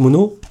хүний амьдрал мөн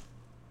үү?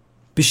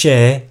 Биш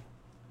ээ.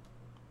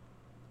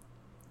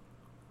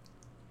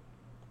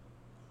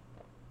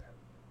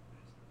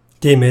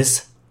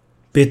 Тиймээс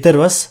бид нар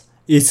бас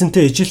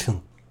эзэнтэй ижилхэн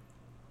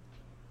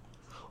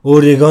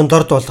өөрийгөө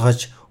дорд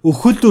болгож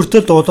үхэл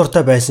дүртэл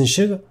дуулууртай байсан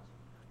шиг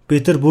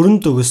бид нар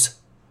бүрэн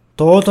төгс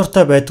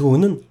дуулууртай байдгүй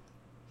хүн нь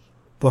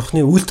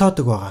Бурхны үл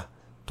таадаг байгаа.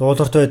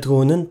 Дуулууртай байдгүй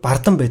хүн нь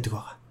бардан байдаг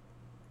байгаа.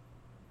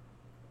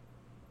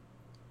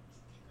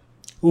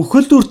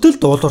 Үхэл дүртэл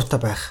дуулууртай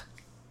байх.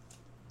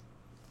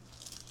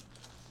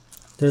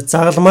 Тэр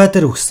загалмай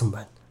дээр өгсөн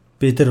байна.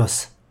 Бид нар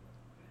бас.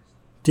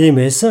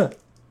 Тиймээс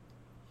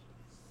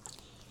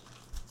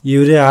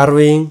Еврей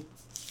 10-ын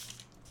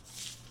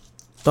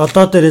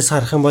 7 дээрээс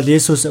харах юм бол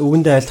Есүс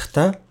үгэндээ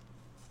айлтгатаа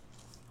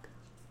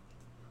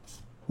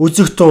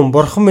үзэгтэн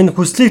бурхан минь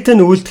хүслийгтэй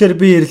нь үйлдэхээр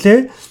би ирлээ.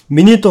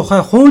 Миний тухай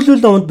хууль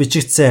номонд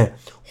бичигдсэн.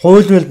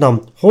 Хууль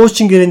ном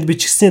хуучин гэрээнд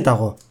бичигдсэний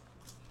дагуу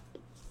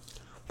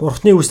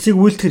Бурхны үслийг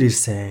үйлдэхээр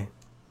ирсэн.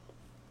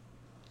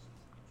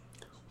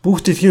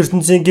 Бүх дэлхийн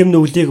ертөнцийн гэм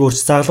нүглийг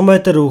өрч загалмай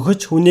дээр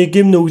өгөж хүний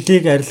гэм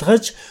нүглийг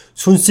арилгаж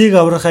сүнсийг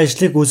аврах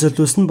ажлыг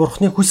гүйцэлдүүлсэн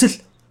Бурхны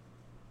хүсэл.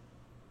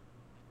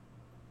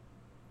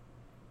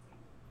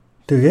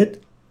 Тэгээд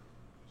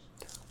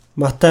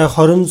Матай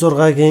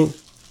 26-гийн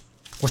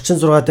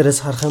 36 дээрээс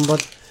харах юм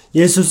бол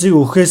Есүсийг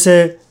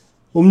үхээсээ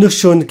өмнөх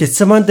шөнө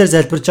Гетсеман дээр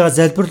залбирж байгаа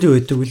залбирал юу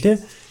гэдэг вүлээ?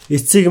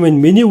 Эцэг минь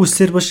миний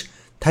үслэр биш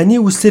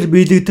таны үслэр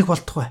биелэгдэх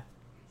болтугай.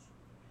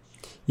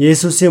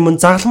 Есүсийн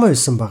өмнө загалмай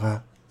байсан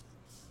байгаа.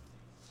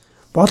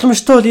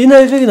 Боломжтой бол энэ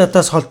аягыг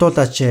надаас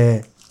холдуулаач.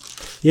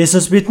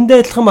 Есүс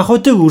бидэндээ адилхан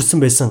махуудыг үүрсэн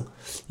байсан.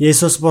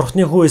 Есүс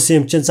Бурхны хүү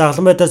байсан юм чинь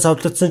загалмай дээр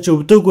цовдлогдсон чи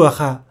өвдөөгүй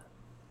баха.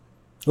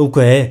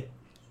 Үгүй ээ.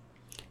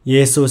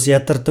 Есүс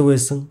ядардаг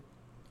байсан.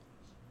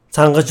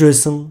 Цангаж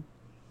байсан.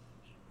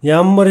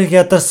 Ямар их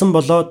ядарсан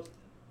болоод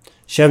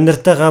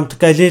шавнартай гамт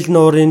Галил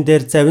нуурын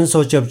дээр завин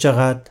сууж явж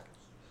агаад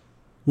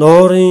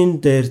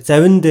нуурын дээр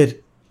завин дээр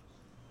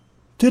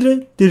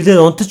тэр дэрлээ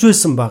унтаж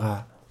байсан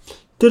байгаа.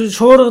 Тэр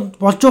шуурга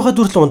болж байхад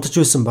хүртэл унтаж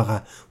байсан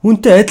байгаа.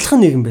 Хүнтэй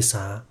адилхан нэгэн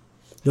байсан.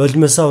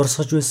 Нулимсаа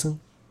урсгаж байсан.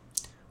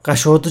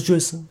 Гашуудаж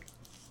байсан.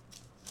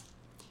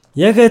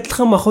 Яг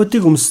адилхан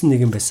махуудыг өмссөн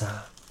нэгэн байсан.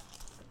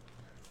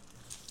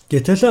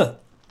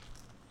 Гэтэл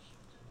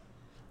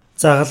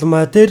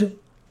загалмай дээр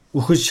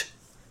үхэж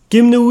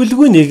гэм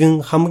нүгэлгүй нэгэн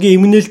хамгийн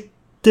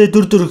эмгэнэлтэй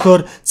дүр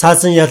төрхөөр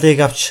цаазан ялыг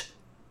авч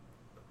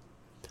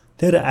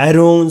тэр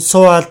ариун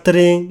суу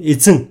алдрын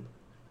эзэн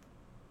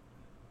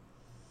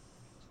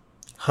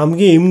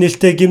хамгийн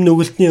эмгэнэлтэй гэм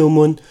нүгэлтний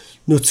өмнө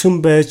нүцгэн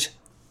байж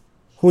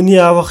хүний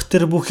авах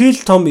тэр бүхий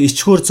л том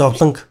ичгүүр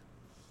зовлонг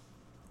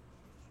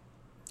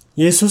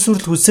Есүс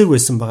хүртэл хүсээг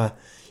байсан байгаа.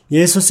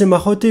 Есүсийн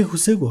махбодыг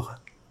хүсээг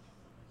байгаа.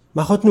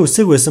 Махбод нь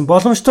хүсээг байсан.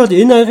 Боломжтой бол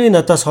энэ аягийг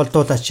надаас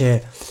холдуулаач.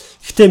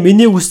 Гэхдээ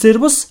миний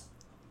хүслээр бус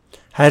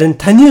харин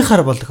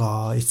танихаар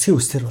болгоо. Эцгийн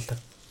хүслээр болоо.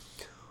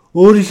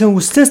 Өөрийнхөө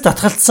хүслээс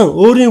татгалцсан,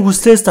 өөрийн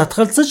хүслээс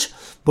татгалзаж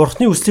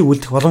Бурхны хүслийг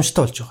үлдэх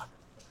боломжтой болж байгаа.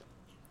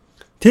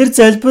 Тэр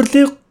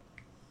залбирлыг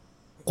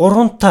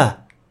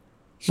 3-та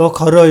Луг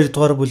 22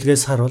 дугаар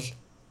бүлгээс харуул.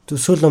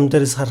 Төсөөл ном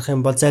дээрээс харах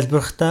юм бол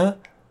залбирхдаа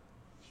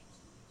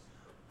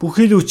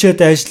бүхий л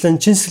үчээд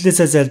ажиллан чин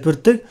сэтгэлээсээ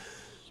залбирдаг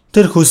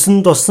тэр хөсөн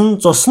тусан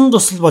зосон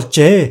тусал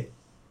болжээ.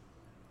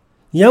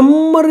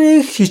 Ямар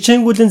их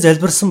хичээнгүйлэн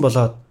залбирсан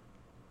болоод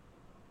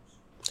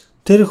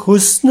тэр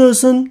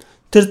хөснөөс нь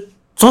тэр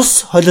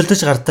цус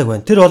холилдож гардаг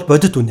байна. Тэр бол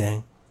бодит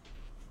үнэ.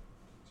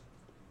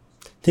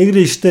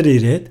 Тэнгэр ишнэр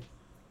ирээд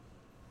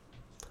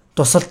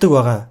тусалдаг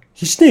байгаа.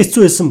 Хичнээн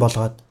хэцүү байсан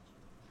болгоод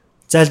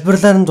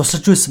залбирлаар нь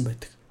тусалж байсан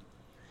байдаг.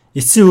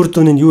 Эцсийн үр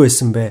дүн нь юу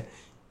байсан бэ?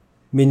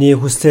 Миний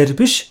хүслээр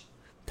биш,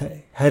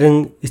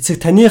 харин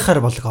эцэг танихаар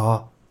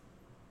болгоо.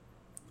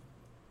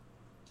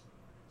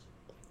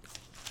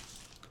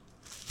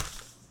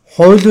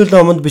 Хууль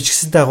номонд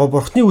бичигдсэн дагуу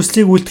Бурхны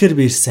хүслийг үйлдэхээр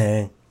би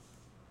ирсэн.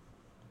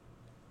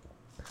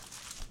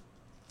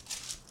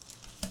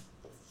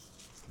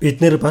 Бид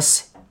нэр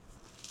бас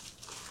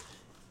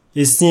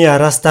эзний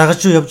араас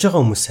дагаж явж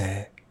байгаа хүмүүс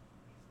ээ.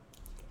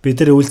 Бид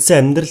нар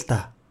үлдсэн амьдрал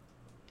та.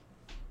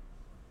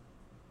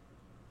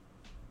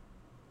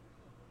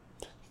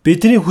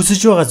 Бидний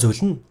хүсэж байгаа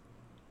зүйл нь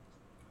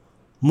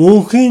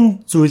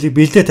мөнхийн зүйлийг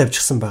бэлдээ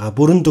тавьчихсан байгаа.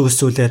 Бүрэн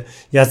төгс зүйлээр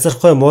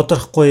язрахгүй,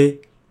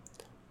 мудрахгүй,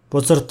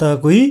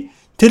 бузардаагүй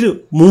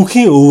тэр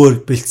мөнхийн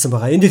өвөөр бэлдсэн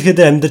байгаа. Энэ дэлхийд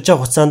амьдарч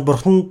байгаа хугацаанд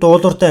Бурхан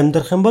дуулууртай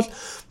амьдрах юм бол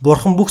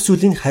Бурхан бүх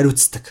зүйлийг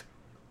хариуцдаг.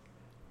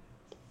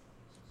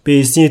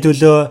 Би эзний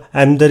төлөө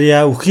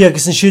амьдрья, үхье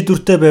гэсэн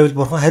шийдвэртэй байвал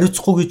Бурхан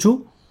хариуцахгүй гэж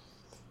юу?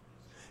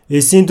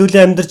 Эзний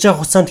төлөө амьдарч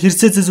байгаа хугацаанд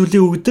хэрцээ зүйлийг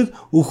өгдөг,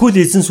 өхөл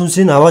эзэн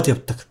сүнсийг аваад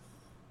явдаг.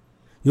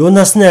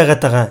 Юунаас нь яагаад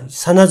байгаа?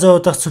 Санаа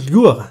зовоодох зүйл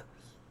юу байгаа?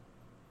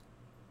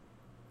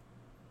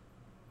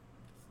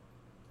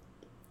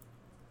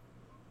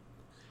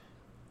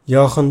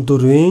 Иохан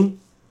 4-ийн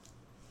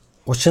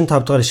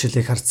 35 дугаар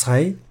ишлэлийг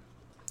харцгаая.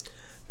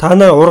 Та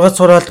нар ургац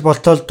сураалт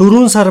болтол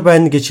 4 сар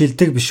байна гэж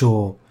хэлдэг биш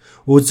үү?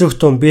 Үзэх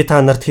тун би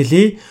та нарт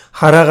хэлий,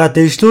 хараагаа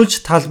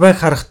дэвшлүүлж талбайг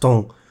харах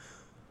тун.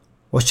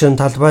 Учир нь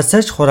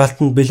талбайсаач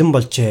хураалтанд бэлэн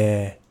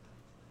болжээ.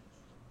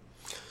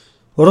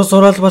 Ургац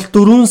сураалт бол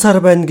 4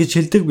 сар байна гэж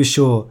хэлдэг биш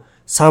үү?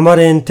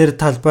 Самарын тэр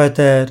талбай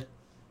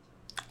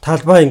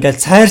ингээл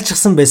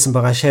цайрчихсан байсан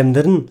байгаа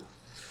шамнар нь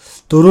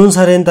 4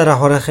 сарын дараа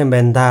хураах юм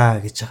байна да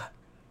гэж байгаа.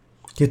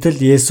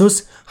 Гэтэл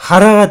Есүс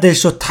хараагаа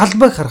дэвшүү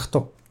талбайг харах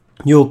тун.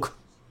 Юг?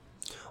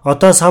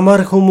 Одоо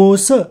самар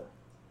хүмүүс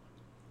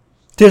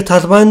тэр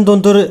талбайн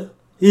дундор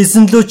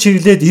эзэнлөө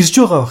чиглээд ирж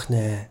байгаа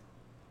бахнэ.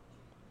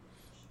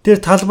 Тэр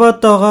талбайд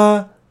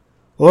байгаа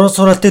ургац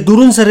сураалтыг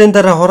 4 сарын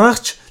дараа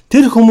хураагч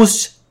тэр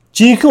хүмүүс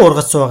жинхэнэ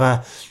ургац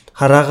байгаа.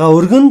 Хараагаа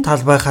өргөн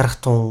талбай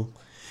харах тун.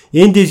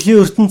 Энэ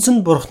дэлхийн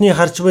ертөнцөнд Бурхны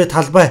харж буй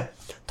талбай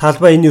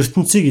энэ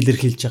ертөнцийг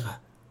илэрхийлж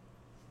байгаа.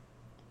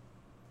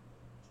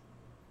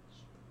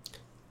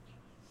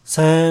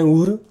 Сайн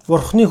үр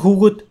Бурхны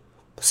хүүгүүд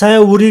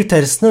сайн үрийг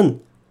тарьсан нь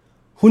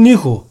хүний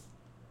хүү.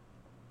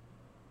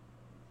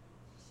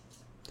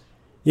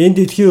 Энэ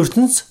дэлхийн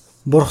ертөнц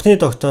Бурхны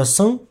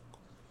тогтоосон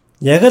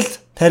яг л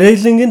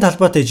тариалангийн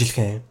талбайтай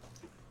ижилхэн.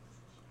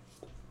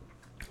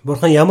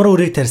 Бурхан ямар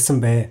үрийг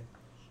тарьсан бэ?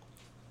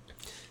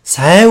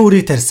 Сайн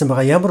үрийг тарьсан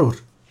байгаа. Ямар үр?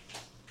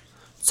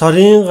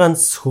 Цорын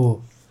ганц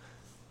хүү.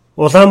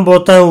 Улаан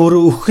будаан үр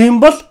өгөх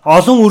юм бол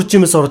олон үр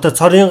жимс урдаа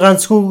цорын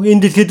ганц хүү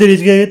энэ дэлхий дээр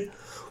илгээгээд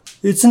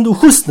эзэнд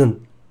үхэлсэн нь.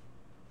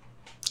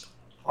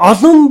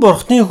 Олон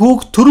Бурхны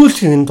хүүг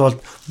төрүүлэхийн тулд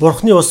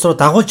Бурхны улс руу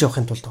дагуулж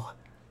явахын тулд байгаа.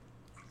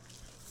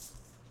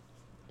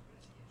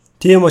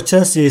 Тийм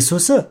учраас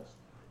Есүс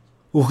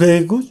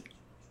үхээгүй.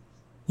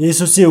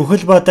 Есүсийн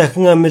үхэл ба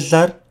дахин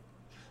амьлаар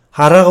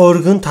хараагаа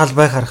өргөн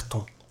талбайг харах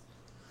тун.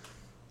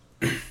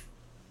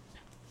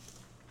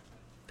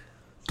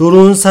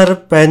 4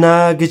 сар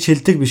байна гэж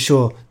хэлдэг биш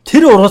үү?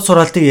 Тэр ургац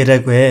сураалтыг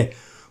яриагвэ.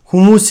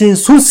 Хүмүүсийн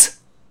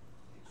сүнс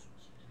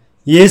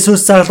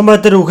Есүс загламаа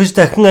дээр үхэж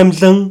дахин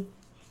амьлан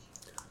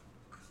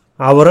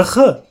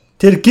аврах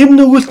тэр гим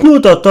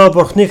нүгэлтнүүд одоо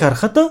Бурхныг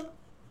харахад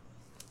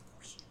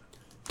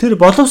тэр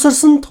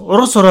боловсрсанд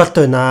ургац сураалт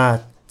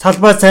байна.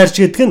 Талбай цайрч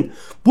гэдэг нь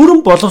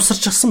бүрэн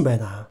боловсрчихсан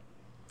байна.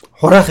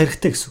 Хураах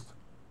хэрэгтэй гэсэн үг.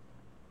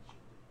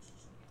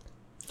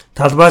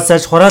 Талбай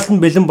цайрч хураалт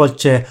нь бэлэн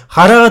болжээ.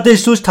 Хараагаа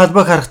дэвшүүлж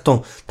талбайг харах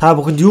тун. Та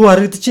бүхэнд юу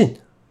харагдаж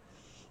байна?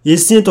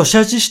 Эзний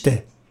тушааж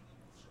штэ.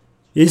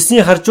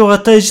 Эзний харж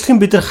байгаатай ижилхэн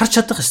бид нар харж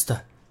чадах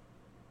ёстой.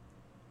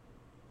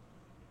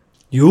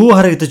 Юу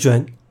харагдаж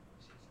байна?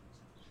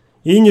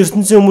 Энэ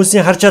ертөнцийн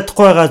хүмүүсийн харж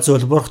чадахгүй байгаа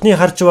зүйл, Бурхны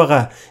харж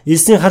байгаа,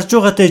 эзний харж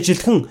байгаатай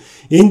ижилхэн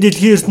энэ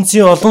дэлхийн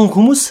ертөнцийн олон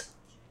хүмүүс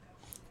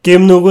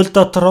гэм нүгэл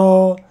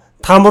дотроо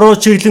там руу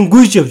чиглэн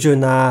гүйж явж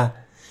байна.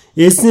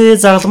 Эзний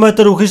загалмай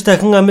дээр үхэж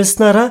дахин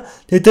амьснараа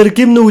тэд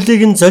гим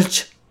нүглийг нь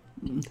зольж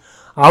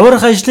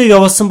аврах ажлыг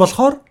явуулсан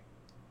болохоор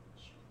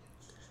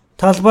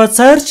талбай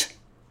цайрч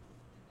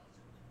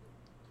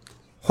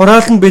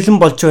хураал нь бэлэн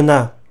болж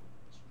байна.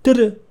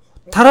 Тэр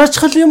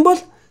тараачхал юм бол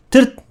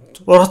тэр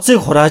ургацыг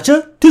хурааж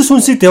тэр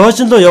сүнсийг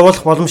деважин руу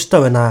явуулах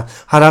боломжтой байна.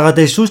 Хараагаа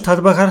дэвшүүлж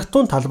талбайг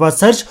харахтун талбай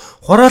цайрч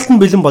хураал нь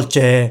бэлэн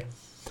болжээ.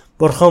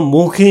 Бурхан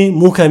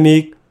мөнх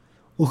амийг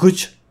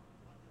өгөж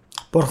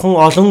Бурхан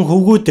олон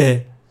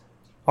хөвгүүдээ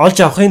олж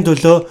авахын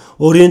төлөө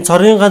өөрийн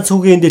цорын ганц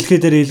хүүгийн дэлхий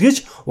дээр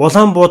илгэж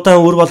улаан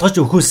буудаан үр болгож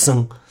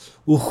өгүүлсэн.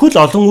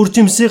 Өгөхөл олон үр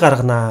жимсийг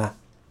гаргана.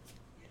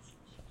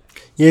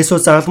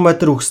 Есүс загалмай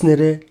дээр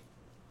үгснээрээ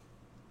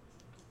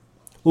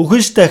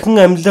үхэж дахин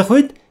амьлах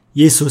үед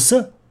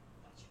Есүс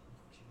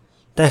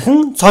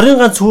дахин цорын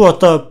ганц хүү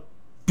одоо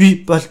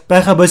би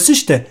байха болсон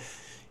штэ.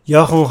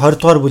 Иохан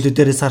 20 дугаар бүлэг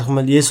дээрээс харах юм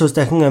бол Есүс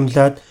дахин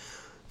амьлаад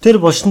тэр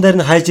булшин дээр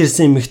нь хайж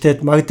ирсэн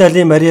эмэгтэйд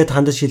Магдалийн Мариад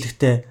хандаж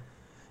хэлэхдээ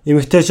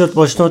эмэгтэйчүүд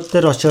булшнууд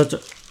дээр очиод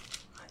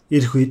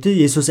ирэх үед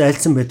Есүс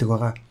айлсан байдаг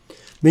байгаа.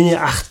 Миний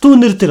ах トゥ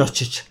нэр дээр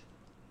очиж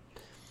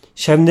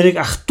шам нэрийг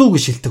ах トゥ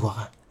гэж хэлдэг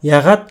байгаа.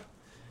 Ягаад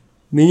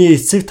миний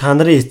эцэг та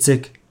нарын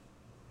эцэг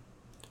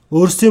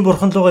өөрсдийн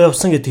бурхан руугаа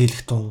явсан гэдэг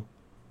хэлэх тун.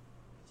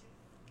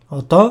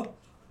 Одоо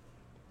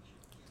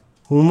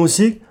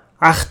хүмүүсийг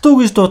ах ト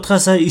ゥ гэж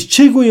дуудахаасаа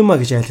ичээгүй юм а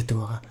гэж айлдаг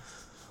байгаа.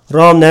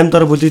 Ром 8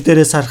 дахь бүлэг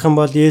дээрээс харах юм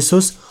бол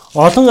Есүс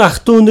олон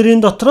ах トゥ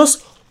нэрийн дотроос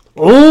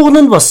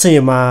ууган нь болсон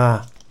юм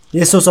а.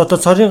 Есүс одоо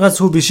цорын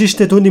ганц хүү биш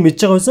штэ түүний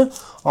мэдж байгаа байсан.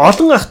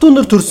 Олон ах トゥ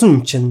нэр төрсөн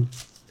юм чинь.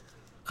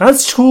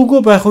 Ганц ч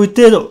хүүгүй байх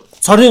үедээ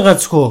цорын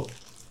ганц хүү.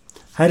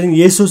 Харин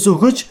Есүс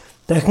өгөж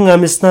дахин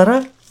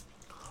амьснараа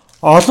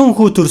олон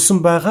хүү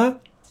төрсөн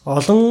байгаа.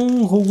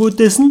 Олон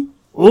хүүгүүдээс нь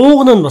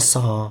ууган нь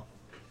болсон.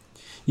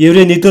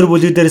 Еврей 1-р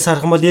бүлэг дээрээс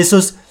харах юм бол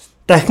Есүс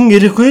дахин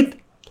ирэх үед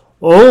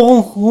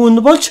ууган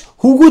хүн болж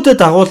хүүгүүдэд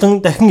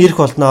дагуулan дахин ирэх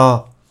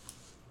болно.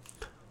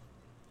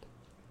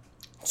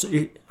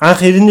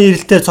 Анх ирний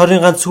ирэлтээр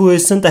цорын ганц хүү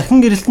байсан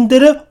дахин ирэлтэн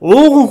дээр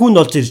ууган хүн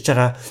болж ирж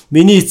байгаа.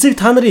 Миний эцэг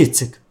та нарын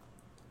эцэг.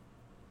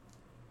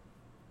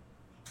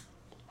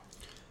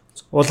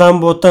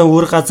 Улаан буудаан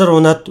үр газар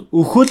унаад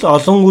өхөл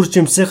олон үр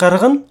жимсийг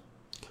гаргана.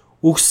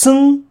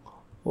 Үгсэн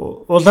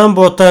улаан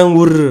буудаан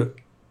үр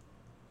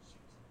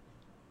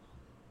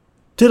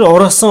тэр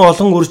ургасан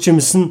олон үр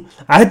жимс нь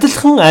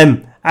адилхан ам,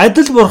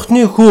 адил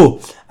бурхны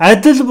хүү,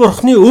 адил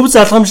бурхны өв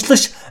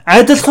залгамжлагч,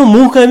 адилхан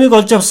мөнх амийг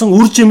олж авсан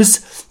үр жимс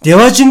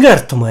деважингийн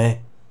ард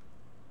түмээ.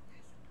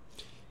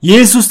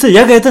 Есүстэй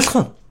яг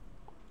адилхан.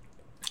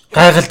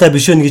 Гайхалтай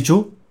биш вэ гэж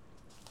үү?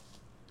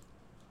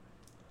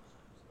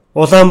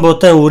 Улаан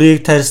буудаан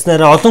үрийг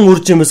тарьснараа олон үр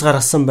жимс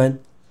гаргасан байна.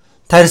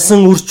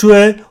 Тарьсан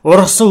үрчвэ,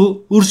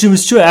 ургасан үр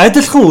жимсчвэ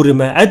адилхан үр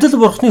юм аа. Адил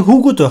бурхны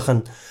хүүгүүд байх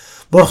нь.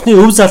 Бурхны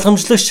өв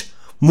залгамжлагч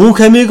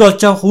мөнх амийг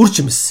олж авах үр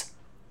жимс.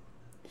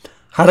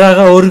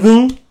 Хараага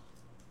өргөн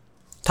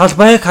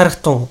талбайг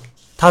харахтун.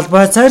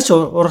 Талбай цайрч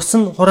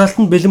ургасан хураалт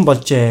нь бэлэн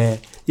болжээ.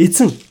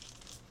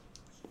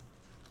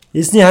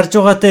 Эзний харж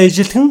байгаатай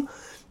ижилхэн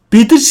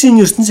бид нар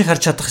шинэ ертөнцийг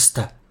харж чадах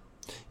ёстой.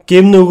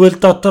 Гэм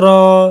нүгэл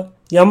дотроо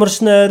ямар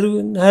ч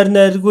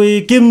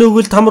найргүй гэм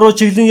нүгэл там руу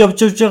чиглэн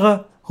явж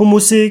байгаа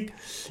хүмүүсийг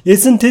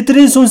эзэн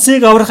тэдний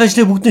сүнсийг аврах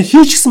ажлыг бүгд нь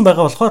хийчихсэн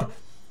байгаа болохоор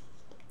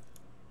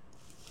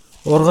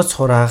ургац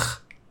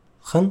хураах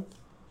хан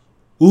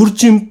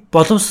үржим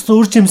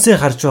боловсрол үржимсээ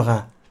харж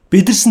байгаа.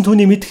 Бидэрсэн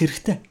түүний мэдэх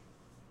хэрэгтэй.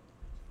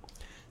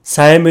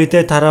 Сайн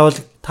мэдээ тараавал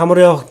тамар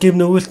явах гэм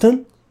нүгэлт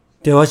нь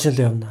деважин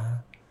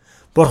явна.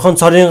 Бурхан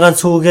цорын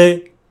ганц хүүгээ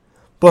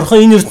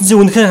Бурхан энэ ертөнцийг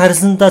үнэхээр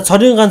харсандаа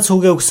цорын ганц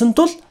хүүгээ өгсөн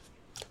тул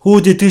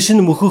хүүд итгэж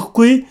нь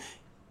мөхөхгүй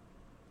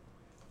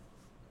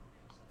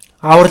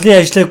авралын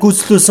ажлыг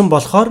гүйцэлдүүлсэн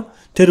болохоор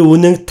тэр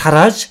үнэнг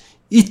тарааж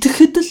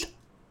итгэхэд л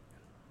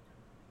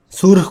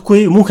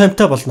сүрэхгүй мөнх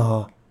амьтаа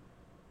болно.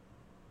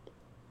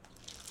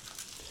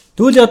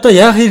 Тэгвэл одоо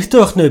яах хэрэгтэй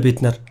байх нь вэ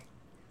бид нар?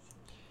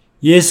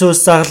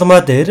 Есүс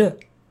загалмаа дээр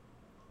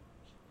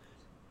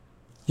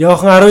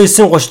Иохан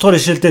 19:30 дугаар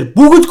ишлэлдэр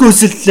бүгд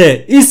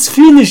гүйцэлдлээ. It's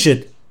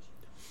finished.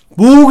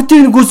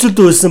 Бүгдийг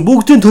гүйцэлдүүлсэн,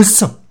 бүгдийг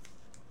төлсөн.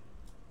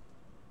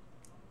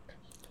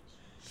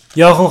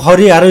 Иохан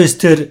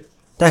 20:19-дэр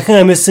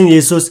дахин амьсан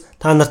Есүс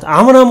та нарт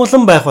амар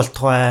амгалан байх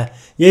болтугай.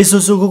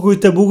 Есүс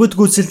өгөхүйдээ бүгд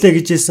гүйцэллээ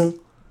гэж хэлсэн.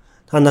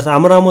 Та нарт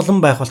амар амгалан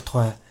байх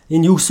болтугай.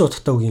 Энэ юу гэсэн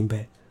утгатай үг юм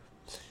бэ?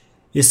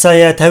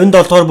 Исая 57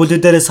 дугаар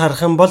бүлэг дээрээс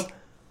харах юм бол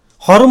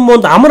хорон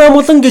мунд амар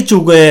амгалан гэж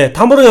үгэ.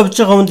 Тамар явж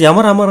байгаа хүнд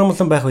ямар амар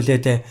амгалан байх вүлээ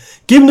те.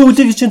 Гим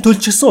нүглийг чинь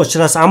төлчихсөн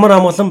учраас амар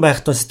амгалан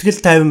байх тун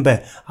сэтгэл тайван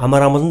бай.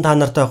 Амар амгалан та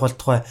нартай байх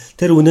болтугай.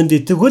 Тэр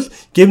үнэнд итгэвэл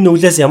гим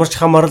нүглээс ямар ч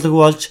хамааралгүй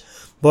болж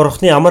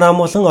Бурхны амар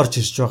амгалан орж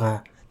ирж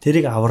байгаа.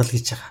 Тэрийг аврал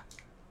гэж байгаа.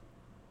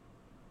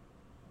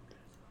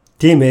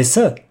 Тиймээс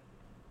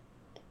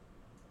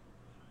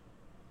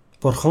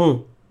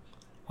Бурхан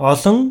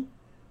олон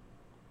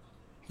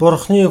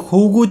Бурхны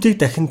хөвгүүдийг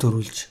дахин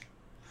төрүүлж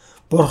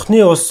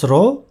Бурхны улс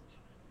руу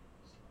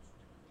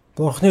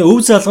Бурхны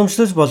өв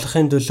залгамжлал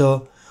болохын төлөө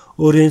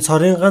өөрийн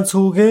цорын ганц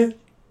хүүгээ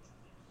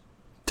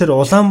тэр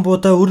улаан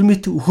буудаа үр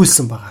мэт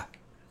өхүүлсэн байгаа.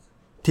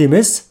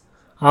 Тиймээс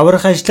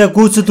аврах ажлаа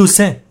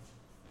гүйцэлдүүлсэн.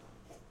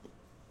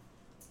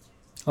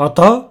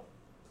 Одоо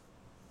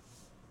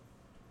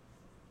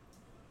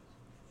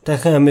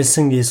дахин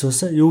амьсан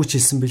Есүс юу гэж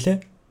хэлсэн бэлээ?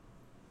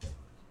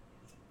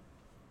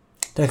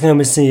 Дахин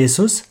амьсан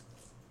Есүс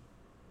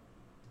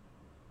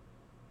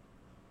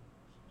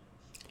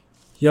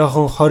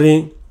Иохан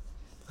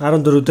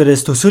 20:14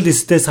 дээрээс төсөөл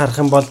эсдээс харах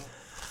юм бол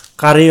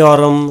гарын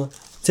ором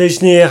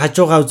цэжний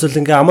хажуугаа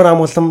үзвэл ингээ амар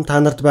амгалан та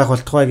нарт байх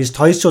болтугай гэж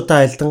 2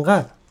 удаа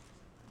айлдангаа.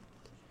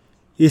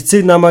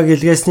 Эцэг намайг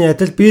илгээсний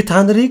адил би та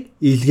нарыг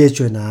илгээж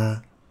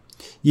байна.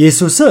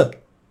 Есүс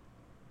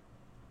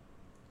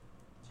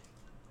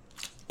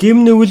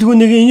гим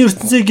нүгэлгүүнийг энэ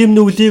ертөнцийн гим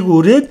нүглийг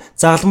үрээд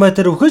загалмай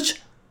дээр өгч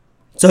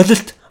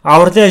золилт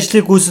авралын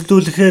ажлыг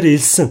гүйцэлдүүлэхээр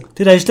илсэн.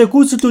 Тэр ажлыг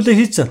гүйцэлдүүлээ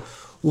хийсэн.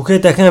 Үхээ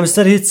дахин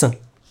амьсаар хийсэн.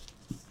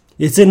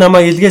 Эцэг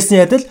намайг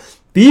илгээсний адил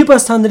би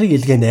бас та нарыг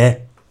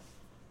илгэнэ.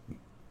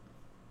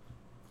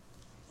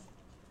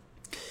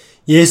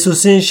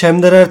 Есүсийн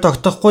шамнараар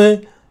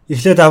тогтохгүй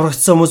эхлээд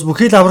аврагдсан хүмүүс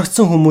бүхий л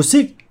аврагдсан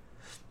хүмүүсийг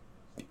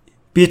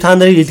би та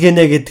нарыг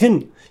илгэнэ гэдэг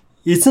нь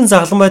эзэн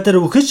загалмай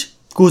дээр өгч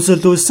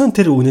гүйцэлдүүлсэн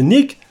тэр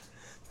үнэнийг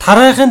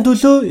тараахын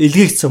төлөө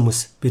илгээгдсэн хүмүүс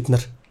бид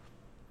нар.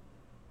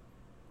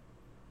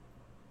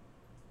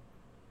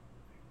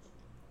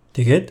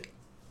 Тэгээд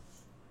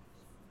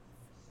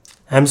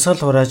амьсгал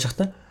хурааж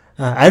захта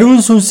ариун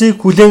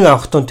сүнсийг хүлээн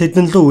авах тун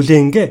тэдэн лөө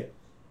үлээнгээ.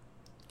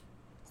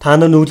 Та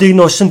нар нүглийг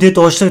нь уушлан тэд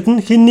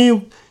уушлагдана. Хинний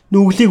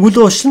нүглийг үл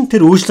уушлан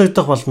тэр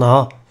уушлагдах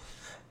болно.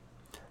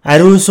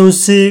 Ариун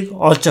сүнсийг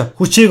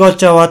хүчийг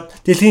олж аваад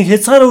дэлхийн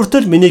хязгаар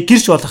хүртэл миний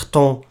гэрч болох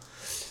тун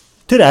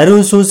тэр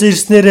ариун сүнс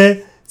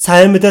ирснээрээ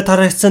сайн мэдээ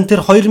тараагдсан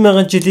тэр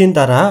 2000 жилийн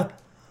дараа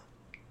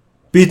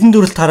бидэнд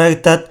хүртэл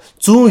тараагдаад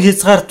зүүн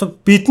хязгаарт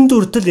бидэнд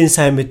хүртэл энэ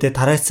сайн мэдээ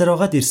тараагдсаар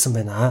байгаад ирсэн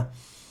байна.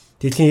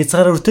 Дэлхийн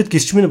хязгаар хүртэл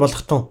гэрч минь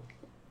болох тун.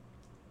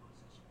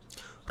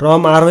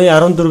 Ром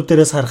 10:14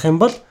 дээрээс харах юм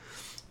бол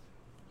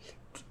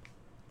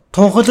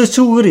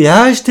тунхлагчгүйгээр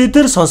яаж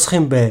тэдэр сонсох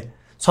юм бэ?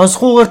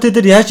 Сонсохгүйгээр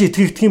тэдэр яаж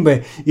итгэгдэх юм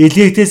бэ?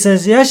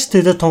 Илгээгдээсээс яаж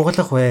тэдэр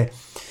тунхлах вэ?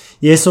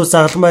 Есүс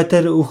загалмай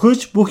дээр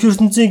өгөж бүх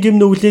ертөнцийн гим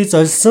нүглийг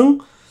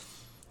золсон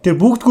тэр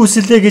бүгд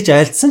гүйсэлээ гэж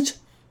айлдсан ч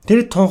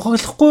тэр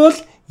тунхаглахгүй бол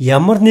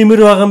ямар нэмэр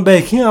байгаа юм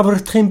бэ? Хэн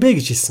аврагдах юм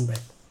бэ гэж хэлсэн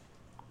байна.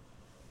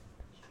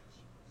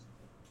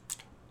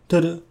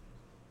 Тэр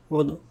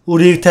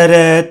үрийг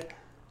тариад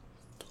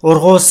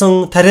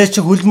ургуулсан тариач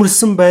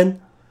хүлмэрсэн байна.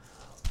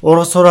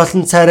 Ураг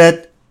сураалан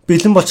царайд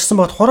бэлэн болчихсон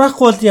бат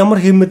хураахгүй бол ямар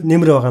хэмэд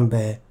нэмэр байгаа юм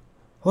бэ?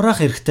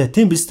 Хураах хэрэгтэй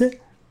тийм биз дээ?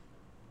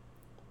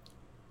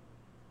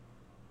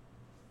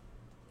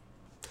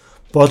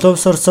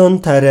 Боловсрсон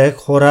тариаг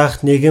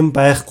хураах нэгэн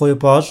байхгүй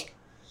бол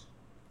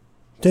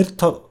тэр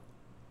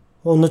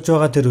унаж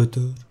байгаа тэр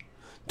өдөр.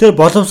 Тэр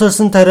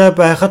боловсрсон тариа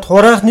байхад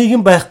хураах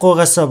нэгэн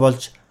байхгүйгаасаа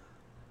болж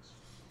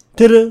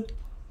тэр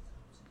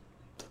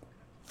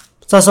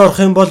цаас орох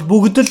юм бол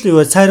бүгд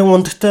л цайран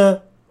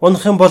ундагтай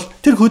унах юм бол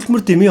тэр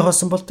хөдөлмөр дэмий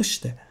хоосон болдог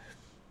шүү дээ.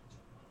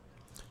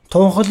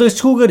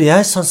 Тунхлагчгүйгээр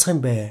яаж сонсох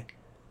юм бэ?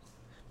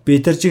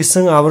 Бид нар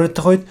жигсэн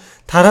аврагдах үед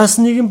тараас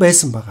нэгэн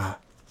байсан байгаа.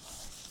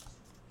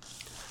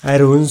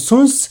 Ариун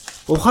сүнс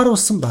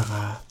ухааруулсан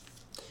байгаа.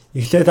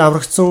 Эхлээд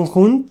аврагдсан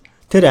хүн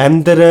тэр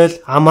амьдрал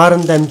амаар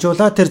нь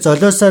дамжуулаад тэр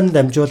золиосоор нь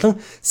дамжуулан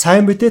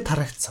сайн мэдээ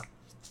тараагдсан.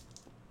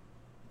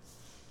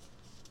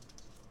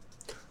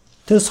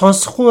 Тэр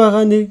сонсохгүй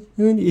байгаа нэг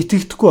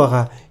итгэдэггүй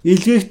байгаа.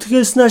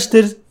 Илгээгдэхээс нааш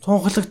тэр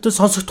тунхлагт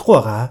сонсогдохгүй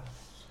байгаа.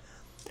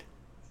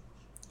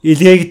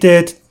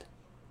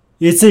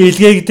 Эзэн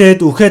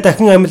илгээгдээд үхээ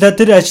дахин амьлаад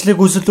тэр ажлыг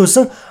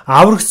гүйцэлдүүлсэн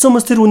аврагдсан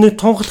хүмүүс тэр үнийг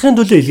тунхлахын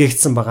төлөө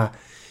илгээгдсэн байгаа.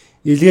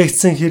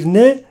 Илгээгдсэн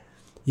хэрнээ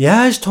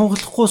яаж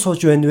тунхлахгүй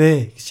сууж байна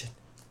вэ гэж.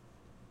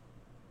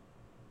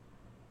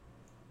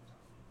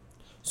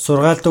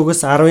 Сургаалт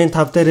үгс 15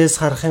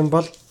 дээрээс харах юм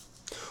бол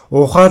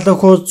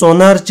ухаалаг хүү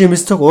зунаар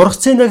жимсдэг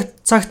ургацын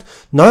цагт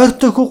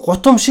нойртой хүү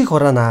гутам шиг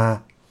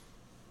хураана.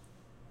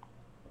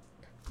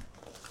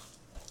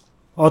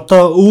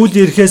 Одоо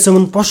үйл ирэхээс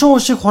өмнө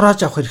бошин шиг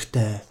хурааж авах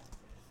хэрэгтэй.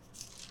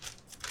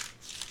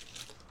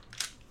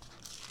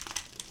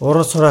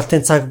 Уран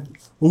сураалтын цаг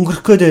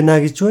өнгөрөх гээд байна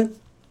гэж байна.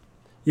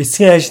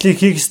 Эцгийн ажлыг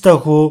хийх ёстой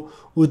хүү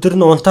өдөр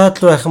нь унтаад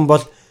л байх юм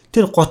бол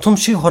тэр гутам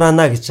шиг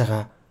хураана гэж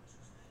байгаа.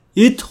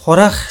 Эд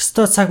хураах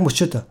ёстой цаг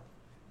мөчөд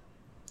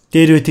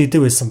дээр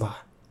үтгдэг байсан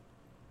баг.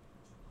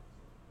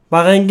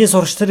 Багаангийн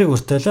сурагч нарыг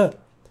өртөөлөө.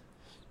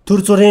 Төр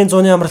зүрийн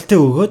зуны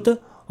амралтыг өгөөд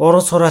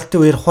уран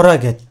сураалтын үеэр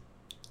хураа гэд.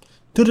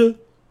 Тэр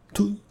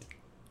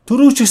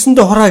төрөөч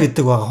гэсэндээ хураа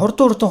гэдэг байгаа.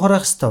 Хурдан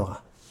хураах ёстой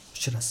байгаа.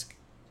 Учираас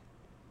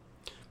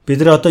бид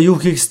нар одоо юу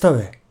хийх ёстой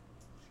вэ?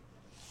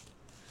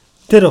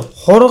 Тэр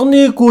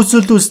хурганы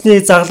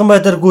гүйцэлдүүлсний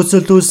загалмай дээр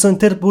гүйцэлдүүлсэн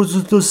тэр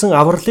гүйцэлдүүлсэн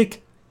авралыг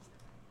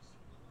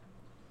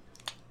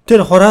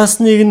тэр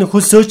хураасныг нь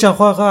хөлсөөж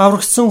авах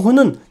аврагдсан хүн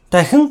нь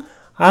дахин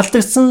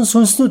алдагдсан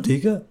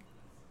сүнснүүдийг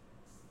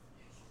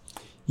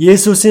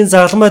Есүсийн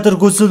загалмай дээр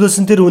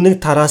гүйцэлдүүлсэн тэр үнэг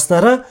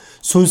тарааснараа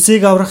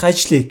сүнсийг аврах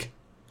ажлыг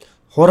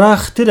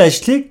хураах тэр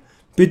ажлыг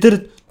бид нар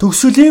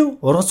төгсөлийн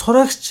ургац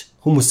хураагч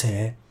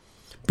хүмүүсээ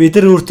Бид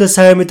нар өөртөө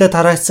сайн мэдээ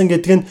тараагдсан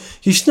гэдэг нь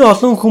хичнээн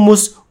олон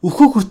хүмүүс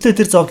өөхөх хүртлээр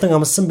тэр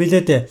зовлон амссан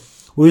билээ дээ.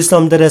 Үйлс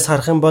ном дээрээс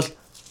харах юм бол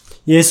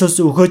Есүс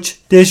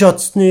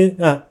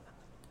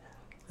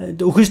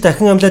өгөж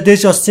дахин амлаа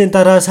дээш оцсны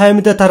дараа сайн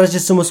мэдээ тарааж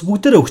ирсэн хүмүүс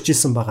бүгдээрээ өгч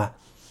ирсэн байгаа.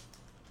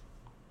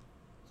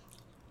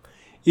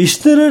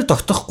 Ишнэрээр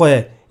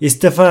тогтохгүй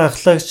Стефан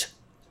ахлагч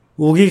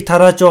үгийг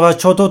тарааж байгаа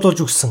чудуудуулж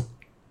өгсөн.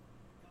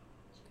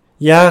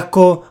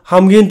 Яако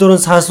хамгийн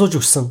дөрөв саасуулж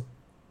өгсөн.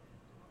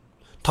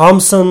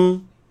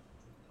 Томсон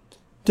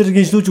тэр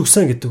гинжлүүлж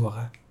өгсөн гэдэг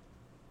байгаа.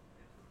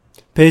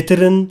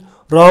 Петр нь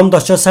Ромд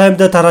очиж сайн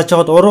мэдээ тарааж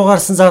байгаад уруу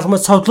гарсан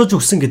залгамж цовдлуулж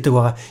өгсөн гэдэг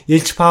байгаа.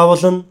 Илч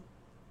Паул нь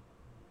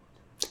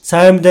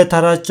сайн мэдээ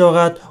тарааж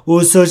байгаад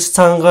өсөж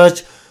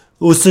цангаж,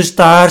 өсөж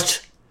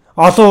даарч,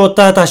 олон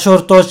удаа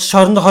ташуурдуулж,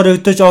 шоронд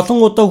хоригдож,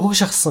 олон удаа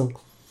үхэх шахсан.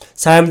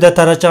 Сайн мэдээ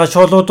тарааж байгаа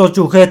шуулуудуулж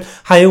үхээд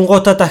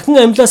хаянгуудаа дахин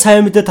амьлаа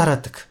сайн мэдээ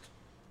тараадаг.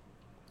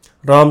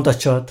 Ромд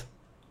очиод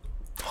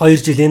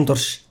 2 жилийн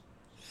турш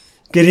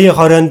гэрийн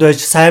хороонд байж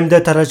сайн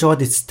мэдээ тарааж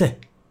байгаад эцтэй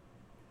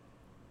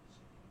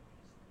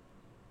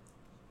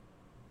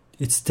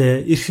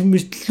эрх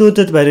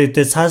мэдлүүдэд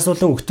баригдаж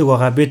цаасуулан өгдөг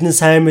байгаа. Бидний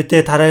сайн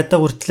мэдээ тараадаг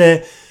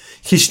хүртлээр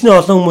хичнээн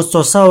олон хүмүүс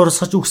цусаа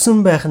урсгаж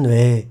өгсөн байх нь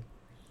вэ.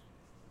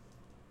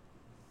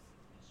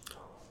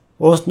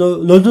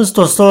 Нулимс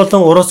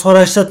тусуулан урас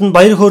хураагчдад нь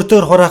баяр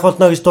хөөртэйгээр хураах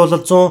болно гэж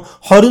дуулал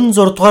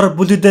 126 дугаар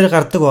бүлэгдээр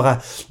гардаг байгаа.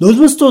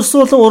 Нулимс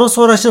тусуулан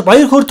урас хураагчдад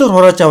баяр хөөртэйгээр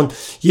хурааж авна.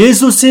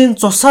 Есүсийн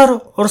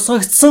цусаар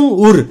урсгагдсан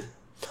үр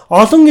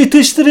олон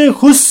итгэгчдийн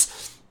хөс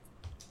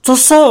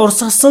цусаа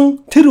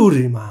урсгасан тэр үр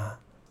юм аа.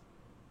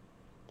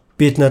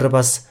 Бид нар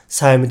бас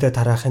сайн мэдээ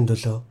тараахын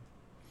төлөө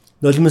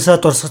нулимсаа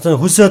дурсгасан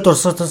хүсээ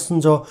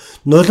дурсгасан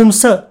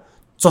нулимсаа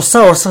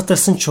цусаа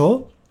урсгагдсан ч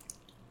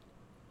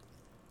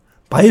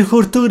баяр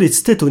хөөртэйгээр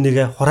эцтэй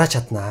түүнийг хурааж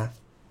чаднаа.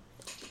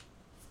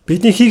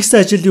 Бидний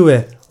хийгсэн ажил юу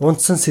вэ?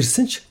 Унтсан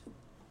сэрсэн ч.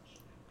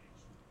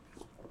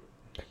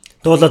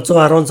 Дуулал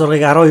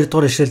 116-гийн 12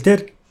 дугаар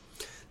ишлэлдэр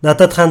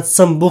надад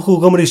хандсан бүх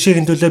өгөөмөр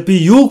ишээгийн төлөө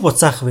би юуг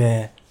буцаах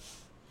вэ?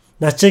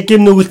 Начиг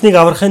гим нүгэлтнийг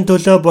аврахын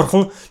төлөө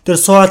бурхан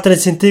тэр суалтрын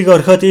сэнтийг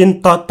орхиод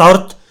энэ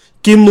дорд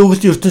гим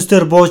нүгэлт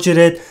ертөнцийн бууж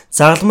ирээд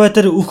загалмай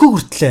дээр өөхөх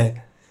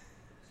хүртлээ.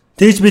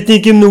 Тэгж бидний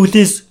гим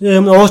нүглийг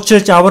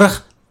уучилж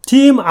аврах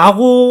тийм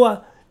агуу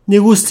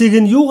нэгүслийг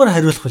нь юугаар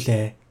хариулах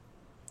вүлээ?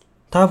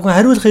 Та бүхэн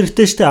хариулах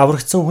хэрэгтэй штэ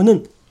аврагдсан хүн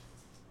нь.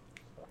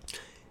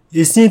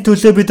 Эсний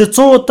төлөө бид 100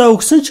 удаа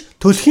өгсөн ч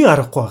төлөхийн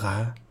аргагүй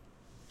байгаа.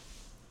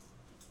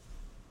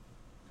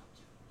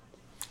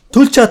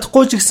 Төлж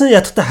чадахгүй ч гэсэн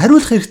ятгахта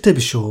хариулах хэрэгтэй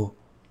биш үү?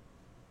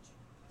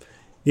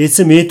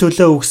 Эзэм энэ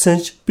төлөө өгсөн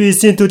ч би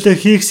эзний төлөө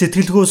хийх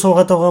сэтгэлгүй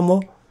суугаад байгаа юм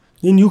уу?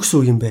 Энэ юу гэсэн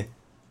үг юм бэ?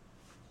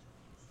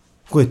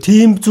 Үгүй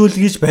тийм зүйл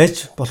гэж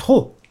байж болох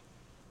уу?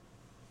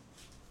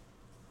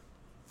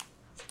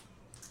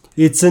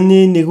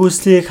 Эзний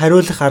нэгүслийг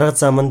хариулах арга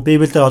зам нь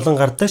Библиэлд олон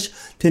гардаг ш.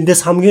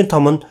 Тэндээс хамгийн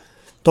том нь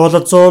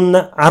Дуулал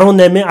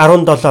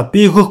 118:17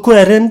 би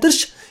өгөхгүй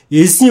арандэрш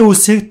эзний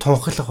үсийг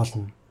тунхаглах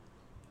болно.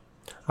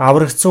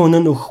 Аврагдсан хүн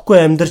нь өгөхгүй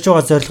амьдарч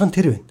байгаа зорилго нь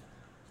тэр байна.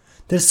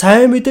 Тэр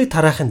сайн мэдээг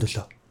тараахын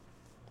төлөө.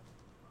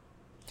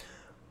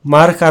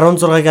 Марк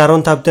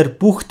 16:15 дээр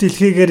бүх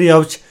дэлхийгээр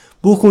явж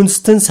бүх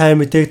үндэстэн сайн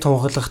мэдээг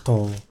тунхаглах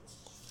тун.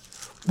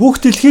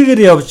 Бүх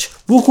дэлхийгээр явж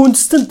бүх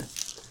үндэстэнд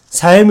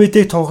сайн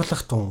мэдээг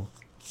тунхаглах тун.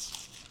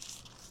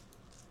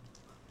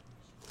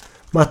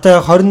 Матай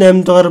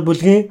 28 дугаар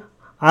бүлгийн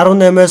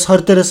 18-аас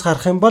 20 дээрээс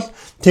харах юм бол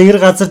Тэнгэр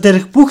газар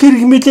дээрх бүх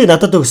хэрэг мэдлийг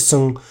надад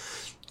өгсөн.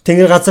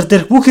 Тэнгэр газар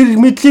дээрх бүх хэрэг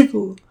мэдлийг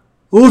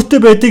өөртөө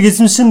байдаг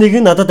эзэмсэн нэг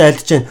нь надад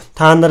айлтж байна.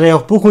 Та нар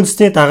явах бүх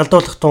үндэстнийг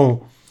дагалдуулах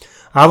тун.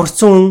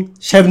 Аврагдсан хүн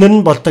шавнар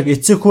нь болдог.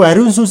 Эцэг хүү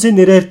ариун сүнсийн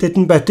нэрээр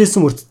тэдэнд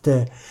баптизм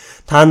өртдөө.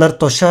 Та нар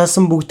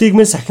тушаасан бүгдийг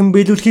минь сахин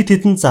биелүүлэхийг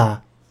тэдэнд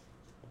заа.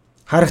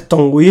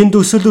 Харагтун үеийн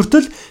төсөл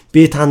өртөл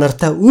би та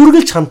нартай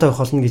үргэлж хамтаа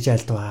байх болно гэж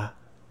айлдваа.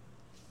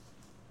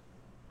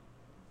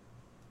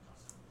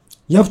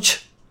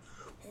 Явж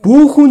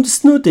бүх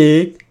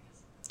үндэстнүүдийг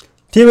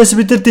тиймээс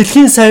бид нар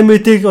дэлхийн сайн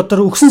мэдээг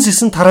одоо өгсөн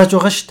сэсэн тарааж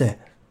байгаа штэ.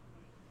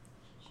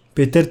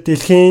 Бид нар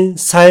дэлхийн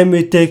сайн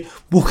мэдээг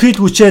бүхийд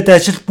хүчээд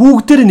ажил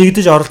бүгдээр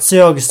нэгдэж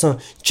оролцсон гэсэн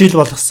жил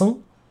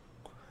болгосон.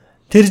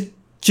 Тэр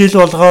жил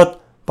болгоод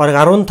бараг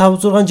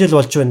 15-6 жил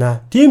болж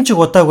байна. Тийм ч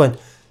удааг байна.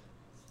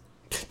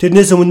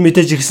 Тэрнээс өмнө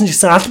мэдээж ирсэн ч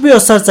гэсэн албан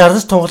ёсоор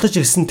зарлаж тунгалж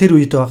ирсэн тэр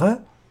үед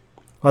байгаа.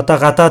 Одоо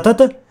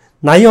гадаадад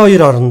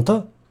 82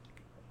 оронд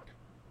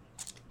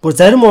бүр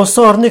зарим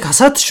улсын орныг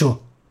хасаад шүү.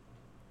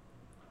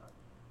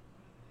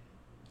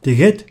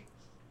 Тэгээд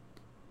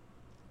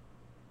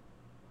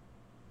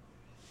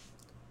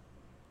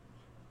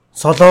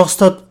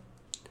Солонгостод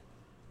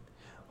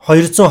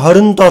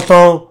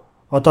 227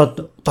 одоо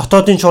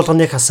дотоодын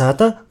чуулганыг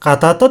хасаад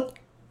гадаадад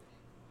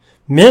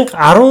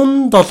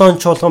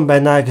 1017 чуулган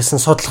байна гэсэн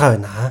судалгаа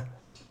байна.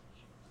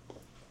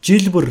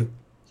 Жил бүр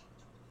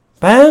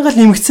байнга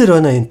нэмэгцээр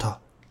байна энэ тоо.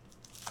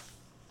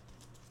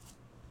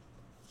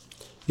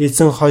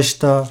 Эзэн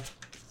хойштоо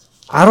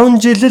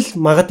 10 жил л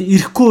магад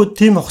ирэхгүй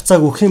тийм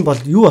хугацааг өгөх юм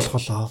бол юу болох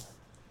вэ?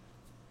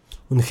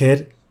 Үнэхээр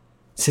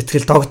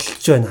сэтгэл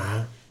догдолж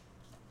байна.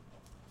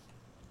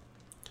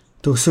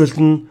 Төгсөлд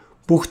нь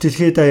бүх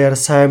дэлхийд даяар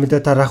сайн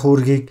мэдээ тараах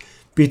үүргийг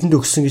бидэнд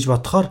өгсөн гэж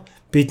бодохоор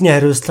бидний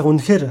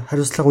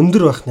хариуцлага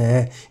өндөр байх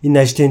нэ.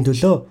 Энэ ажлын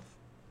төлөө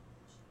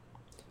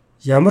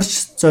ямар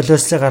ч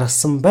золиослыг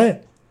гаргасан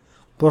бай.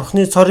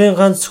 Бурхны цорын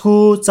ганц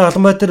хүү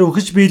загламай дээр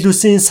өгөж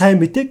биелүүлсэн сайн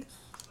мэдээг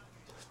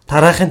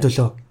тараахын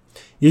төлөө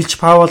Илч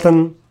Паул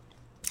нь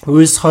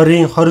Үйлс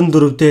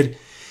 20:24 дээр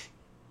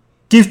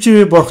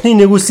гэвч Бурхны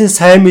нэгүүлсэн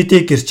сайн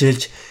мэдээг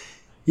гэрчилж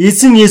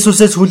эзэн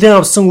Есүсээс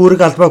хүлээн авсан үүрэг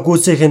албаа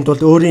гүйцээхийн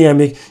тулд өөрийн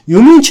ямыг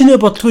юмын чинээ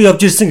бодлого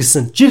явж ирсэн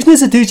гэсэн.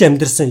 Чихнээсээ тэгж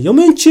амьдэрсэн.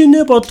 Юмын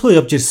чинээ бодлого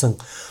явж ирсэн.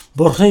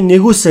 Бурхны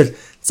нэгүсэл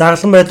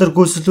загалан байдлаар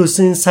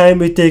гүйцэлдүүлсэн сайн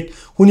мэдээг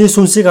хүний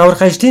сүнсийг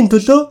аврах ажлын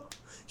төлөө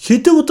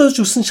хэдэн удаа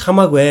ч өгсөн ч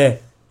хамаагүй.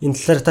 Энэ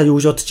талаар та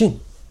юу гэж бодож байна?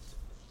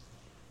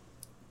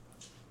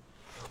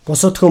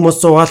 Бусад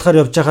хүмүүс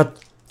зугаалахаар явж хахад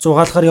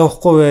зугаалахаар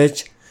явахгүй байж,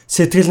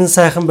 сэтгэл нь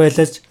сайхан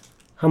байлаж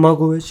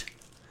хамаагүй байж,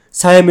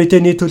 сайн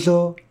мэдээний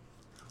төлөө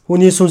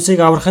хүний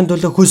сүнсийг аврахын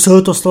төлөө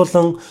хөсөө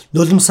туслуулан,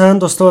 нулимсаан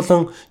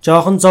туслуулан,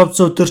 жоохон зов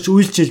зөдөрч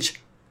үйлчилж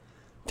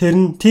тэр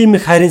нь тийм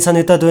их хайрын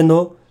санагдаад байна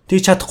уу?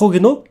 Тэг чадахгүй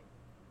гинөө?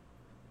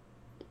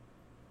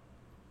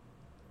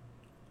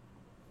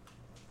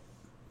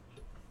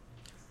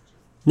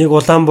 Нэг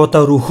улаан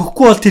будаар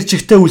өөхөхгүй бол тэр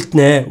чигтээ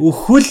үлднэ.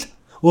 Өөхвөл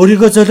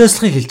өөрийгөө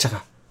золиослохыг хэлж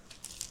байгаа.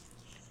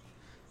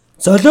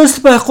 Золиосл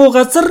байхгүй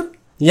газар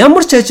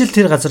ямар ч ажил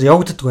тэр газар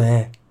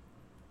явагддаггүй.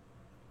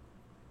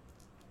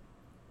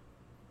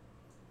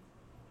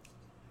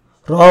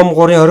 Ром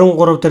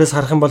 3:23 дээрээс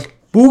харах юм бол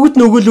бүгд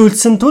нүгэл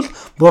үйлсэн тул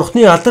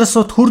Бурхны алдар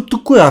сут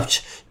хүрдэггүй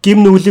авч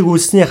гим нүглийг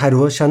үйлсний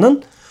хариу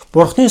шанан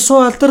Бурхны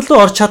суу алдар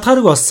руу орч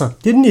чадхаарг болсон.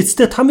 Тэрний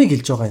эцэстээ тамыг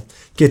хэлж байгаа юм.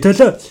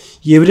 Гэтэл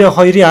Еврей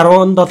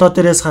 2:17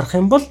 дээрээс харах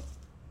юм бол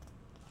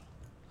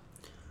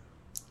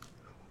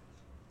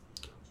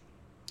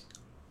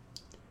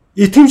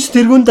итгэмж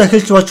тэргүүн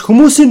дахилж бож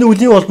хүмүүсийн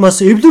нүглийн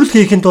улмаас эвлэрэл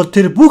хийхин тулд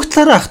тэр бүх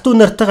талаараа ах トゥ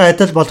нартайгаа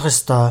адил болох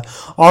ёстой.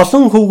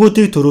 Олон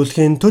хөвгүүдийг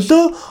төрүүлэхийн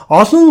төлөө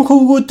олон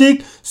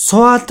хөвгүүдийг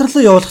суу алдар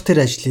руу явуулах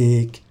тэр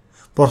ажлыг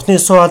Бурхны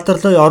суу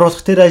алдар руу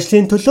оруулах тэр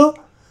ажлын төлөө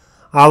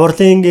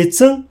авралын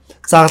эзэн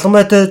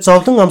загламайд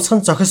зовлон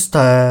амсхан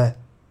зохистой.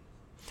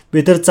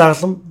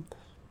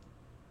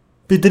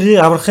 Бидний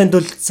аврахын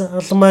тулд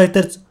загламай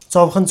дээр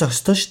зовхон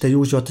зохистой шүү дээ.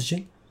 Юу гэж бодож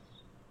байна?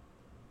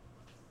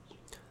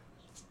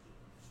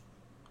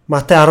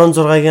 Матай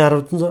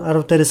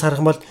 16:10 дээрээс харах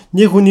юм бол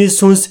нэг хүний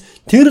сүнс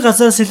тэр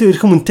газраас илүү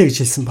эрхэм үнэтэй гэж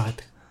хэлсэн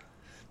байдаг.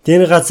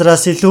 Тэр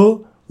газраас илүү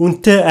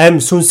үнэтэй ам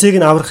сүнсийг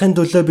нь аврахын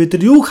төлөө бид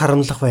нар юуг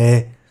харамлах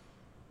вэ?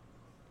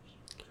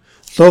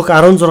 Луг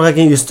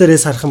 16:9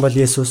 дээрээс харах юм бол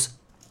Есүс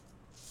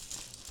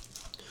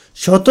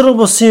шодрог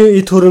бусын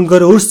эд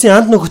хөрөнгөөр өөрсдийн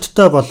анд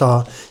нөхөдтэй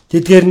болоо.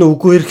 Тэдгээр нь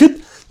үгүй ирэхэд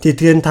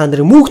тэдгээр нь та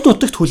нарын мөнх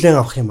нутагт хүлээн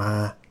авах юм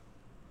аа.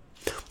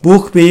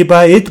 Бүх бие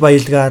ба эд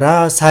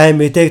баялгаараа сайн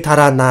мэдээг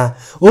тараана.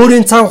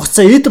 Өөрийн цав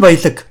хугацаа эд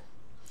баялаг.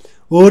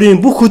 Өөрийн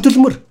бүх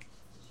хөдөлмөр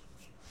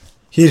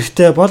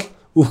хэрэгтэй бол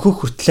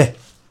өөхөх хүртлээ.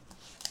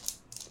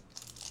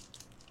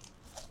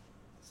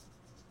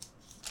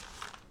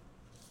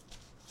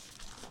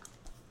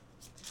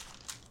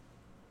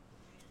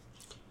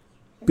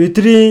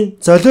 Бидний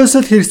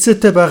золиосол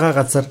хэрэгцээтэй байгаа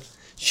газар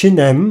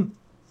шин ам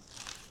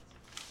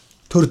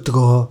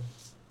төрдгөө.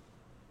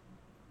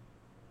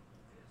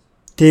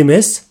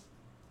 Тиймээс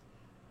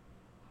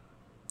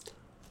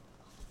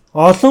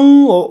олон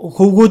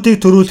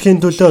хөвгүүдийг төрүүлэхийн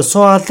төлөө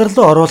суу алдар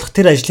руу оруулах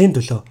тэр ажлын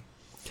төлөө.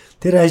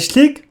 Тэр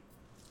ажлыг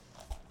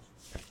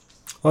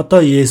одоо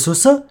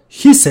Есүс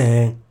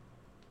хийсэн.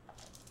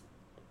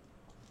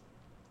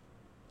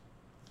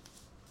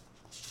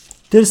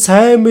 Тэр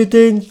сайн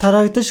мэдээг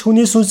тараагдаж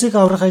хүний сүнсийг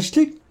аврах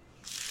ажлыг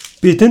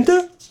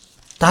бидэнд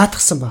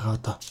даатгсан байгаа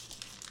одоо.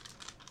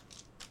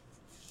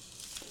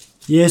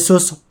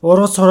 Есүс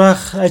ураг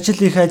сурах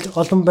ажил их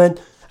олон байна.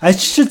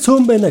 Ажилчид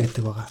цөөн байна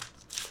гэдэг байгаа.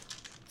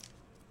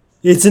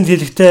 Эзэнт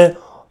хэлэхдээ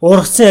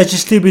ургацсан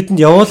ажилчлыг бидэнд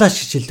явуулаач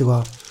гэж хэлдэг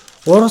ба.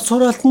 Ургац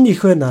сураалт нь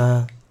их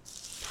байна.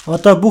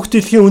 Одоо бүх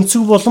дэлхийн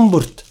өнцөг болон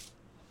бүрт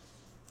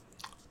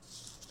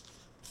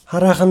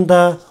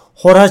хараханда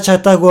хурааж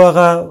чадаагүй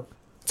байгаа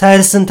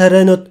цайрсан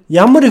тарианууд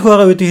ямар их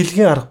байгаа гэдгийг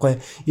хэлхийн аргагүй.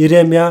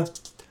 Иремья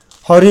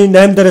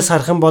 28 дээрээс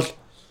харах юм бол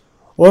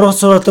ургац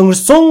сураалт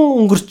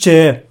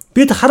өнгөрчээ.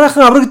 Бид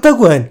хараахан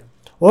аврагдаагүй байна.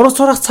 Ургац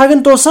сурах цаг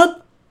нь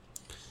дуусаад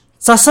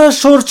засаа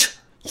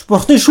шуурж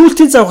Бурхны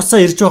шүүлтийн завхацаа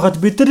ирж байхад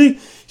бидний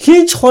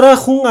хинч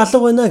хураах хүн алга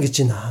байна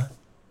гэж байна.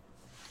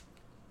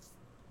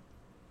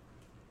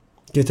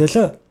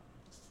 Гэтэл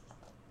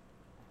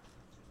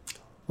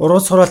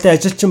ургац сураалтын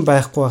ажилчин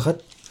байхгүй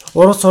байхад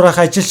ургац сурах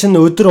ажилчин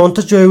өдөр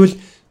унтаж байвал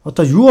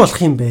одоо юу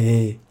болох юм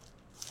бэ?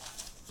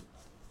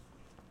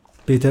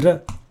 Бид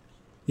тэр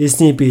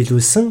эзний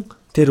биелүүлсэн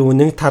тэр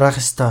үнэн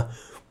тараах ёстой.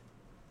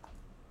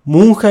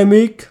 Мөнх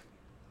амийг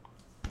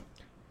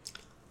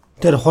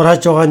тэр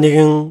хурааж байгаа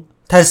нэгэн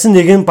тарсан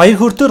нэгэн баяр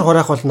хөөртөөр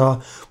хураах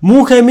болно.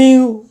 Мөнх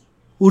амийн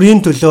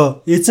үрийн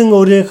төлөө эзэн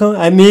өөрийнхөө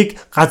амийг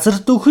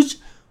газарт өгч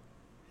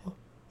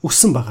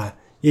өгсөн байгаа.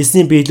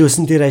 Эзний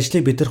биелүүлсэн тэр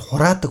ажлыг бид нар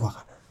хураадаг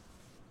байгаа.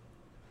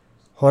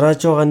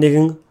 Хурааж байгаа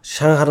нэгэн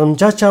шан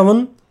харамжаач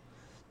авна.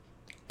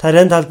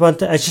 тариан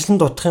талбайд ажилтан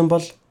дутах юм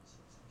бол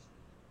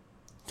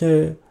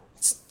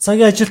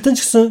цагийн ажилтан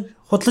ч гэсэн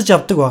худлаж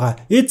авдаг байгаа.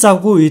 Эд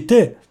завгүй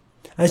үедээ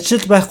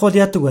ажил байхгүй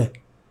бол яадаг вэ?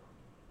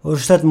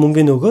 Өөрчлөлт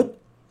мөнгөний өгөөд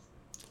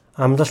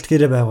амлалт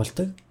гэрээ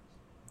байгуулдаг.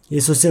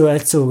 Есүсийн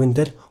айлцсан үгэн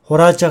дээр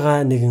хурааж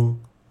байгаа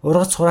нэгэн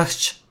ургац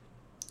хураагч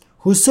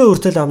хөлсөө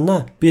үртэл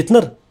амнаа. Бид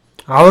нар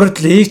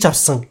аврагдлыг ч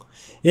авсан.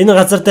 Энэ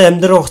газар дээр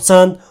амьдрах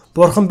хугацаанд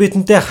Бурхан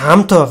бидэнтэй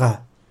хамт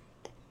байгаа.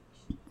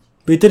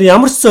 Бид нар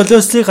ямар ч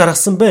золиослыг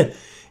гаргасан бэ?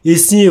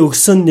 Эзний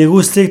өгсөн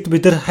нэгүслийг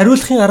бид нар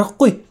хариулахын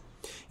аргагүй.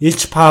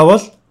 Илч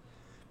Паул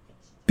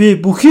би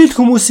бүхий л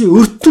хүмүүсийн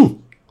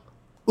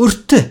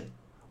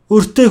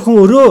өртөө хүн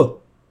өрөө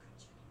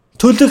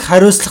төлөв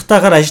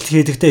хариуцлагатайгаар ажил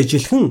хийдэгтэй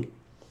ижилхэн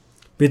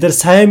бид нар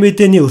сайн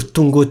мэдээний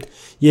өртөнгүүд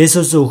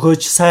Есүс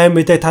өгөөж сайн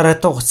мэдээ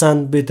тараатах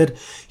хугацаанд бид нар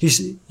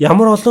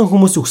ямар олон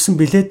хүмүүс өгсөн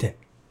билээ дээ.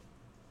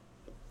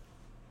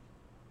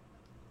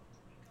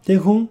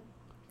 Тэг хүн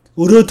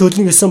өрөө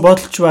төлнө гэсэн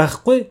бодолч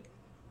байхгүй.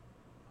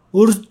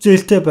 Өр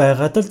зээлтэй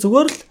байгаад л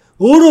зүгээр л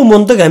өөрөө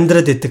мундаг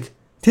амьдраад идэг.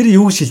 Тэр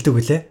юу шилдэг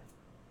вүлээ?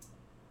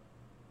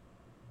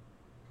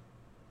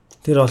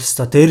 Тэр бол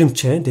өстой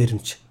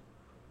дээрэмч.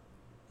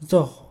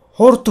 Одоо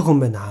хуурдаг хүн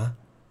байна.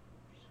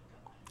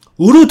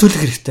 Өрөө төлөх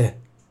хэрэгтэй.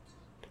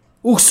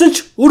 Өгсөн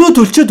ч өрөө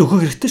төлчөөд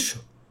өгөх хэрэгтэй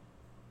шүү.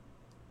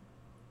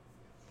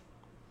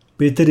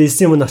 Бид нар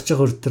эзний өмнө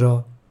очих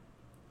өдрөө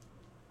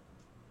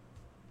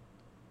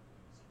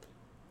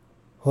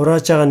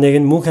хурааж байгаа нэг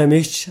нь мөнх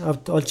амигч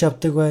олж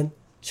авдаг байна.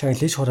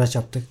 Шагналыг хурааж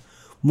авдаг.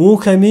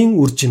 Мөнх амийн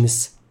үр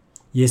жимс.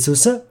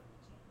 Есүс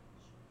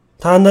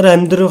та нар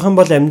амьдрах юм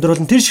бол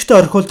амьдруулна. Тэр шигтээ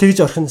орхиул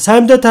тэгж орхино.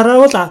 Саймдаа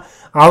тараавал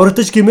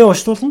аврагдаж гимээ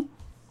уушлуулна.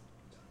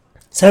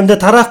 Саймдаа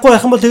тараахгүй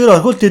байх юм бол тэгэр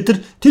орхиул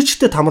тэр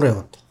шигтээ тамар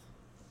явна.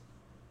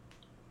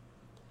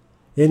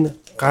 Энэ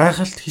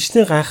гайхалт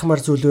хичнээн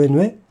гайхмаар зүйл байна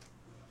вэ?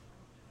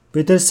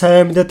 Бид нар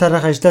саймдаа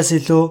тарах ажлаас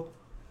илүү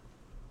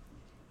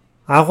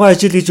агуу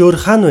ажил гэж өөр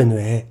хаана байна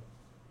вэ?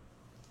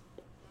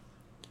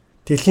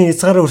 Дэлхийн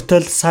хязгаар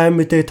хүртэл сайн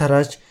мэдээг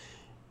тарааж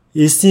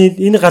эсний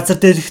энэ газар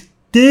дээрх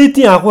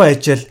дээдийн агуу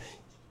ажил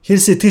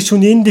хэрс итгэж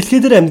хүн энэ дэлхий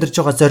дээр амьдарч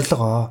байгаа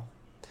зорилгоо.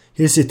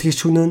 Хэрс итгэж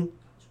хүн нь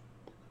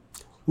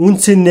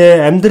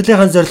үнцэнэ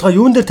амьдралынхаа зорилгоо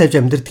юун дээр тавьж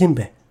амьдардаг юм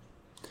бэ?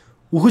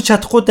 Үхэж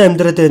чадахгүй дэ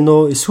амьдраад байна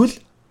уу? Эсвэл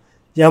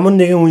ямар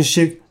нэгэн хүн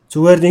шиг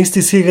зүгээр нэгс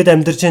тэсгийгээд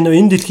амьдарч байна уу?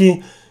 Энэ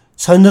дэлхийн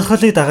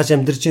сонирхлыг дагаж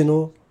амьдарч байна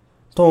уу?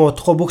 Тун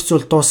утахгүй бүх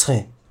зүйл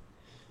дуусах юм.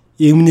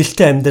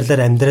 Эмнэлтэй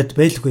амьдралаар амьдраад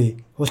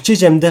байлгүй.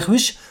 Улчиж амьдрах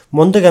биш,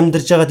 мундаг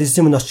амьдарж байгаад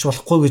эзэн минь очиж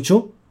болохгүй гэж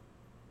юу?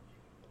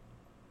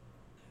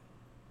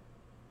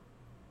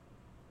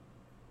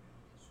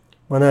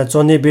 Манай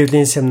зуны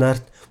Библийн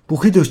семинарт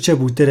бүхэл өчөө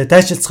бүгдээрээ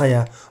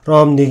дайчилцгаая.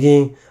 Ром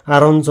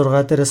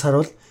 1:16 дээрээс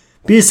харуул.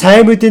 Би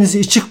сайн мэдээнээс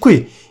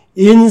ичихгүй.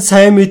 Энэ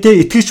сайн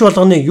мэдээ итгэж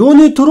болгоны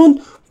юуны төрөнд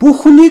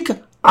бүх хүнийг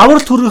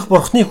авралт хүргэх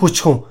Бурхны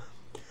хүч хүн.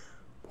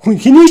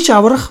 Хэнийг ч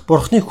аврах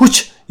Бурхны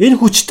хүч. Энэ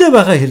хүчтэй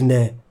байгаа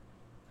хэрнээ.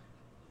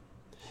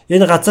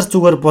 Энэ газар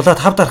зүгээр булаад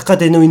хавд арах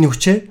гээд энэ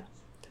хүчээ.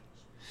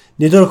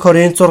 Нэгдүгээр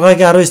Коринт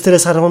 6:19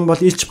 дээрээс харах юм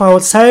бол Илч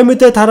Паул сайн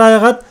мэдээ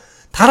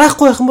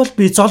тараахгүй байх юм бол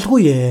би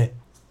золгүй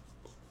ээ.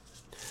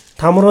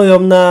 Там руу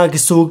явна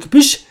гэсэн үг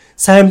биш.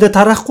 Сайн мэдээ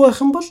тараахгүй байх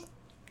юм бол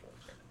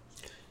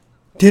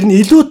тэр нь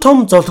илүү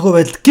том золгүй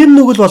байдал гин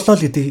нүгэл болно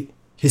л гэдгийг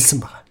хэлсэн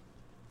байна.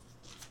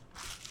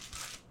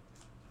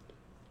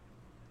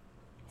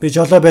 Би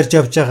жолоо барьж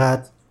явж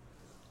байгаад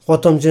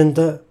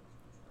гудамжинд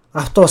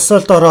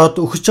автобусалд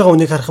ороод өгч байгаа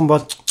үнийг харах юм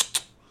бол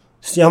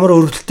ямар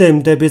өргөлттэй юм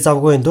дэ би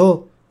завгүй энэ дөө.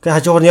 Гэ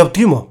хажуугаар нь явдаг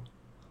юм уу?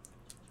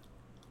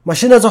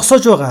 Машина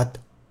зогсоож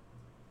байгаад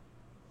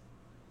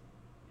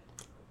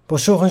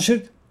бошуухан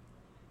шиг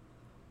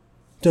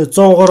тэг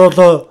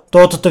 103-оо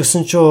дууддаг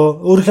гэсэн ч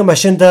өөрийнхөө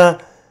машинда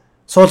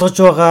суулгаж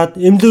байгаад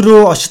эмнэлэг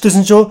рүү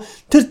очдогсэн ч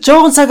тэр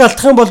жоохон цаг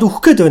алдах юм бол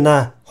үхэх гээд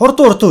байна.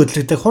 Хурдан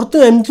хөдөлгдөг.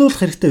 Хурдан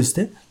амьдлуулах хэрэгтэй биз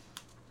дээ.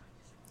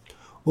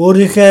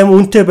 Өөрийнхөө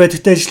үнэтэй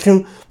байдагтай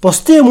ажиллах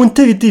бусдын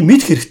үнэтэй гэдгийг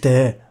мэдэх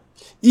хэрэгтэй.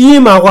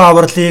 Ийм агуу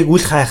авралыг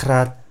үл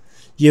хайхраад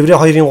Еврей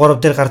 2:3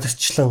 дээр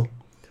гардагчлан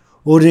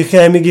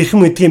өөрийнхөө амийг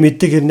эрхэм гэдгийг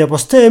мэддэг хэрнээ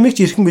бусдын амийг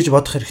ч эрхэм гэж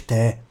бодох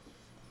хэрэгтэй.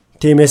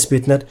 Тиймээс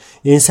бид нар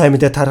энэ сайн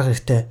мэдээ тарах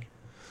хэрэгтэй.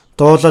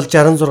 Дуулал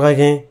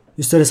 66-гийн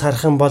 9-өөс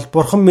харах юм бол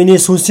Бурхан миний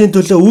сүнсийн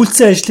төлөө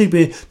үйлцэн ажлыг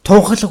би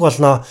тунхаглах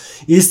болно.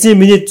 Эзний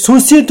миний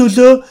сүнсийн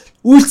төлөө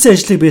үйлцэн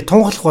ажлыг би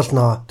тунхаглах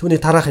болно.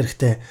 Түүнийг тарах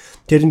хэрэгтэй.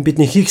 Тэр нь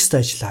бидний хийх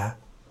ёстой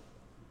ажлаа.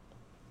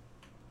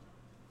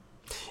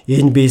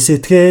 Энэ би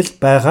сэтгэл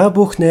байгаа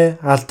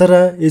бүхнээ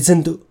алдар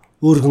эзэнд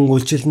өргөн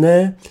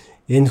үйлчилнэ.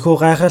 Энэхүү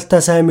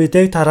гайхалтай сайн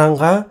мэдээг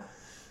тараангаа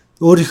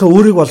өөрийнхөө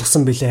үүрэг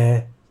болгосон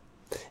билээ.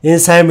 Энэ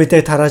сайн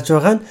мэдээг тарааж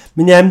байгаа нь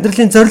миний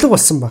амьдралын зорилго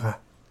болсон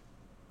байгаа.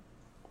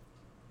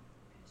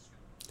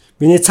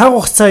 Миний цаг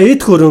хугацаа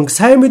эд хөрөнгө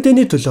сайн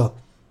мэдээний төлөө.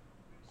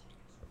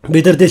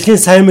 Бид нар дэлхийн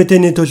сайн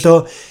мэдээний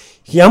төлөө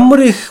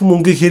ямар их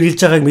мөнгөийг хэрэглэж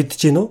байгааг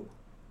мэдэж байна уу?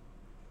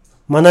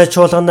 Манай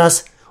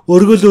чуулганаас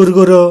өргөл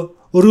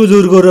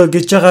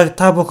гэж байгааг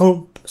та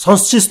бүхэн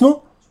сонсч ирсэн үү?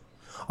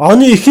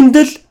 Оны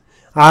эхэндэл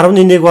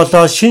 11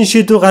 болоо шин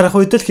шийдвэр гарах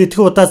үед л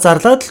хэдхэн удаа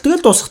зарлаад л тэгэл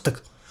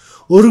дуусгадаг.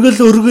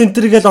 өргөн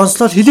энтергээл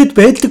онцлол хилээд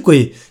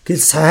байдаггүй. Гэл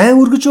сайн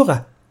өргөж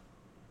байгаа.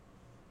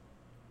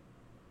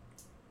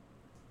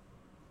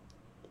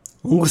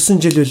 Өнгөрсөн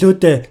жил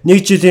өлөөдөө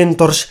 1 жилийн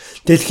турш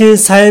дэлхийн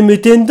сайн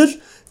мэдээнд л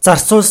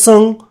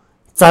зарцуулсан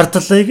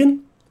зардлыг нь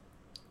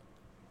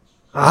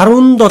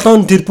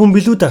 17 тэрбум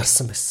билүү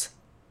гарсан байсан.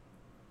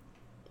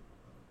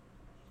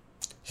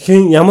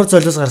 Хэн ямар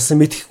золиос гарсан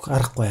мэдэх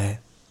аргагүй.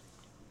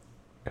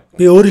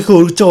 Би өөрийнхөө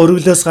өргөж байгаа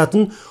өргөлөөс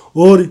гадна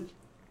өөр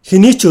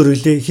хэний ч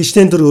өргөлөө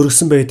хичнээн дөр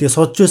өргөсөн байдгийг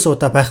судж байсан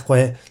удаа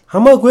байхгүй.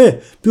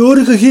 Хамаагүй. Би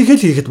өөрийнхөө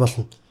хийхэд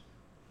болно.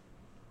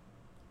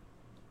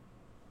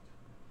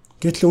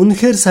 Гэтэл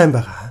үнэхээр сайн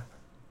байгаа.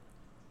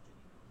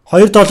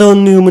 2-7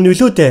 өдрийн өмнө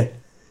үлүүдээ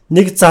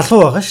нэг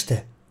залуу байгаа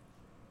штэ.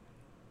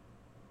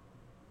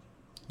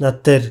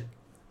 Над дээр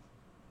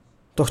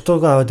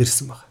докторгаа аваад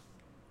ирсэн байна.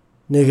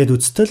 Нэгэд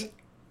үзтэл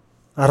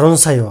 10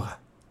 сая байгаа.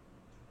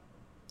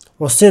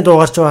 Усны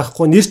дуугарч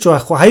байхгүй, нэрч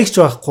байхгүй, хаягч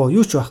байхгүй,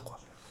 юу ч байхгүй.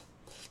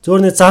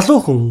 Зөвхөн нэг залуу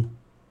хүн.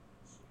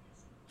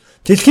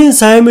 Дэлхийн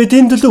сайн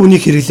мэдээний төлөө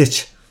үнийг хэрэглээч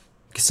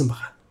гэсэн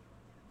байна.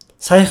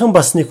 Саяхан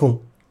бас нэг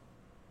хүн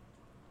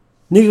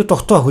нэг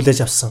доктор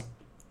хүлээж авсан.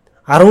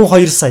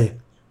 12 сая.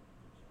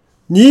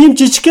 Ийм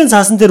жижигхэн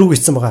цаасан дээр үг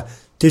ицсэн байгаа.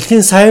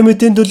 Дэлхийн сайн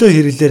мэдээний төлөө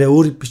хэрэглээрээ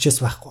өөр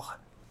бичээс байхгүй байгаа.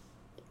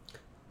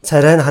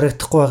 Царай нь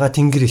харагдахгүй байгаа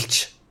тэнгэр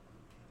элч.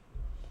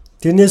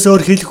 Тэрнээс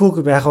өөр хэлэх үг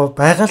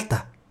байгаа л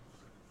да.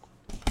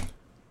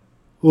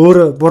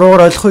 Өөр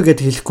буруугаар ойлгохгүй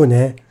гэдээ хэлэхгүй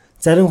нэ.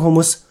 Зарим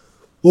хүмүүс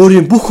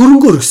өөрийн бүх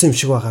хөрөнгө өргөсөн юм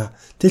шиг байгаа.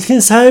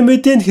 Дэлхийн сайн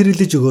мэдээнд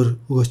хэрэглэж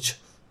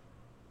өгөөч.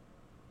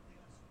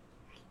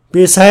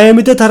 Би сайн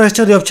мэдээ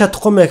тараагчаар явж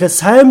чадахгүй мэй гэхэд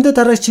сайн мэдээ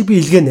тараагчийг би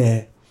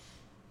илгээнэ.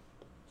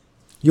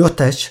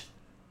 Юутайч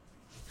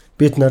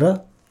бид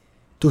нараа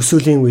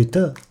төсөөлийн үед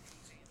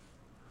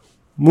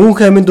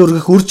мөнх амьд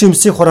өргөх үр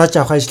жимсийг хурааж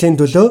авах ажлын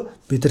төлөө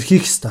бид нар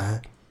хийх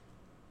ёстой.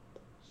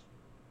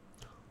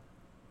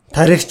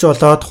 Таригч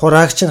болоод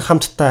хураагч нь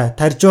хамтдаа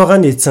тарж байгаа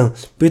нь эзэн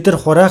бид нар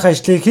хураах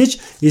ажлыг хийж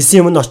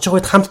эзэн өмнө очих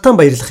үед хамтдаа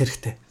баярлах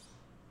хэрэгтэй.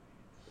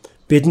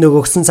 Бид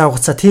нөгөөгсөн цаг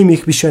хугацаа тийм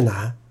их биш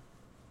байна.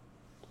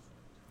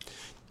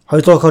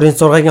 2 Коринт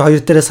 6-гийн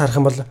 2 дээрээс харах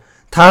юм бол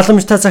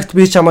тааламжтай цагт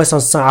би чамайг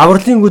сонссон.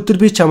 Авралын өдөр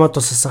би чамайг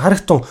тусалсан.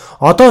 Харагтун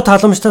одоо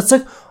тааламжтай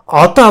цаг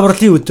одоо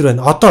авралын өдөр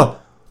байна. Одоо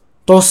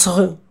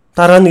дуусах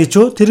дараа нь гэж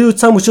юу? Тэр үе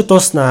цаг мөчөд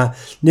дууснаа.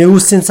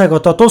 Нэгүслийн цаг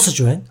одоо дуусаж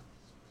байна.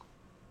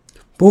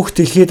 Бүх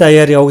дэлхийд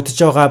даяар явагдаж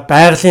байгаа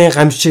байгалийн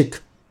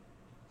гамшиг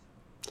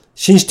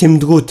шинж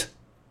тэмдгүүд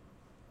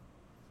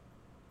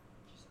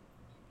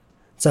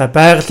за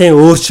байгалийн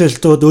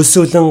өөрчлөлтүүд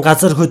өсвөлэн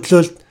газар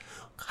хөдлөлт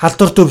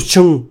халдвар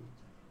төвчин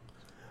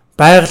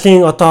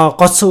байгалийн одоо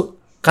гоц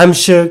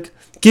гамшиг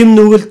гим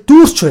нүгэл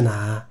дүүрч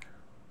байна.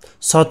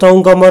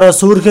 Содом Гомора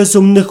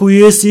сүрхээс өмнөх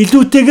үеэс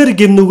илүүтэйгээр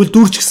гим нүгэл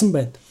дүүрч гисэн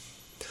байна.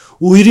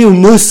 Үерийн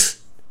өмнөөс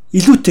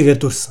илүүтэйгээр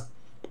дүүрсэн.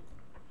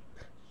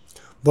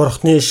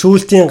 Бурхны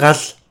шүүлтийн гал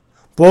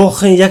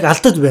буухын яг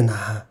алдад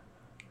байна.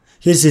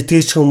 Хэр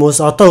сэтгэгч хүмүүс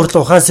одоо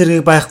хүртэл ухаан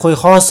сэргийг байхгүй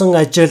хоосон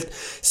ажилд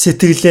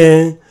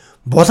сэтгэлээ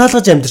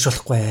булаалгаж амьдарч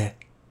болохгүй.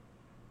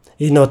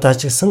 Энэ удаа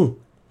ч гэсэн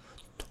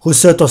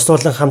хөсөө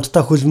туслуулан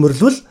хамтдаа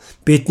хөлмөрлвөл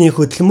бидний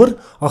хөдөлмөр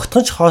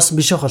огтхон ч хоосон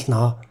биш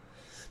болно.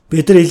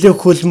 Бид нар илүү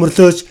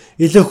хөлмөрлөөж,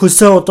 илүү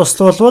хөсөө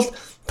туслуулвал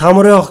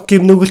тамрын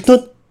гим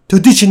нүгэлтнүүд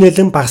төдий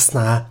чинэлэн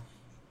багаснаа.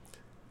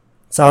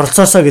 За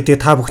оролцоосоо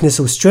гэдгийг та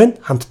бүхнээс өсөж байна.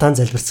 Хамтдаа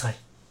залбирцгаая.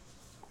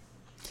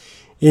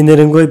 Энэ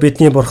нэрнгүй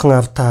бидний бурхан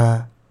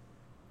авта.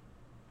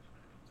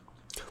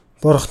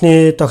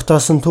 Бурхны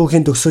тогтоосон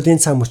түүхийн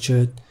төгсөлийн цаг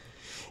мөчид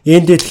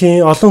энэ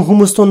дэлхийн олон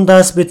хүмүүс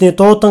дундаас бидний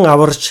дуудан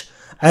аварч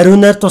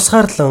ариунаар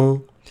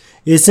тусгаарлан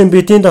эзэн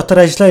бидний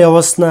дотор ажиллаа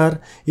явуулснаар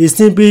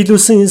эзний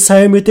биелүүлсэн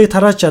сайн мэдээг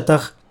тарааж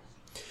чадах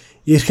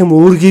эрхэм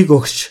үүргийг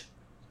өгч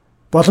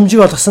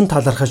боломжийг олгосон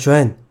талархаж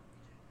байна.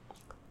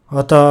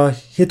 Одоо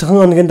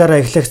хэдхэн хоногийн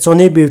дараа эхлэх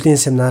зуны библийн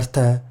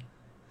семинартай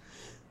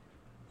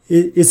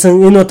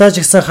эзэн энэ удаа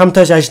ч гэсэн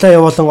хамтааж ажиллаа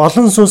явуулан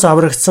олон сүнс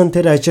аврагдсан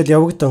тэр ажил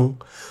явагдан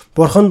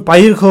бурхан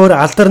баяр хөөр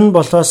алдарн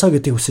болоосоо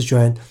гэдгийг хүсэж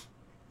байна.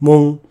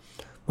 Мөн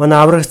манай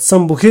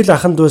аврагдсан бүхий л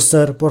ахын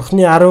дүүсээр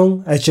бурханы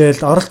ариун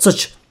ажилд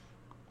оролцож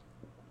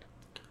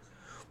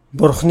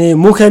бурханы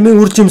мөнх амийн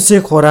үр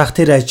жимсийг хураах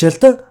тэр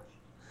ажилд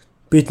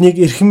биднийг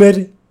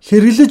эрхмээр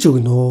хэрэглэж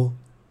өгнө.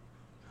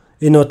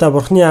 Энэ удаа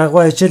бурханы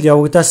агуу ажил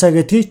явагдаасаа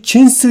гэдгийг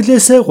чин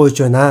сэтгэлээсээ гуйж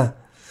байна.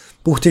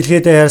 Бүх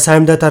дэлхийд даяар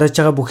саймдаа тарж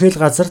байгаа бүхий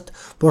л газарт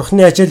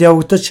бурханы ажил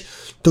явагдаж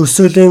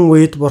төгсөөлийн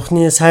үед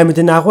бурханы сайн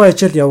мэдээний агуу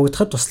ажил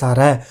явагдахад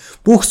туслаарай.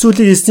 Бүх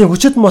зүйлийг эзний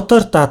хүчит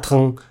мотор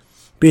даатхан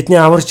бидний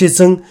аварч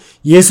эзэн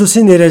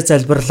Есүсийн нэрээр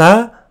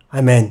залбирлаа.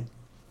 Амен.